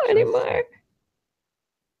don't know anymore.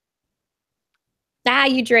 Ah,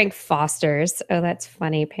 you drank Foster's. Oh, that's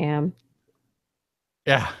funny, Pam.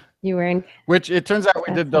 Yeah. You were in. Which it turns out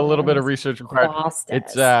we did a little bit of research required. Foster's.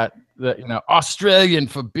 It's the Australian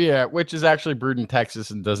for beer, which is actually brewed in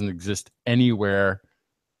Texas and doesn't exist anywhere.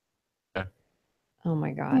 Oh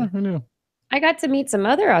my God. Yeah, who knew? I got to meet some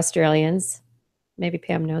other Australians. Maybe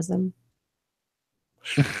Pam knows them.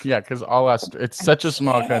 Yeah, because it's such a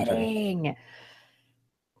small country.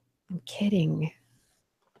 I'm kidding.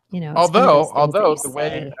 You know, although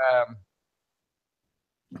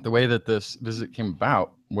the way that this visit came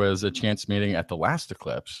about was a chance meeting at the last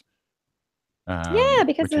eclipse. Yeah,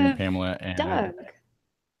 because between of Pamela and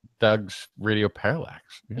Doug's radio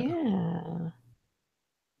parallax. Yeah.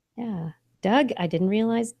 Doug, I didn't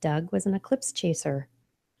realize Doug was an eclipse chaser.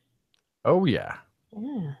 Oh yeah.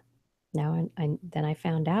 Yeah. Now then I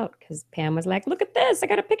found out because Pam was like, "Look at this! I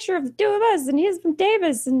got a picture of the two of us, and he's from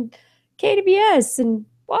Davis and KWS, and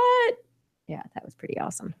what?" Yeah, that was pretty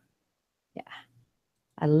awesome. Yeah,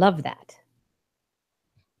 I love that.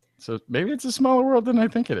 So maybe it's a smaller world than I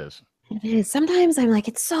think it is. It is. Sometimes I'm like,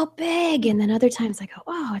 it's so big, and then other times I go,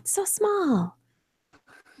 "Oh, it's so small."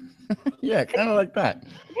 Yeah, kind of like that.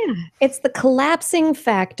 Yeah, it's the collapsing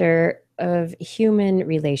factor of human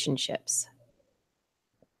relationships.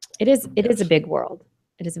 It is a big world.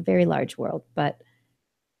 It is a very large world, but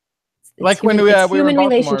it's like human, when we human were in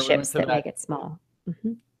relationships that make it small.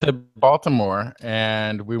 Mm-hmm. To Baltimore,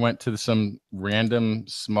 and we went to some random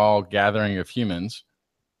small gathering of humans.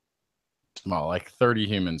 Small, like 30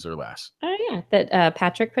 humans or less. Oh yeah, that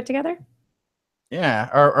Patrick put together. Yeah,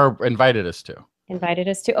 or invited us to. Invited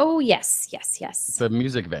us to. Oh yes. The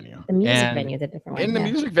music venue. The music venue, the different one. In the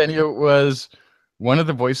music venue was one of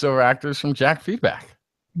the voiceover actors from Jack Feedback.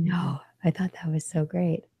 No, I thought that was so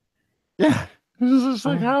great. Yeah, it was just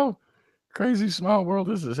like, how crazy small world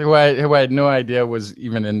is this? Who I had no idea was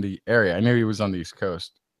even in the area. I knew he was on the East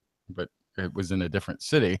Coast, but it was in a different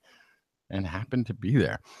city and happened to be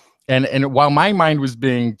there. And while my mind was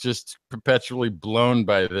being just perpetually blown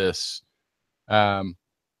by this, Walt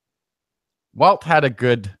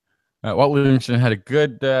Livingston had a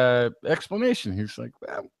good explanation. He's like,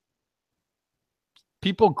 well,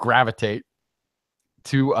 people gravitate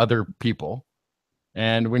to other people.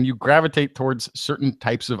 And when you gravitate towards certain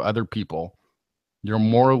types of other people, you're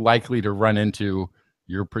more likely to run into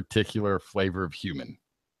your particular flavor of human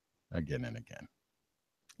again and again.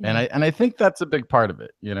 Yeah. And I think that's a big part of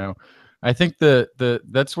it. You know, I think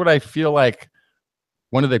that's what I feel like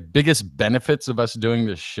one of the biggest benefits of us doing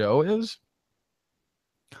this show is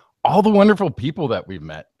all the wonderful people that we've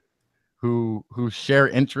met who share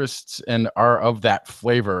interests and are of that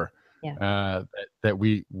flavor. Yeah. That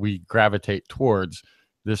we gravitate towards.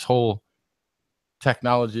 This whole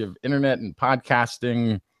technology of internet and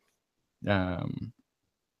podcasting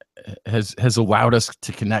has allowed us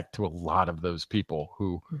to connect to a lot of those people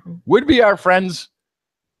who would be our friends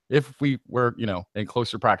if we were, in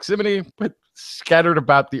closer proximity, but scattered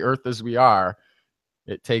about the earth as we are.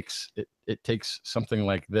 It takes something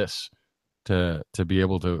like this to be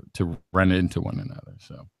able to run into one another.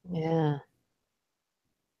 So yeah.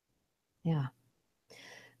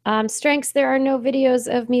 Strengths, there are no videos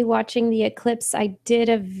of me watching the eclipse. I did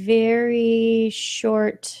a very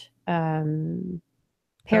short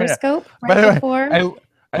Periscope right before.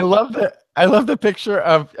 I love the picture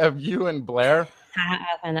of you and Blair.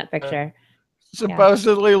 I'll find that picture.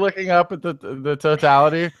 Supposedly looking up at the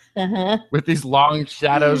totality with these long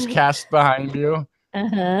shadows cast behind you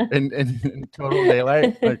in total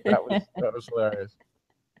daylight. Like that was hilarious.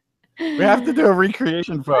 We have to do a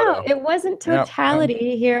recreation photo. No, it wasn't totality.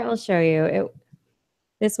 Yep. Here, I'll show you.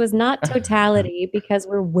 This was not totality because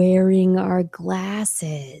we're wearing our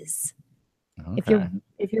glasses. Okay.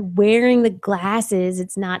 If you're wearing the glasses,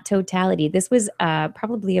 it's not totality. This was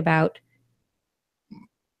probably about.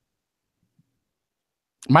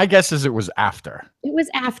 My guess is it was after. It was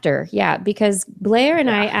after, yeah, because Blair and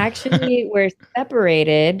I actually were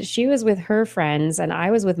separated. She was with her friends and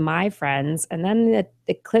I was with my friends. And then the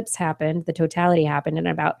eclipse happened, the totality happened. And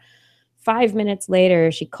about 5 minutes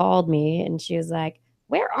later, she called me and she was like,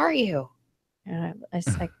 "Where are you?" And I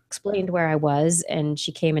explained where I was and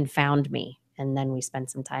she came and found me. And then we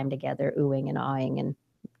spent some time together oohing and awing and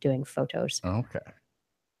doing photos. Okay.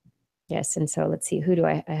 Yes, and so let's see, who do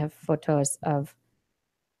I have photos of?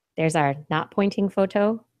 There's our not pointing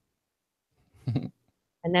photo.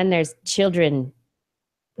 And then there's children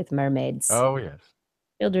with mermaids. Oh, yes.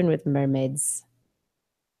 Children with mermaids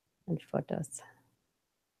and photos.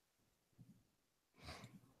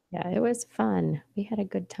 Yeah, it was fun. We had a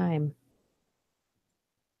good time.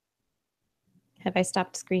 Have I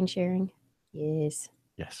stopped screen sharing? Yes.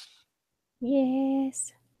 Yes.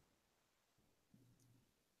 Yes.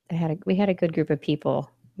 We had a good group of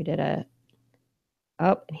people. We did and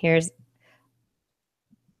here's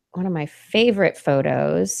one of my favorite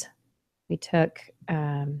photos. We took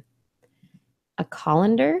a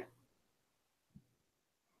colander.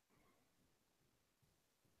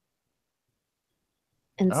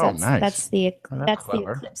 And Oh, nice. that's the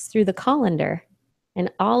clever. eclipse through the colander.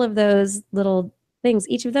 And all of those little things,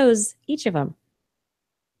 each of them.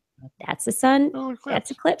 That's the sun. Oh,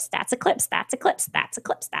 That's eclipse. That's eclipse. That's eclipse. That's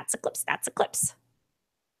eclipse. That's eclipse. That's eclipse.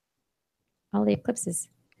 All the eclipses.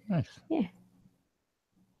 Nice. Yeah. It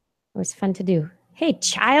was fun to do. Hey,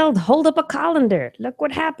 child, hold up a colander. Look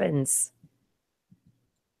what happens.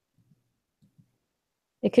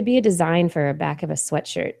 It could be a design for a back of a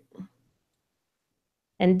sweatshirt.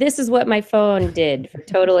 And this is what my phone did for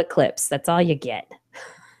total eclipse. That's all you get.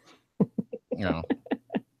 No.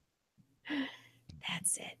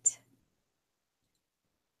 That's it.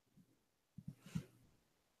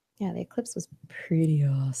 Yeah, the eclipse was pretty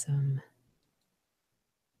awesome.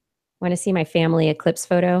 Want to see my family eclipse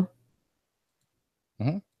photo?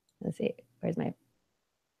 Mm-hmm. Let's see. Where's my...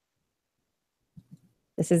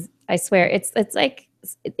 This is, I swear, it's like,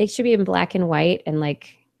 it should be in black and white and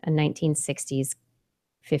like a 1960s,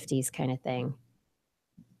 50s kind of thing.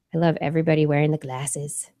 I love everybody wearing the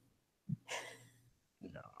glasses.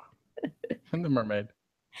 Yeah. And the mermaid.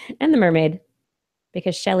 And the mermaid,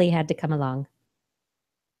 because Shelley had to come along.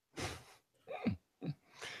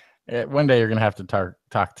 One day you're going to have to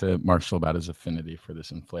talk to Marshall about his affinity for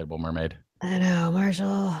this inflatable mermaid. I know,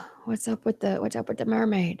 Marshall. What's up with the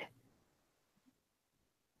mermaid?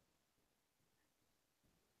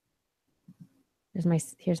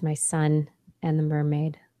 Here's my son and the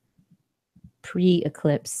mermaid.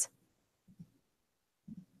 Pre-eclipse.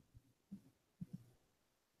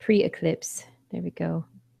 Pre-eclipse. There we go.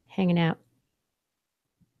 Hanging out.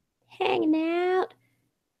 Hanging out.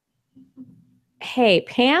 Hey,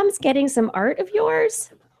 Pam's getting some art of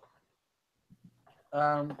yours?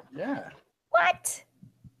 Yeah. What?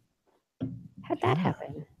 How'd that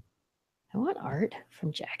happen? I want art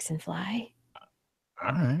from Jackson Fly.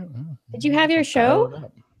 All right. Well, did you have your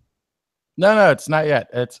show? No, it's not yet.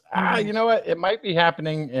 It's you know what? It might be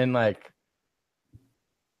happening in like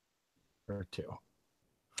or two.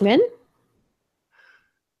 When?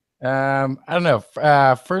 I don't know.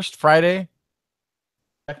 First Friday,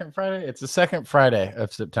 second Friday. It's the second Friday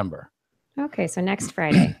of September. Okay, so next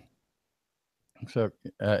Friday. So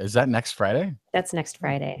is that next Friday? That's next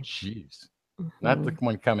Friday. Jeez. Not the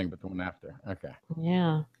one coming, but the one after. Okay.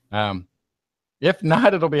 Yeah. If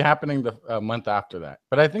not, it'll be happening the month after that.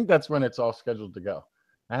 But I think that's when it's all scheduled to go.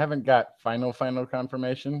 I haven't got final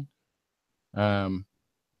confirmation. But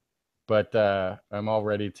I'm all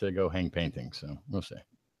ready to go hang painting, so we'll see.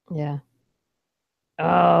 Yeah.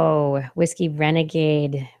 Oh, Whiskey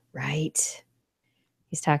Renegade, right.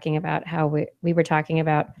 He's talking about how we were talking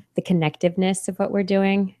about the connectiveness of what we're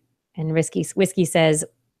doing. And Whiskey says,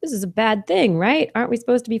 this is a bad thing, right? Aren't we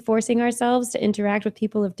supposed to be forcing ourselves to interact with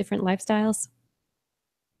people of different lifestyles?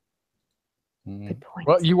 Good point.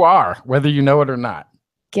 Well, you are, whether you know it or not.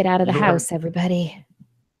 Get out of the house, everybody.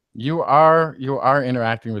 You are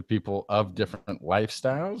interacting with people of different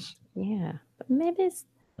lifestyles. Yeah, but maybe it's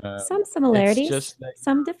some similarities, it's just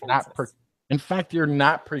some differences. In fact, you're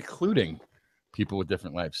not precluding people with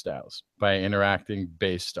different lifestyles by interacting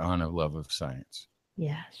based on a love of science.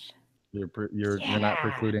 Yes. You're not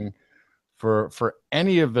precluding for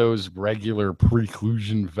any of those regular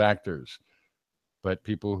preclusion factors, but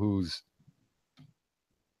people whose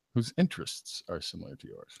interests are similar to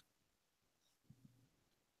yours.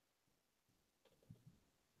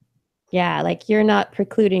 Yeah, like you're not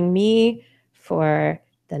precluding me for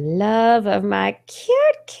the love of my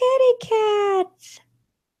cute kitty cats.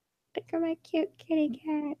 Look at my cute kitty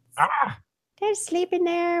cats. They're sleeping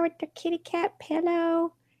there with their kitty cat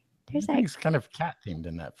pillow. There's things kind of cat themed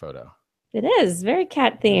in that photo. It is very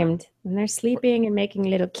cat themed. And they're sleeping and making a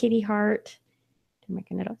little kitty heart. They're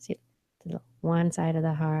making little, see, the one side of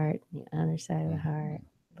the heart, the other side of the heart,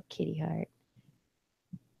 little kitty heart.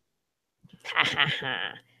 Ha ha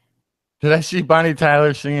ha. Did I see Bonnie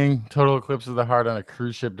Tyler singing Total Eclipse of the Heart on a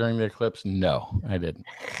cruise ship during the eclipse? No, I didn't.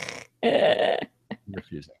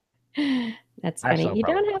 Refusing. That's funny. You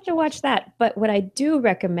don't have to watch that, but what I do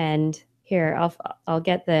recommend here, I'll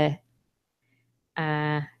get the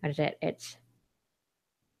what is it? It's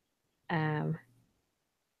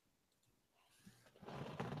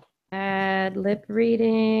add lip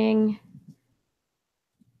reading.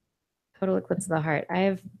 Total eclipse of the heart. I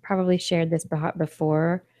have probably shared this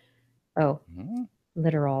before. Oh,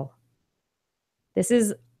 literal. This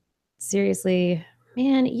is seriously,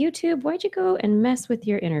 man, YouTube, why'd you go and mess with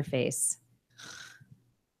your interface?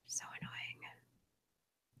 So annoying.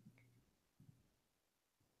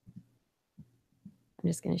 I'm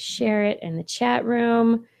just going to share it in the chat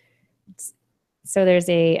room. So there's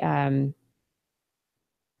a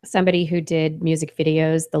somebody who did music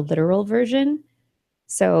videos, the literal version.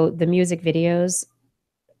 So the music videos,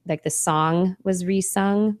 like the song was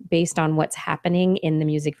resung based on what's happening in the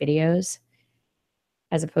music videos,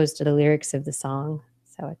 as opposed to the lyrics of the song.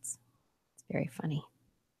 So it's very funny.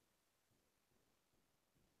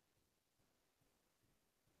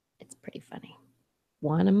 It's pretty funny.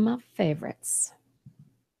 One of my favorites.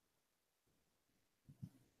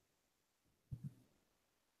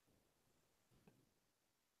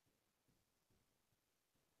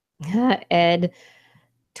 Ed,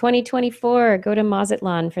 2024, go to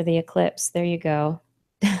Mazatlan for the eclipse. There you go.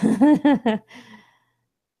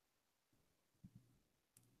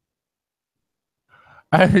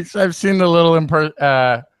 I've seen the little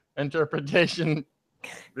interpretation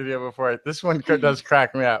video before. This one does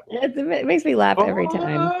crack me up. It makes me laugh every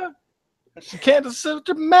time. She can't just so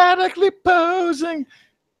dramatically posing.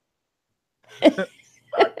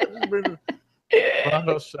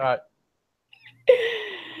 Bottle shot.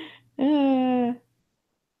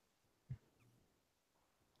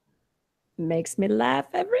 Makes me laugh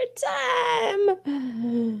every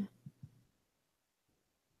time.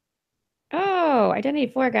 Oh, Identity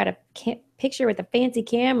 4 got a picture with a fancy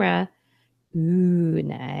camera. Ooh,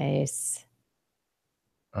 nice.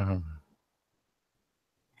 It's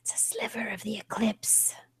a sliver of the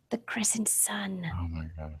eclipse, the crescent sun. Oh my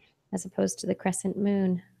gosh. As opposed to the crescent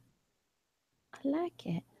moon. I like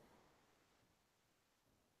it.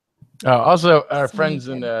 Also, our friends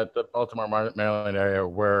in the Baltimore, Maryland area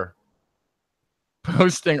were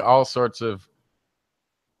posting all sorts of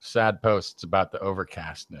sad posts about the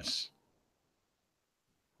overcastness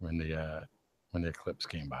when the eclipse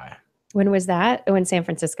came by. When was that? Oh, in San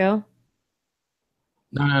Francisco?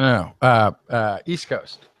 No. East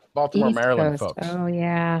Coast, Baltimore, East Maryland Coast. folks. Oh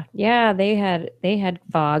yeah, they had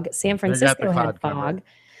fog. San Francisco had fog.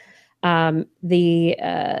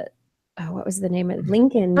 What was the name of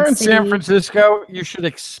Lincoln? If you're in City. San Francisco, you should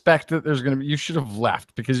expect that there's going to be. You should have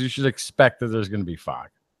left because you should expect that there's going to be fog.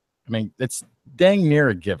 I mean, it's dang near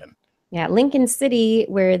a given. Yeah, Lincoln City,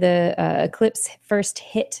 where the eclipse first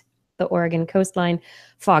hit the Oregon coastline,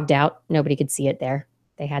 fogged out. Nobody could see it there.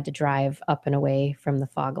 They had to drive up and away from the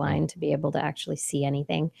fog line to be able to actually see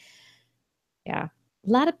anything. Yeah, a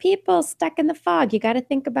lot of people stuck in the fog. You got to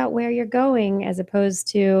think about where you're going as opposed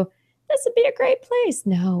to, this would be a great place.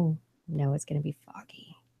 No, it's going to be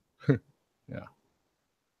foggy. Yeah.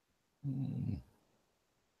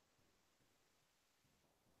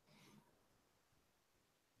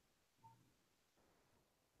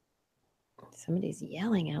 Somebody's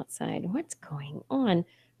yelling outside. What's going on?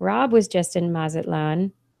 Rob was just in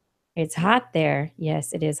Mazatlan. It's hot there.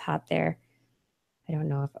 Yes, it is hot there. I don't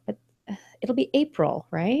know if it'll be April,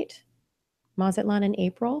 right? Mazatlan in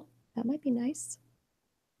April. That might be nice.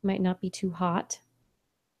 Might not be too hot.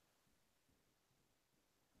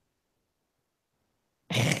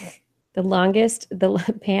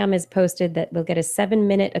 Pam has posted that we'll get a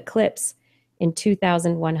 7-minute eclipse in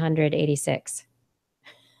 2186.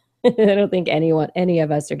 I don't think any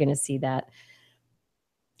of us are going to see that.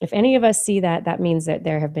 If any of us see that, that means that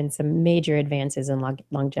there have been some major advances in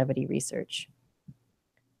longevity research.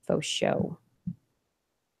 Faux show.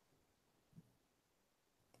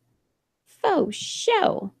 Faux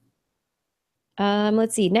show.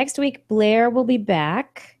 Let's see. Next week, Blair will be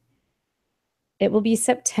back. It will be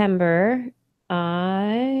September.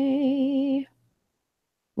 I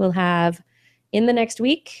will have in the next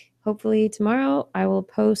week, hopefully tomorrow, I will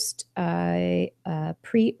post a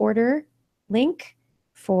pre-order link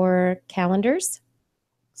for calendars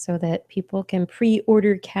so that people can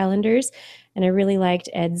pre-order calendars. And I really liked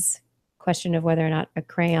Ed's question of whether or not a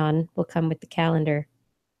crayon will come with the calendar.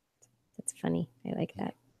 That's funny. I like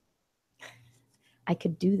that. I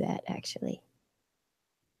could do that, actually.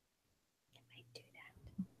 I might do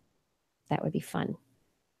that. That would be fun.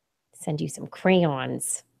 Send you some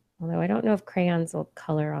crayons. Although I don't know if crayons will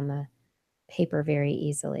color on the paper very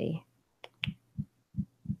easily.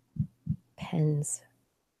 Pens.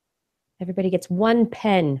 Everybody gets one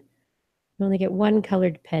pen. You only get one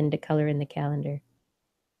colored pen to color in the calendar.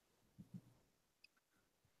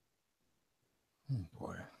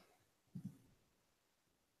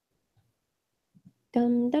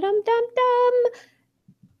 Dum da dum dum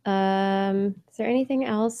dum. Is there anything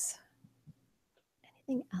else?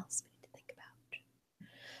 Anything else we need to think about?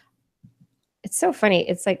 It's so funny.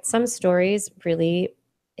 It's like some stories really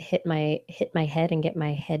hit my head and get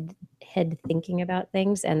my head thinking about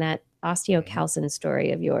things. And that osteocalcin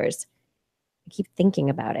story of yours, I keep thinking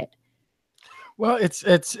about it. Well, it's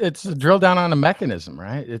a drill down on a mechanism,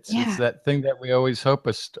 right? It's that thing that we always hope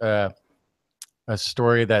a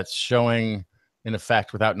story that's showing an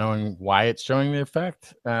effect without knowing why it's showing the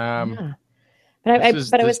effect. Yeah. But I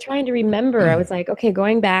was trying to remember. I was like, okay,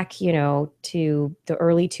 going back, you know, to the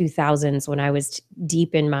early 2000s when I was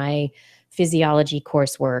deep in my physiology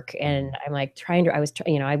coursework, and I'm like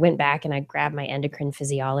I went back and I grabbed my endocrine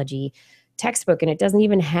physiology textbook, and it doesn't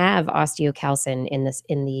even have osteocalcin in the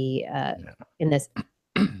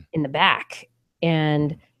back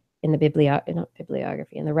and in the not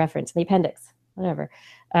bibliography, in the reference, in the appendix, whatever.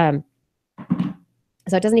 So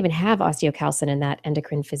it doesn't even have osteocalcin in that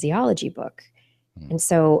endocrine physiology book. And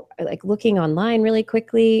so, like, looking online really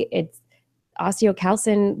quickly,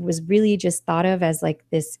 osteocalcin was really just thought of as like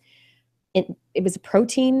this. It was a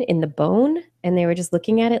protein in the bone, and they were just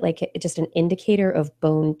looking at it like just an indicator of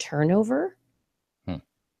bone turnover.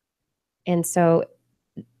 And so,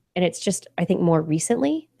 and it's just, I think, more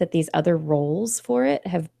recently that these other roles for it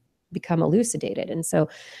have become elucidated. And so,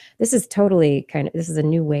 this is totally this is a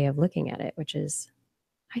new way of looking at it, which is,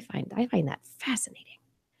 I find that fascinating.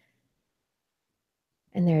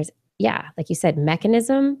 And there's, like you said,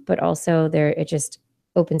 mechanism, but also it just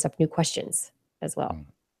opens up new questions as well.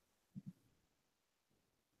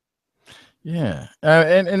 Yeah.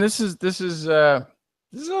 And this is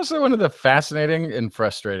also one of the fascinating and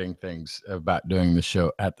frustrating things about doing the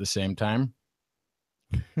show at the same time.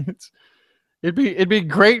 It'd be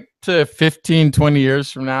great to 15, 20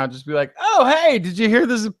 years from now, just be like, oh, hey, did you hear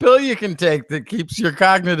there's a pill you can take that keeps your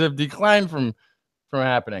cognitive decline from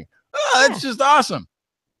happening? Oh, that's just awesome.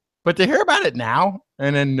 But to hear about it now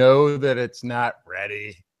and then know that it's not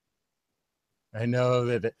ready. I know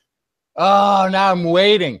that now I'm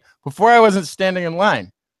waiting. Before I wasn't standing in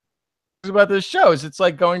line. About this shows, it's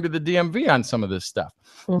like going to the DMV on some of this stuff.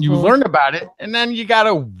 You learn about it and then you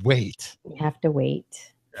gotta wait. You have to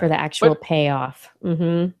wait for the actual payoff.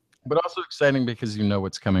 But also exciting because you know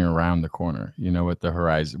what's coming around the corner. You know what the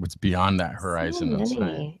horizon, what's beyond that horizon. So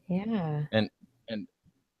many. Yeah.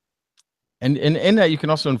 And in that you can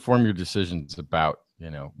also inform your decisions about, you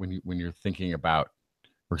know, when you're thinking about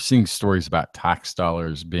or seeing stories about tax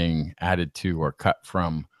dollars being added to or cut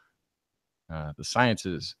from the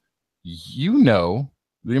sciences, you know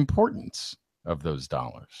the importance of those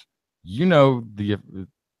dollars. You know the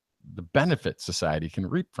benefit society can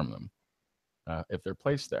reap from them if they're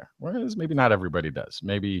placed there. Whereas maybe not everybody does.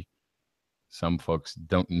 Maybe some folks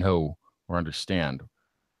don't know or understand what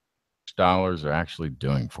dollars are actually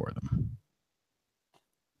doing for them.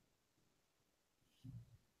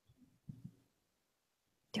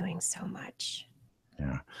 Doing so much.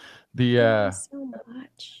 Yeah. So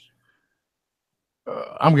much.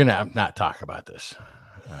 I'm gonna not talk about this,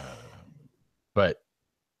 but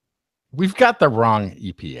we've got the wrong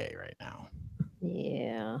EPA right now.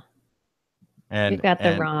 Yeah. And we've got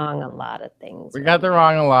the wrong a lot of things. We got the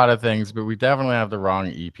wrong a lot of things, but we definitely have the wrong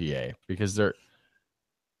EPA because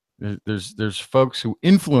there's folks who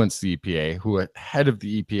influence the EPA who are head of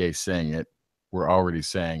the EPA saying it. We're already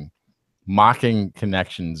saying mocking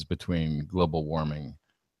connections between global warming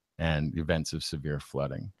and events of severe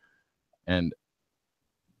flooding. And,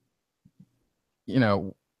 you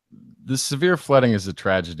know, the severe flooding is a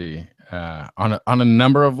tragedy on a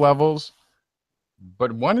number of levels,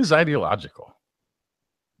 but one is ideological.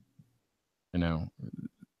 You know,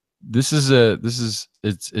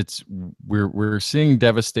 we're seeing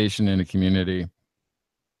devastation in a community.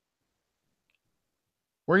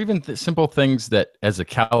 Or even simple things that as a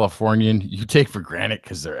Californian you take for granted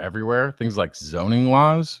because they're everywhere. Things like zoning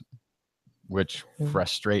laws, which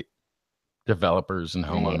frustrate developers and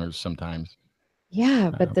homeowners sometimes.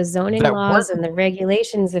 Yeah, but the zoning laws and the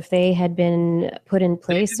regulations, if they had been put in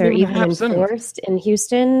place or even enforced in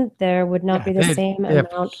Houston, there would not be the same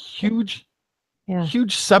amount. Huge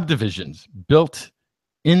subdivisions built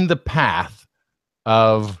in the path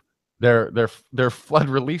of their flood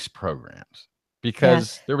release programs.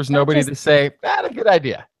 Because there was nobody to say, that's a good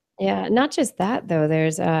idea. Yeah, not just that, though.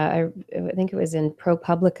 There's, I think it was in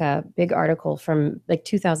ProPublica, big article from like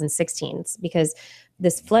 2016, because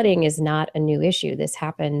this flooding is not a new issue. This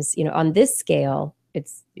happens, you know, on this scale,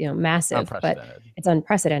 it's, you know, massive, but it's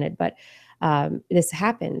unprecedented. But this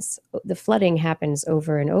happens. The flooding happens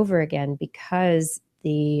over and over again because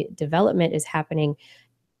the development is happening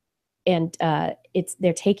and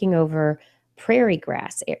they're taking over prairie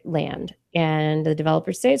grass land, and the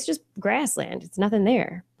developers say it's just grassland. It's nothing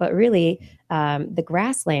there, but really, the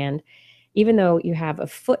grassland, even though you have a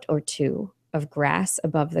foot or two of grass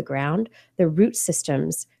above the ground, the root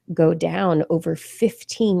systems go down over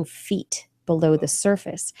 15 feet below the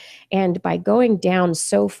surface. And by going down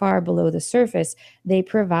so far below the surface, they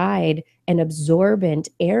provide an absorbent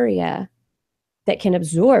area that can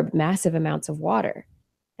absorb massive amounts of water.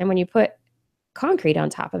 And when you put concrete on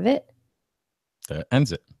top of it, that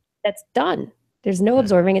ends it. That's done. There's no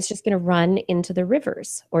absorbing. It's just going to run into the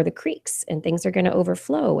rivers or the creeks, and things are going to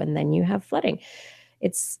overflow, and then you have flooding.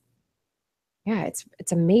 It's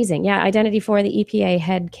amazing. Yeah, Identity for the EPA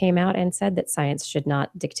head came out and said that science should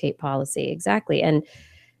not dictate policy. Exactly. And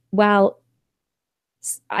while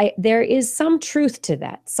there is some truth to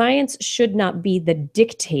that, science should not be the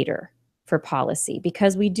dictator for policy,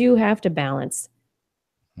 because we do have to balance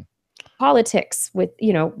politics with,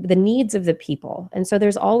 the needs of the people. And so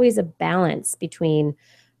there's always a balance between,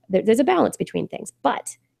 there's a balance between things,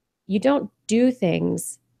 but you don't do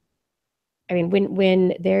things. I mean,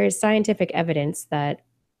 when there is scientific evidence that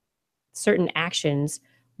certain actions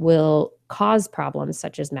will cause problems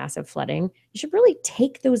such as massive flooding, you should really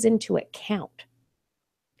take those into account.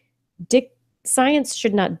 Science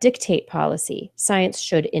should not dictate policy. Science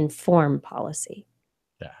should inform policy.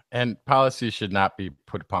 Yeah, and policy should not be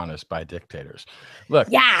put upon us by dictators. Look.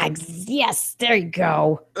 Yeah, yes, there you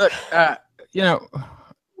go. Look,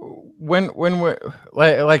 when we're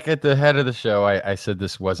like at the head of the show, I said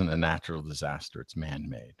this wasn't a natural disaster; it's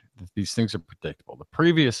man-made. These things are predictable. The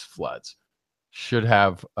previous floods should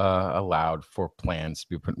have allowed for plans to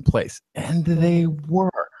be put in place, and they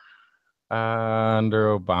were.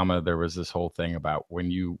 Under Obama, there was this whole thing about when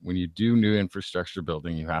you do new infrastructure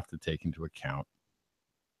building, you have to take into account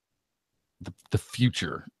the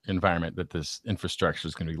future environment that this infrastructure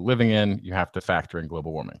is going to be living in. You have to factor in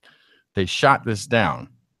global warming. They shot this down,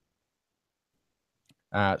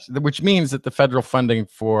 which means that the federal funding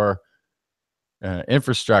for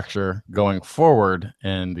infrastructure going forward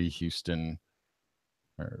in the Houston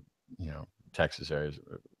or Texas areas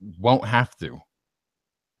won't have to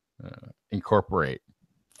incorporate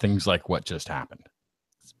things like what just happened.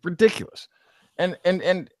 It's ridiculous, and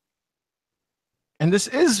this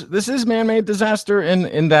is man-made disaster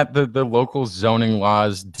in that the local zoning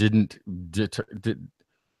laws didn't.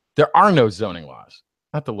 There are no zoning laws,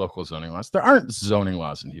 not the local zoning laws. There aren't zoning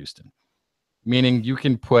laws in Houston, meaning you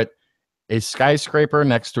can put a skyscraper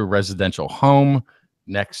next to a residential home,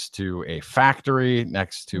 next to a factory,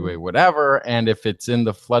 next to a whatever, and if it's in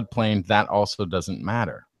the floodplain, that also doesn't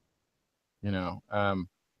matter.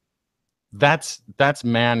 That's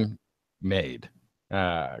man-made,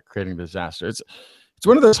 creating disaster. It's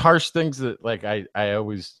one of those harsh things that, like, I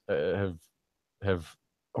always that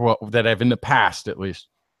I've in the past at least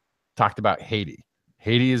talked about. Haiti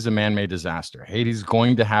is a man-made disaster. Haiti's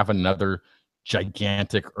going to have another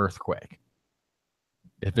gigantic earthquake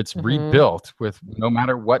if it's rebuilt with no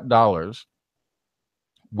matter what dollars,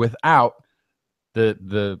 without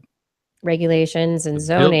the regulations and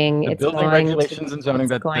zoning. The building regulations and zoning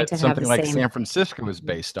that something like San Francisco is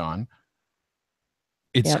based on.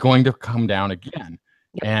 It's going to come down again,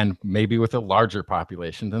 and maybe with a larger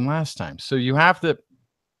population than last time. So you have to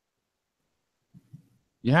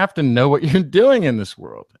know what you're doing in this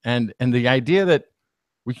world, and the idea that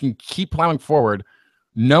we can keep plowing forward,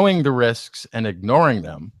 knowing the risks and ignoring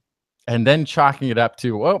them, and then chalking it up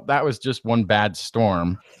to, well, that was just one bad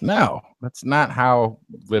storm. No, that's not how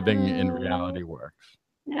living in reality works.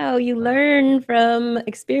 No, you learn from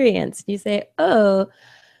experience. You say, oh,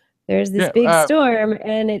 there's this big storm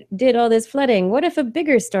and it did all this flooding. What if a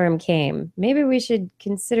bigger storm came? Maybe we should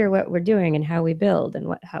consider what we're doing and how we build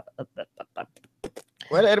and how.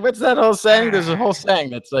 What's that whole saying? There's a whole saying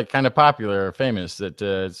that's like kind of popular or famous that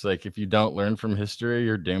it's like, if you don't learn from history,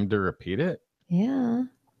 you're doomed to repeat it. Yeah.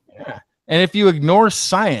 And if you ignore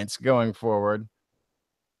science going forward,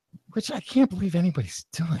 which I can't believe anybody's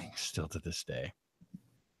doing still to this day.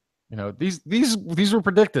 These were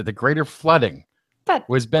predicted. The greater flooding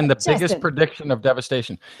was been the biggest prediction of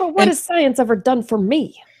devastation. But what has science ever done for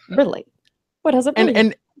me? Really? What has it really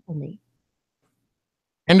done for me?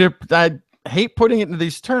 And I hate putting it into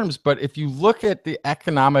these terms, but if you look at the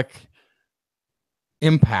economic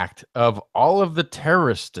impact of all of the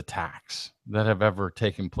terrorist attacks that have ever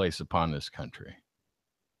taken place upon this country,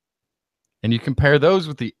 and you compare those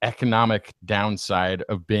with the economic downside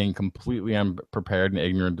of being completely unprepared and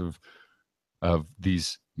ignorant of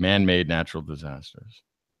these man-made natural disasters,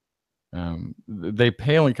 they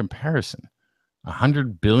pale in comparison.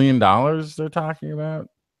 $100 billion they're talking about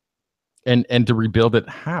and to rebuild it,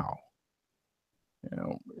 how? You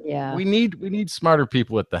know, Yeah. we need smarter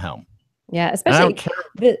people at the helm. Yeah, And I especially don't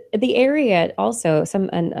care. the area also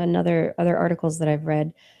other articles that I've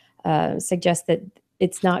read suggest that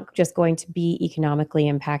it's not just going to be economically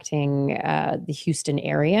impacting the Houston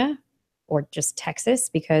area or just Texas,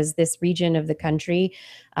 because this region of the country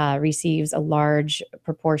receives a large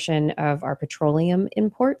proportion of our petroleum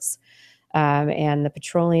imports. And the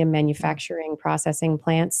petroleum manufacturing processing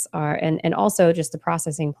plants are, and also just the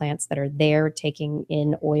processing plants that are there taking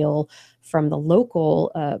in oil from the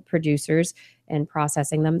local producers and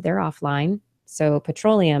processing them, they're offline. So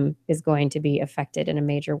petroleum is going to be affected in a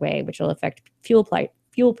major way, which will affect fuel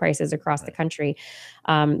prices across the country.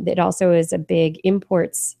 It also is a big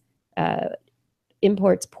imports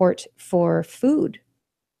port for food.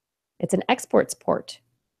 It's an exports port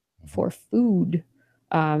for food.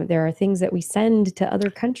 There are things that we send to other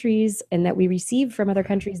countries and that we receive from other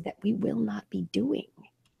countries that we will not be doing.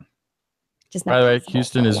 Just not By the way, possible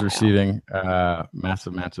Houston for a is while. receiving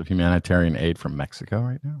massive amounts of humanitarian aid from Mexico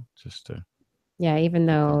right now. Just to Yeah, even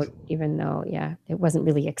though, yeah, it wasn't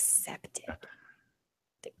really accepted.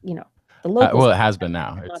 You know, the local. well, it has been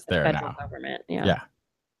now. not It's the there federal now. government. Yeah.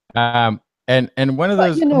 Yeah. And one of But,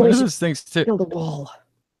 those you know, one we of should those things too. build a wall.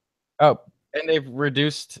 Oh, and they've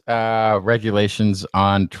reduced regulations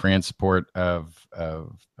on transport of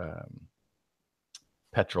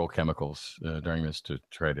petrochemicals during this to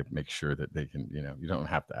try to make sure that they can, you don't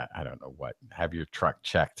have to, I don't know what, have your truck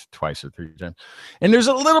checked twice or three times. And there's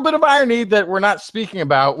a little bit of irony that we're not speaking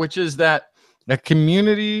about, which is that a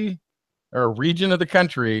community or a region of the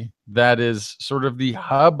country that is sort of the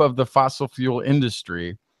hub of the fossil fuel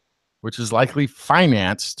industry, which is likely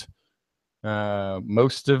financed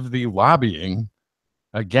most of the lobbying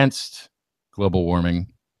against global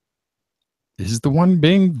warming, is the one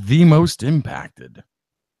being the most impacted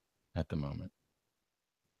at the moment.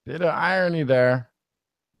 Bit of irony there.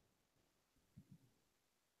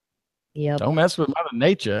 Yep. Don't mess with Mother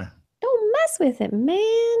Nature. Don't mess with it,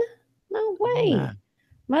 man. No way. Nah.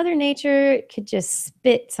 Mother Nature could just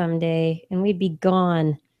spit someday and we'd be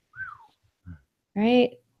gone.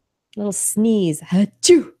 Right? Little sneeze.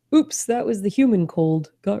 Achoo! Oops, that was the human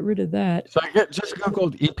cold. Got rid of that. So I just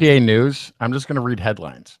googled EPA news. I'm just going to read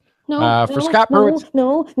headlines. No, for Scott Pruitt's.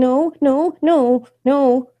 no.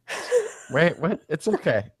 Wait, what? It's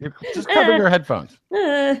okay. Just cover your headphones.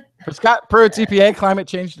 Uh, For Scott Pruitt's EPA, climate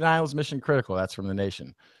change denial is mission critical. That's from The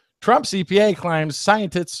Nation. Trump's EPA claims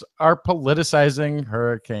scientists are politicizing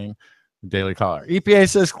hurricane. Daily Caller. EPA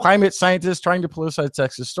says climate scientists trying to politicize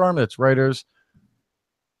Texas storm. That's Reuters.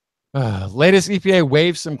 Latest EPA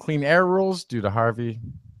waives some clean air rules due to Harvey.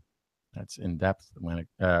 That's in depth.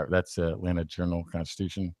 That's Atlanta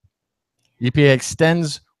Journal-Constitution. EPA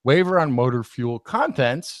extends waiver on motor fuel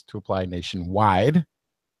contents to apply nationwide.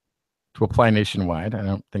 I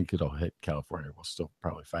don't think it'll hit California. We'll still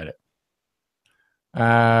probably fight it.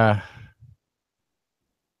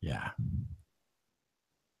 Yeah.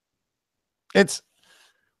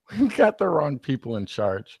 We've got the wrong people in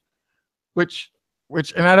charge, which,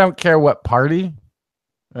 and I don't care what party,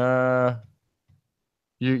 your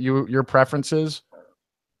preferences.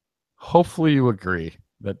 Hopefully you agree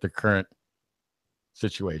that the current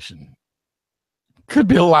situation could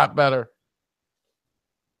be a lot better.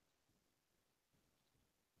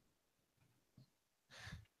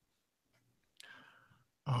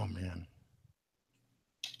 Oh man.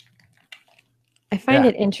 I find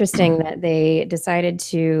it interesting that they decided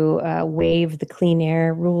to waive the clean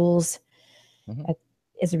air rules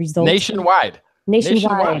as a result nationwide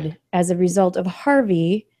as a result of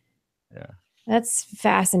Harvey. Yeah. That's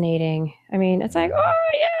fascinating. I mean, it's like, oh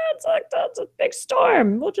yeah, it's like that's a big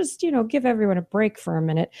storm. We'll just, give everyone a break for a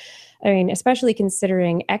minute. I mean, especially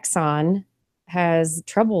considering Exxon has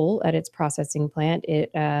trouble at its processing plant.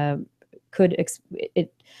 They've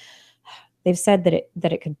said that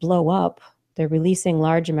it could blow up. They're releasing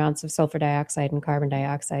large amounts of sulfur dioxide and carbon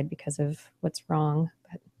dioxide because of what's wrong.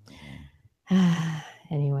 But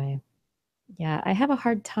anyway, yeah, I have a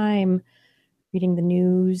hard time reading the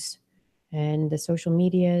news and the social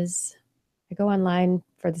medias. I go online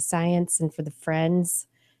for the science and for the friends,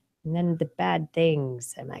 and then the bad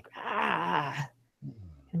things. I'm like,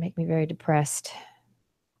 it make me very depressed.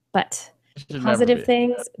 But the positive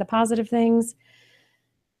things.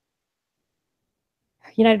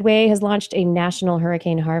 United Way has launched a national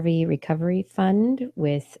Hurricane Harvey recovery fund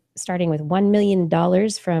starting with $1 million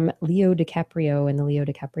from Leo DiCaprio and the Leo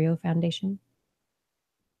DiCaprio Foundation.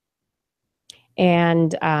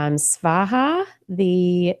 And Svaha,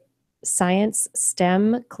 the science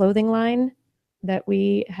STEM clothing line, that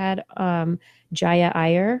we had Jaya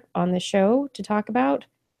Iyer on the show to talk about.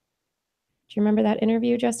 Do you remember that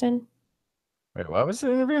interview, Justin? Wait, what was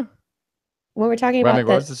the interview? When we're talking What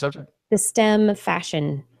about was the subject? The STEM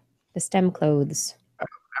fashion, the STEM clothes.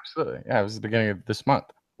 Absolutely. Yeah, it was the beginning of this month.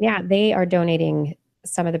 Yeah, they are donating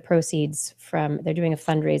some of the proceeds they're doing a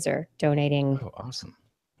fundraiser donating awesome.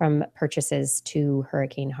 from purchases to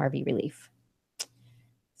Hurricane Harvey relief.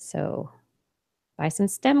 So buy some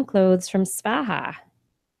STEM clothes from Svaha.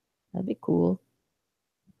 That'd be cool.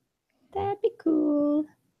 That'd be cool.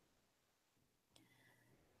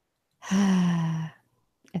 I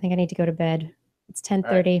think I need to go to bed. It's 10:30.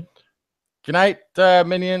 Right. Good night,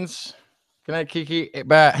 minions. Good night, Kiki.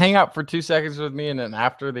 But hang out for 2 seconds with me, and then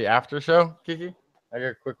after the after show, Kiki, I got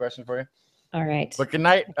a quick question for you. All right. But good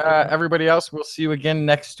night, everybody else. We'll see you again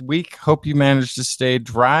next week. Hope you managed to stay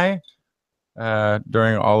dry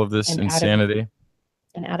during all of this insanity.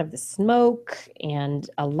 Out of the smoke and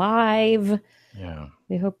alive. Yeah.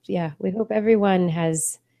 We hope everyone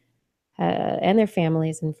has and their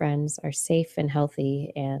families and friends are safe and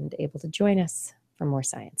healthy and able to join us for more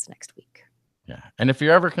science next week. Yeah. And if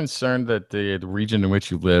you're ever concerned that the region in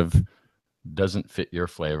which you live doesn't fit your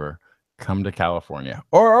flavor, come to California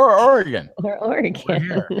or Oregon. Or Oregon. We're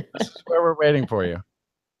here. This is where we're waiting for you.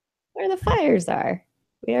 Where the fires are.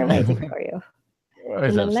 We are waiting for you.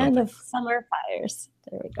 In the land of summer fires.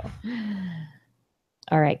 There we go.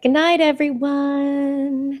 All right. Good night,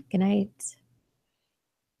 everyone. Good night.